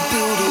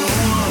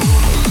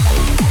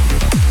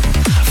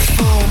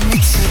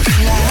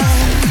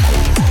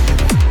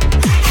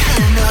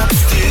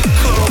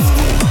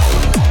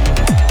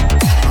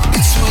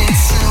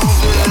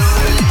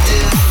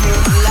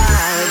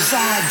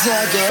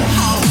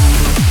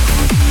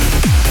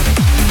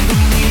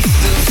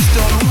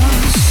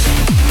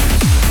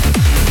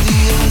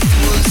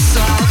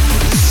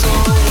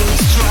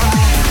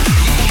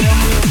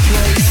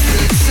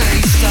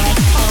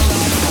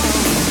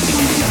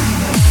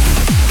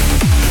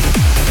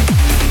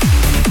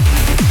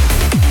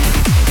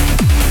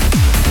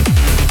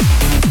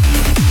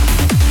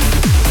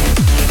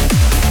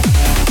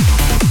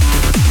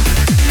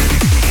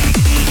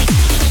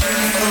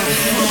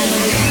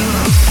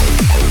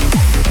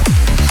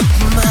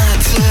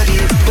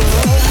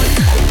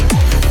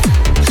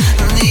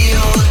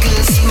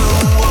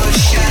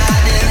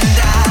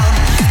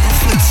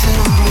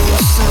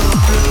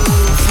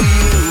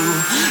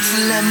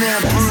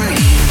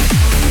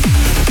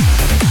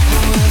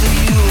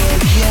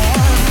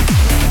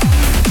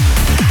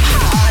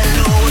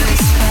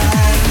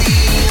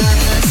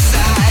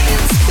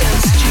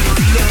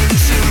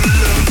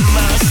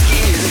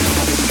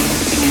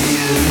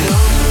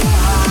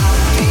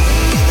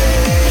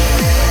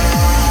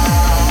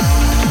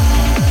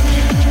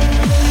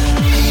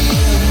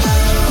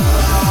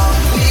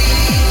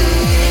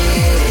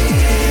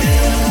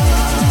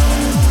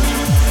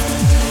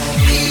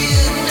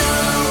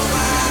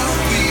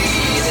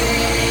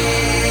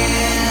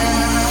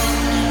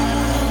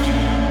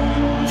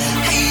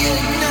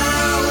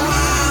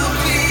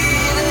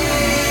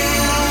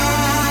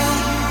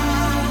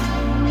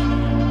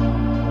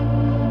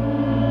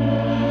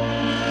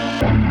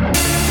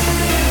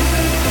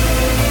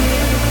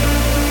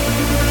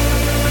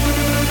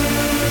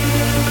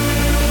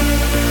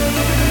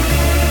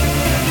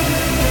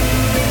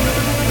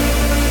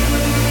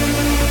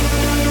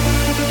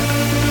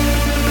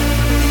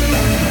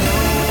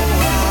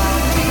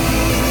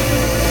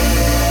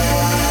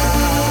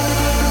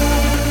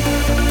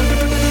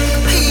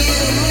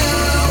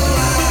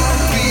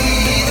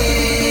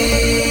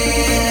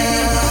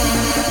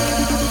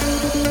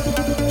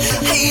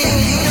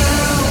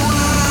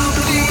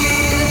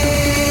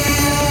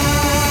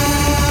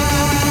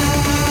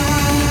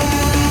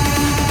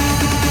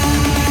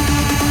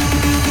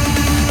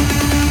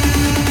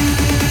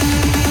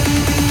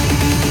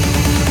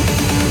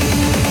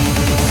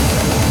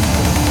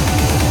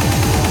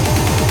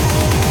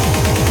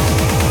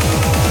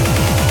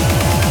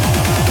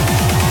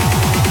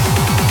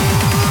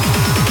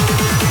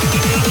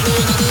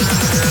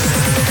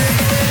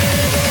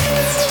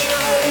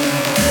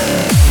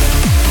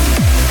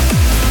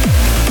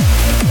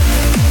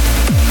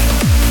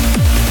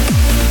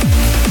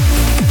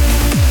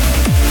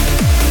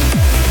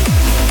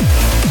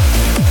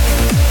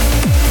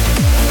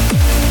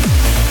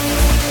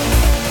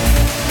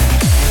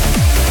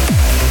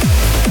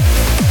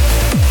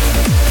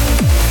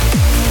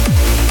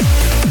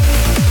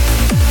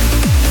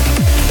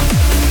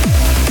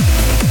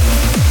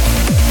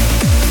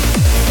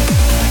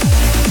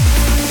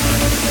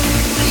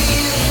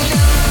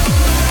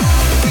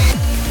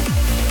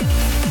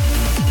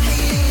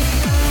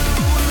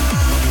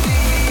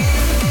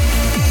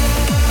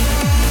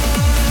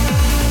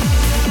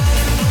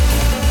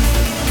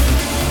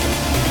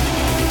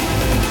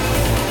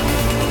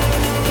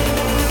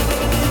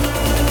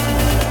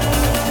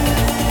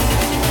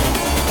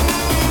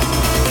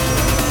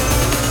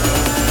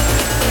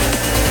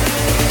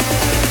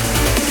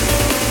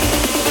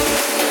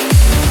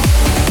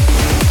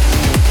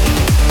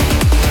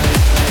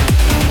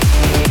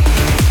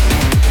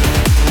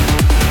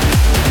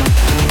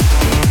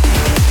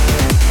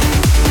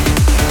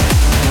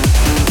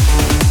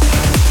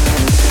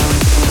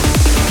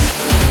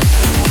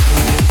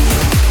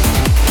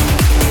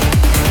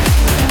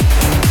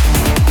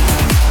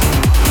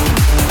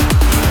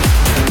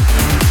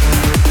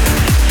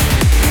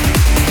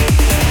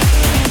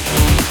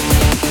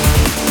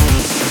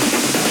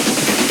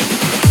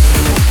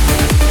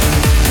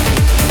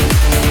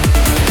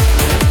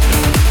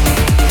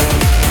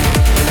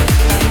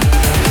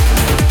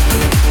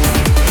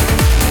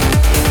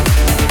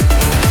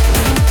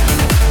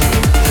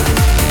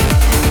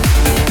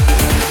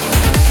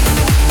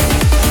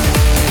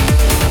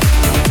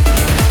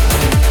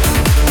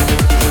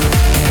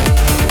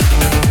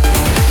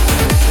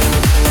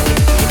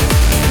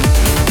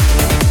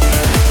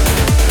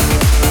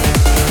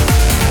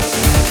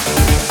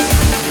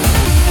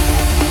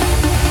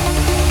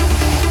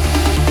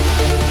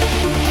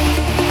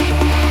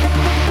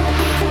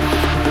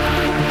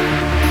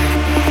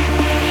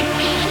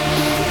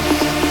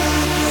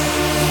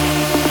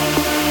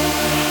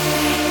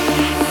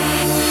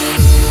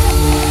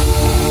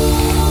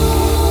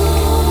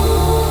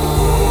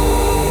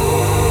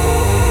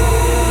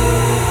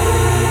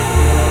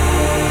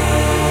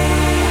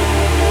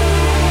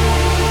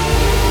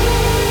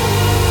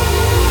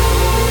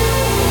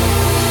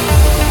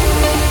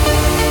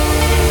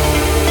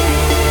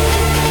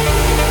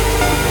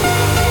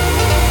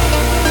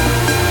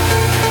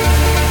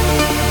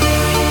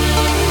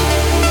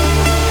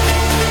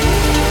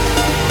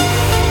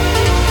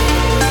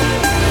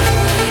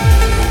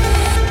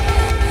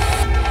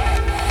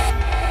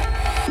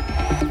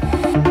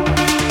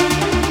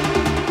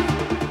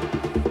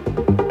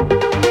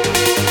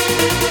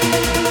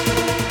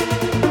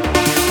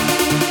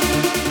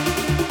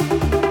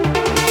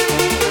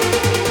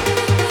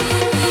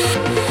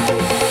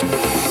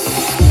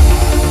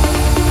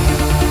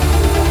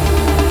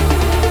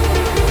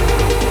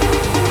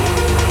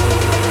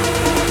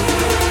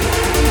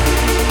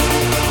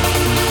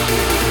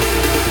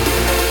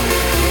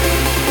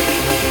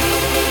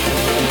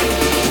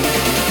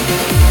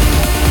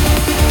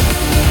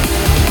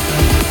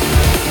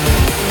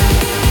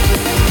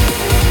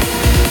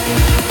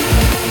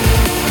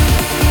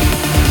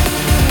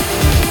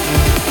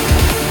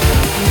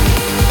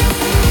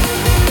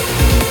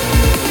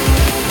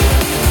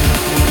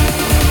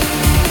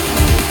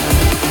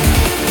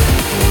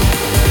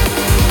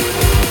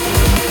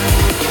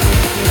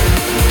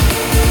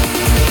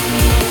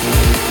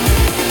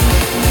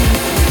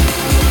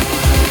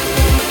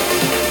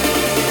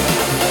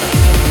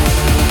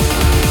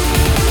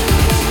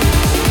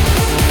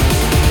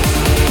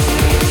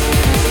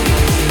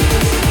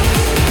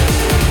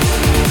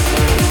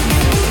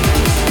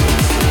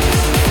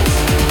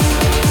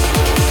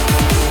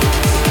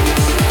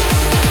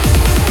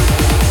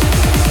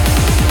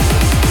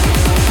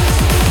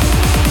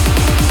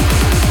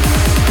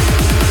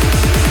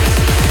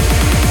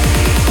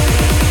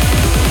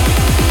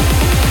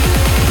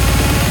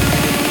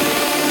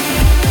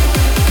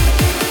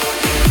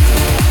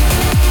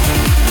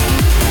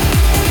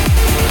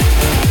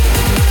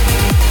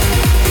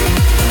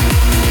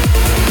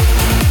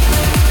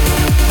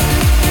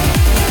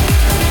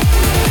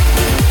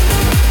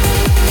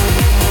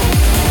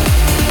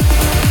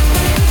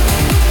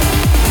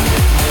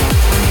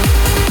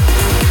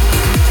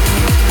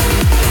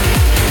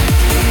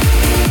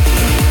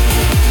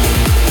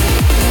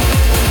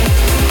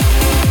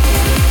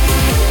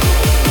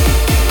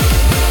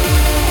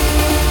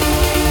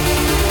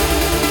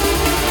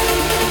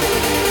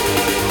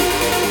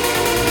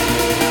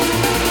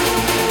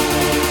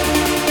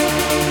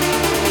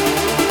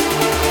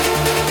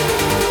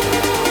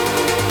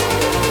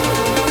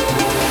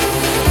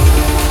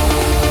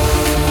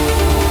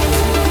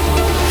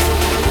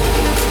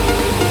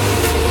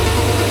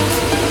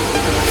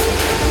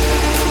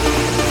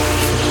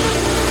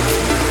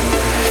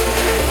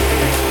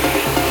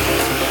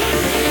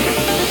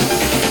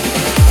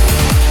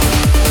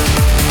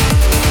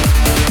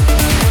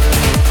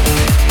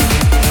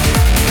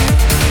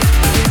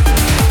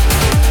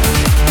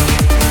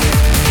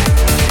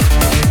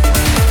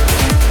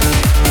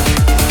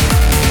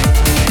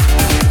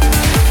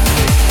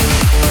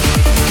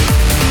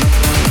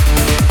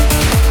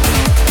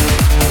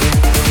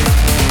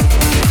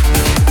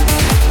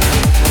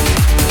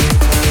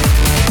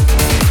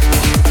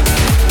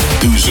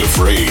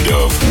 state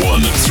of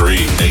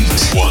 138.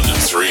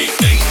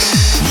 138.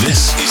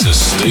 This is a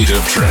state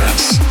of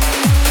trance.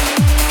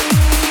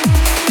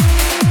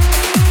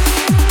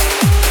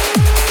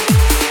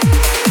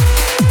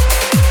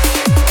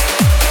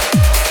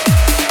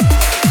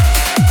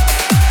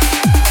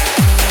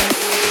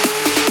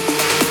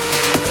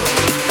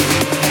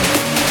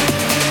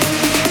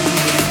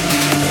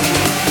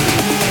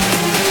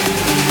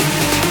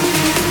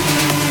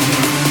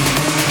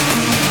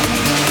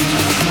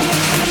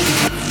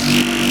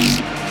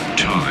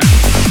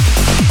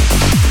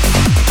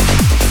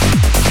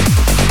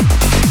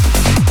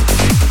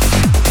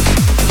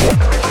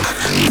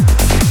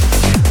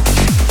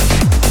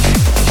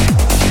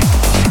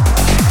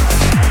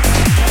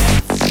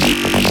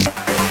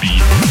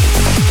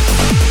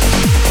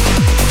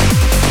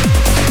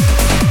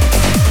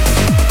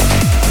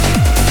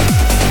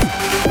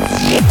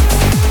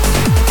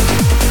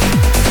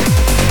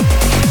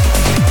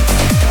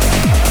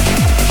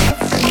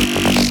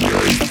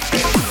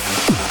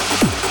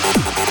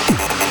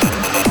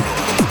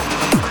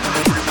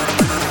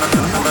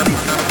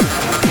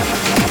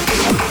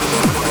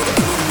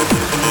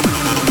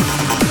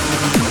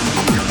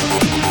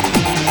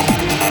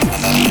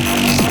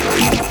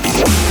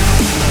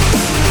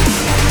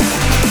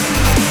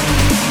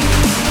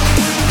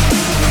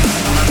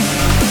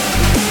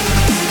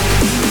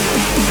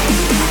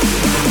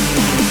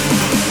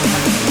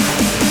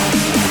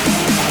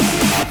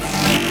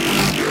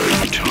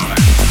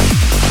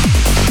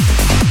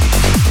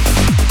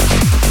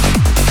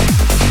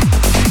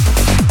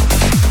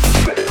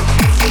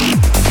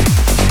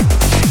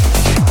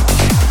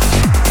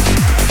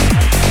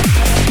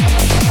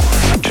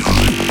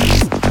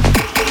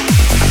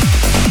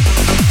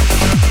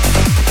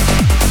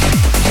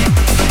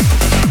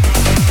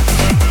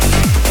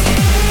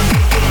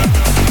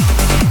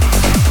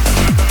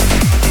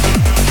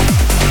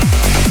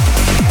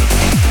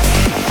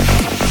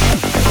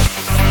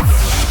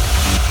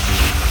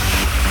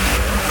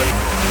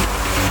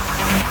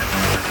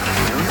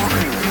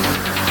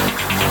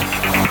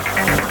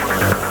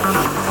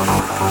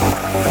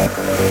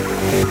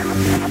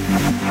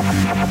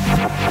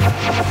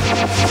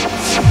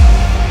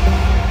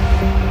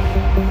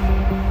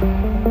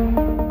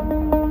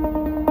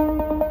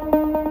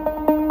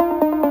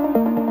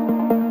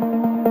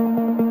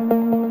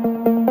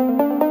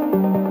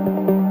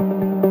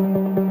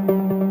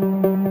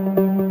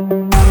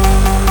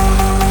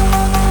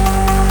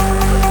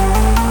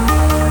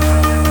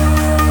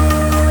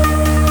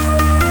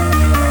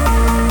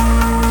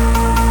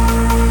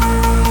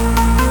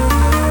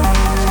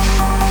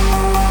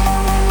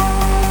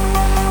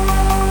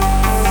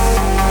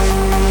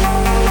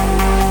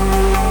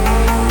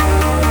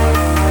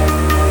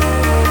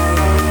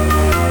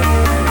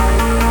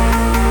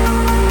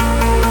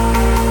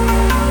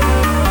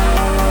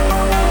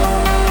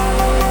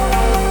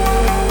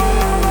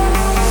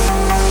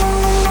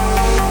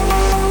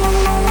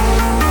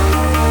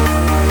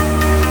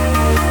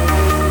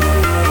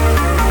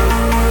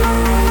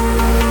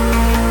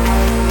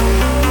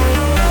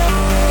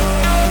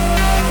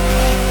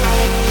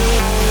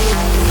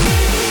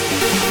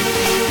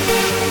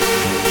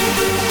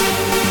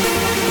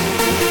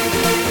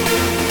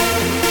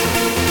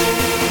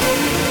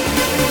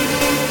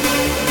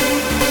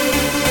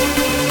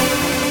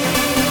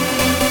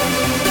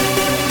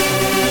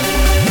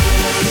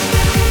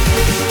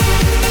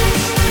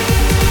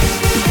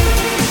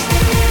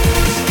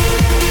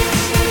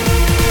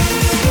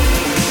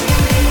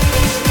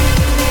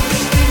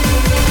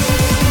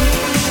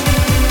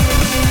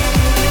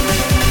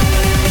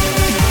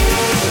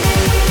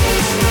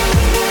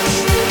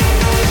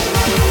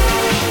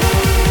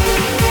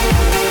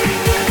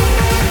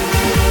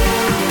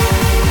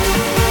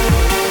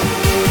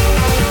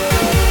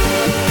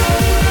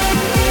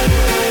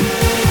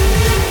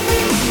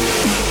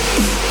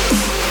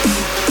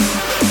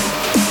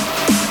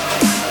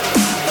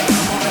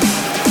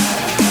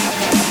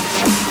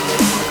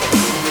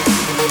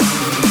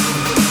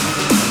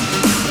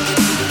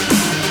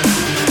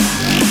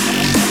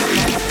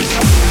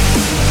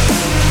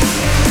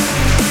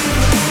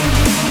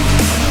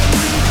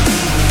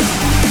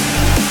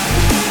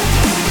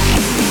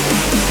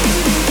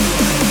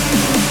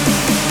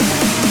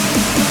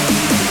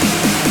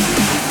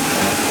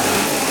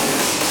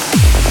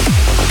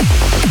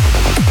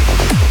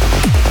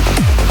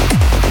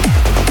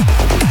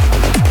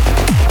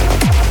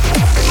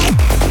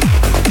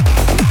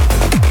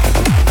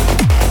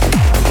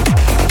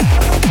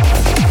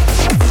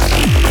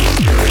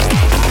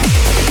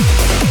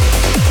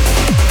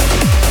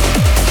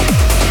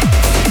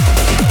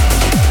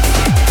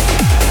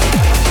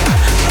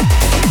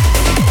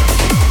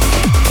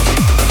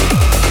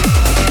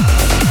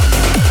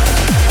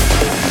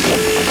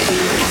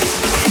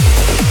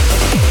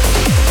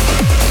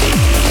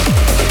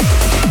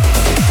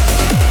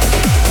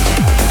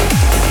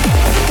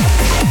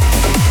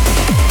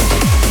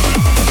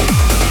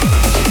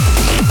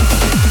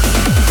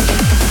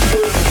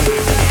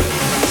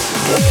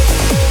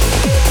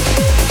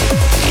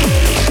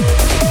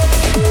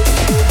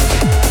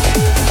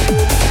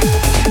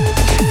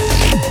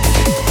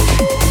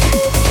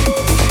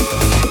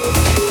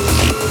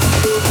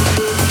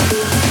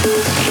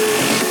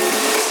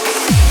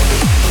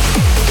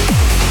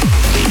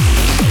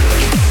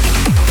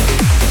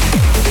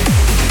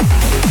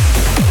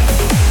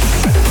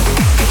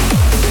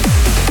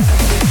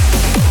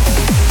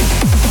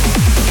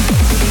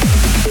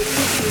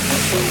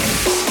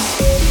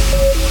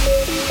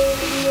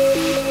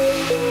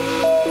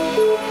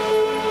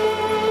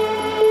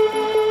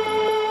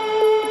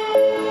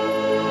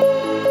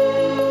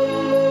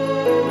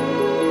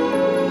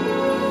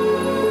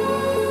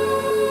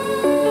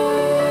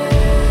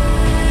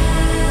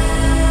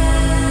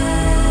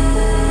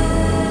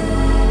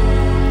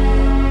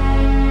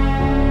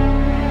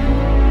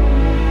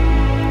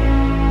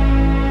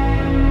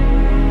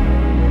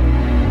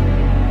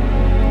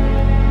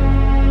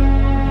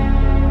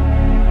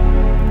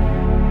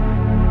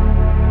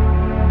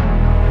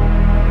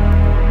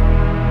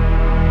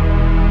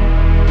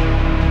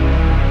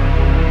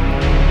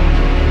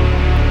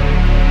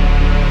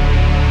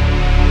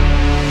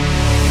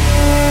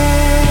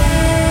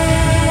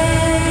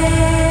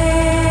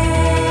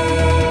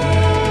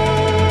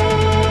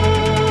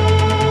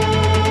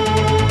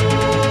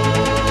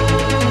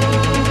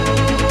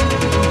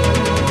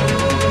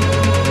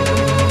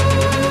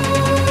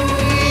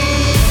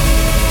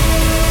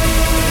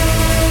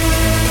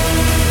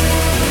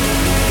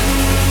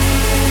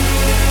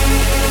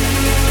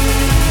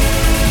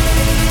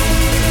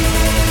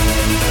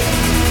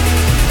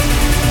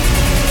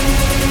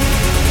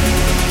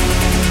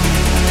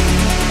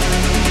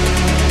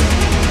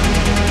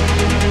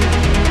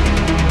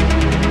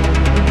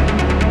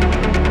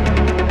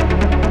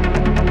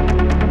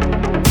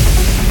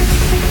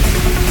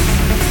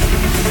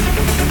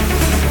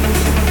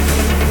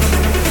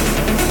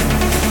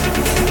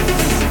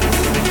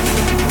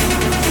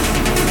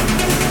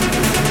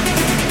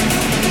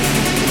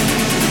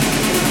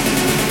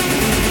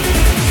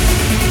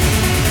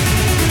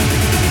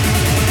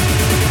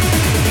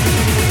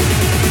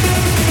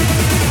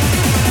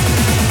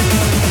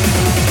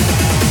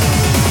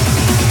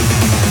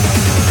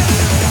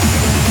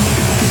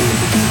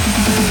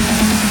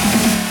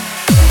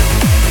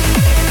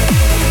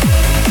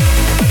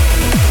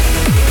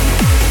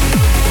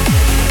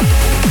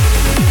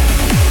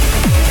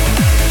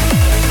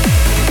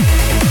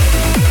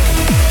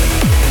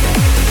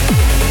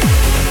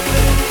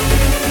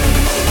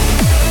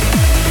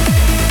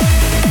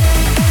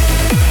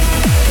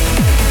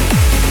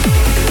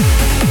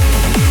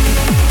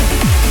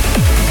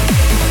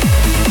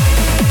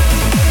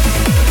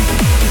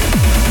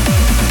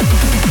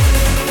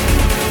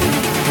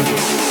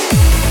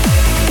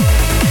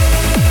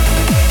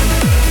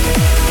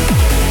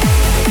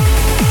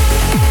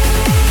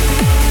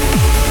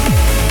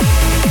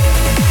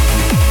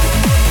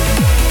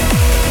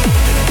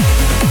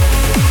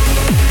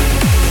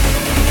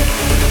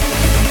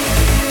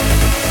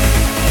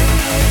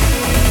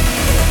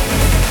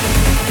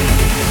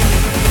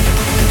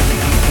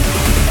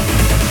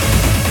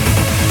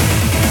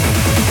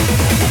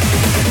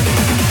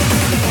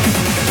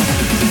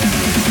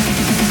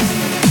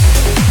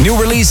 New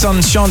release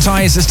on Sean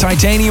Tyas'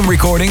 Titanium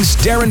recordings,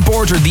 Darren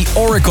Porter, The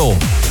Oracle.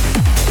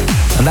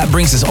 And that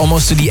brings us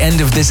almost to the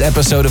end of this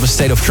episode of A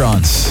State of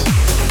Trance.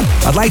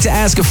 I'd like to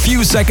ask a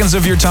few seconds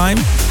of your time.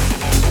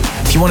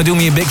 If you want to do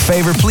me a big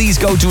favor, please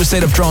go to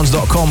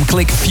astateoftrance.com,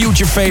 click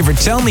Future Favorite.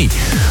 Tell me,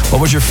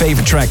 what was your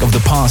favorite track of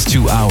the past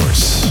 2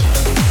 hours?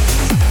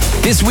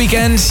 This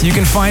weekend, you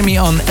can find me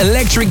on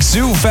Electric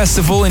Zoo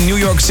Festival in New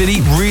York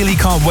City. Really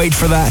can't wait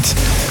for that.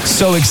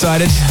 So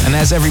excited. And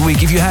as every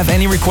week, if you have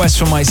any requests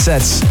for my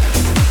sets,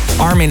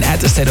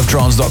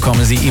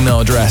 armin@astateoftrance.com is the email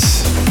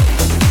address.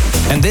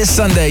 And this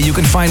Sunday, you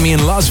can find me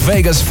in Las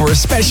Vegas for a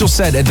special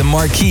set at the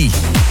Marquee.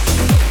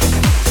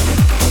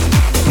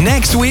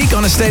 Next week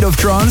on A State of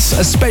Trance,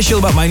 a special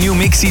about my new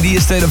mix CD,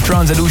 A State of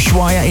Trance at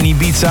Ushuaia in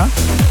Ibiza.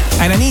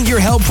 And I need your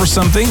help for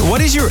something.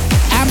 What is your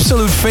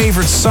absolute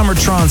favorite summer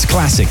trance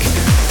classic?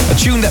 A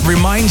tune that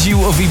reminds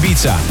you of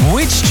Ibiza.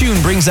 Which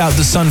tune brings out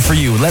the sun for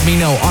you? Let me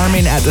know,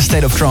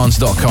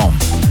 armin@astateoftrance.com.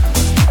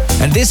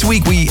 And this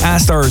week we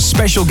asked our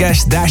special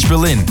guest, Dash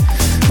Berlin,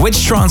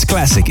 which trance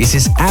classic is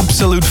his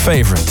absolute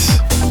favorite?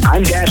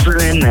 I'm Dash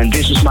Berlin, and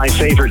this is my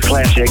favorite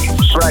classic,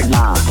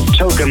 Fragma,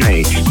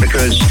 Tokame,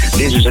 because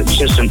this is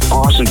just an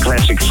awesome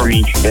classic for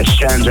me that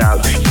stands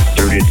out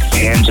through the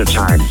hands of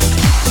time.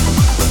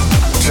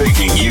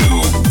 Taking you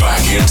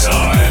back in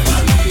time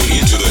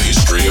into the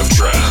history of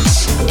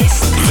trance.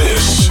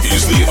 This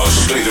is the A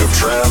State of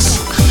Trance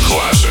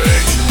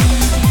Classic.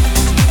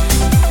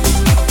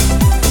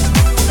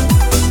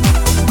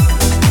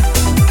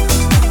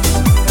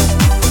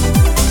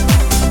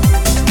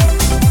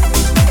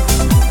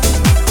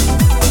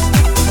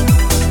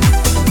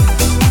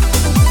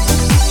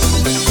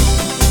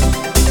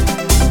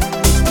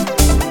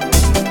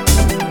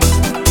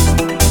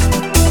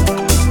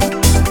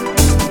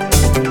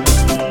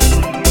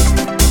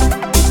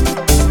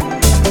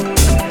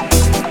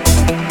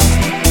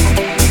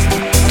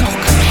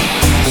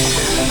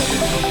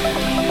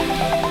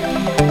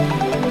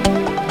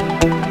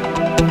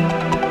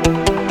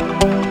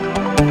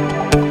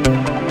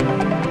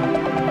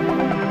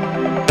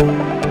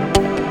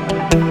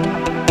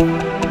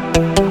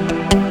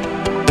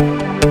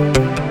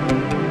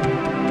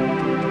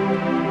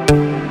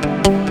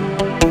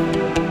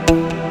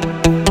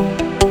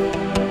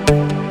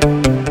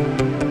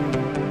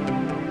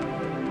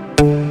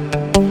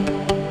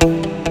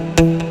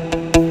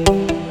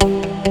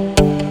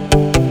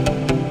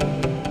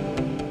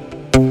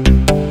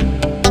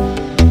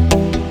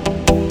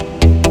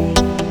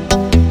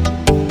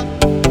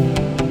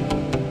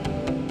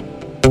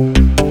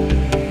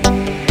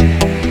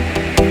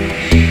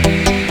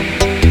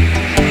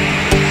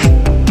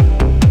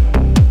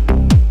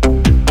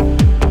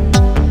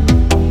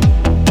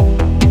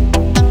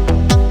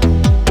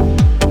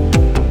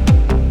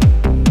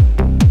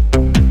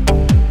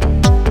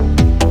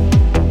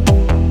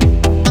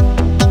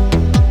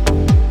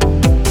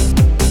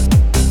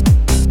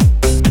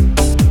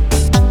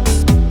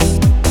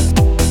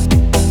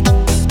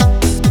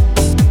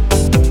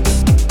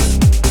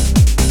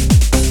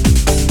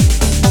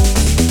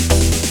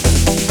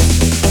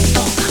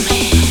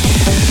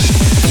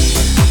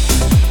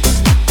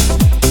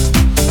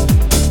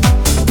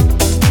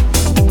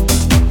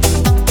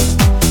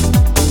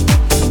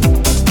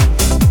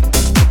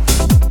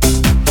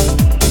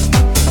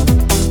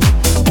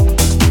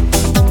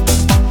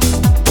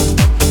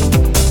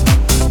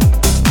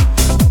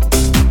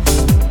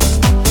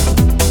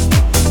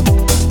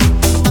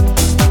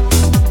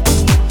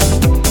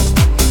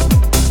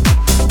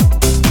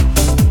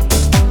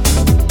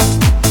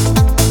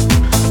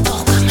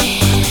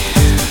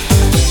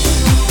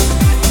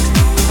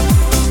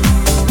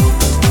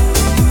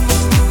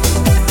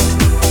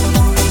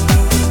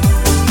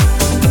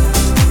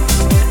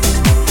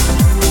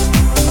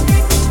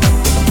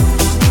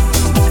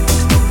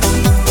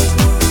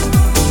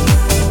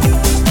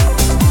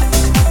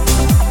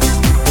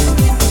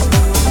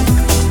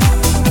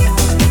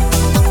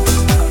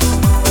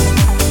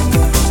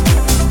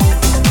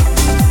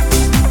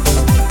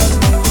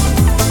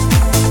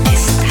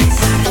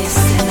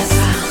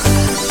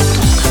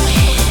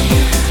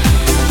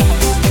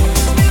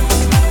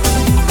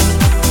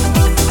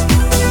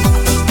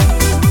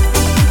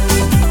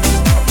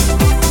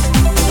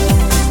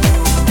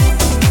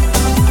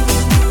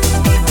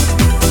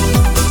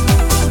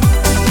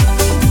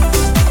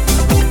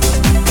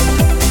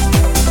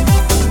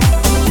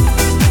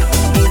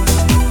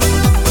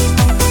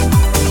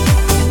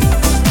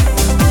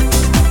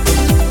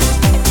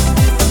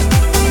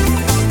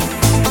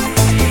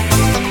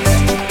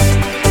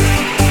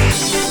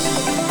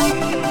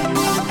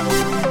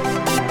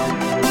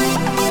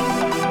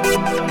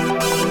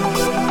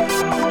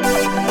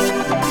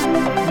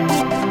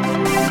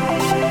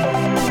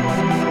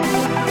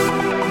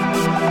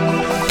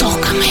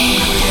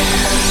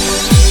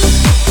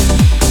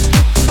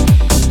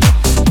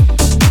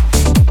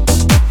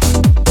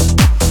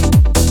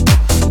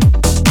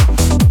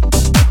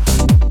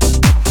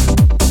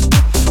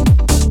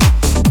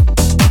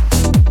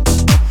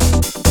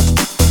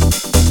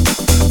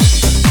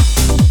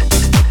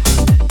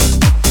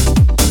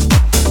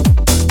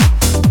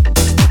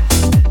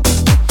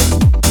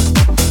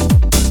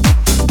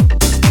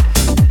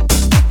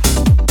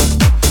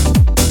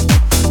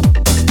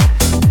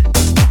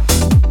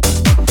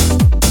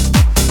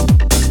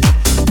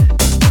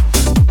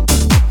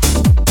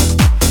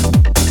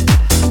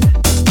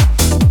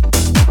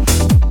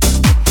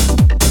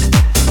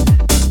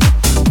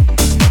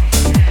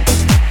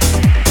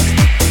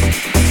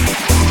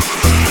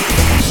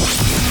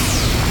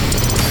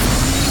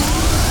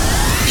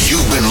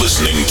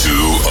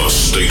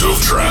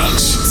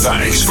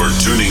 Thanks for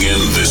tuning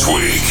in this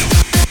week.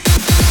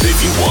 If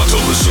you want to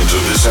listen to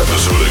this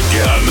episode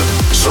again,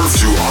 surf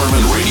to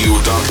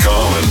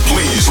ArminRadio.com and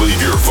please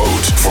leave your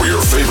vote for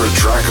your favorite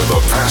track of the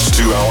past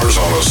 2 hours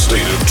on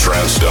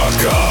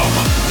AstateOfTrance.com.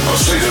 A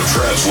State of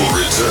Trance will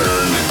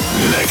return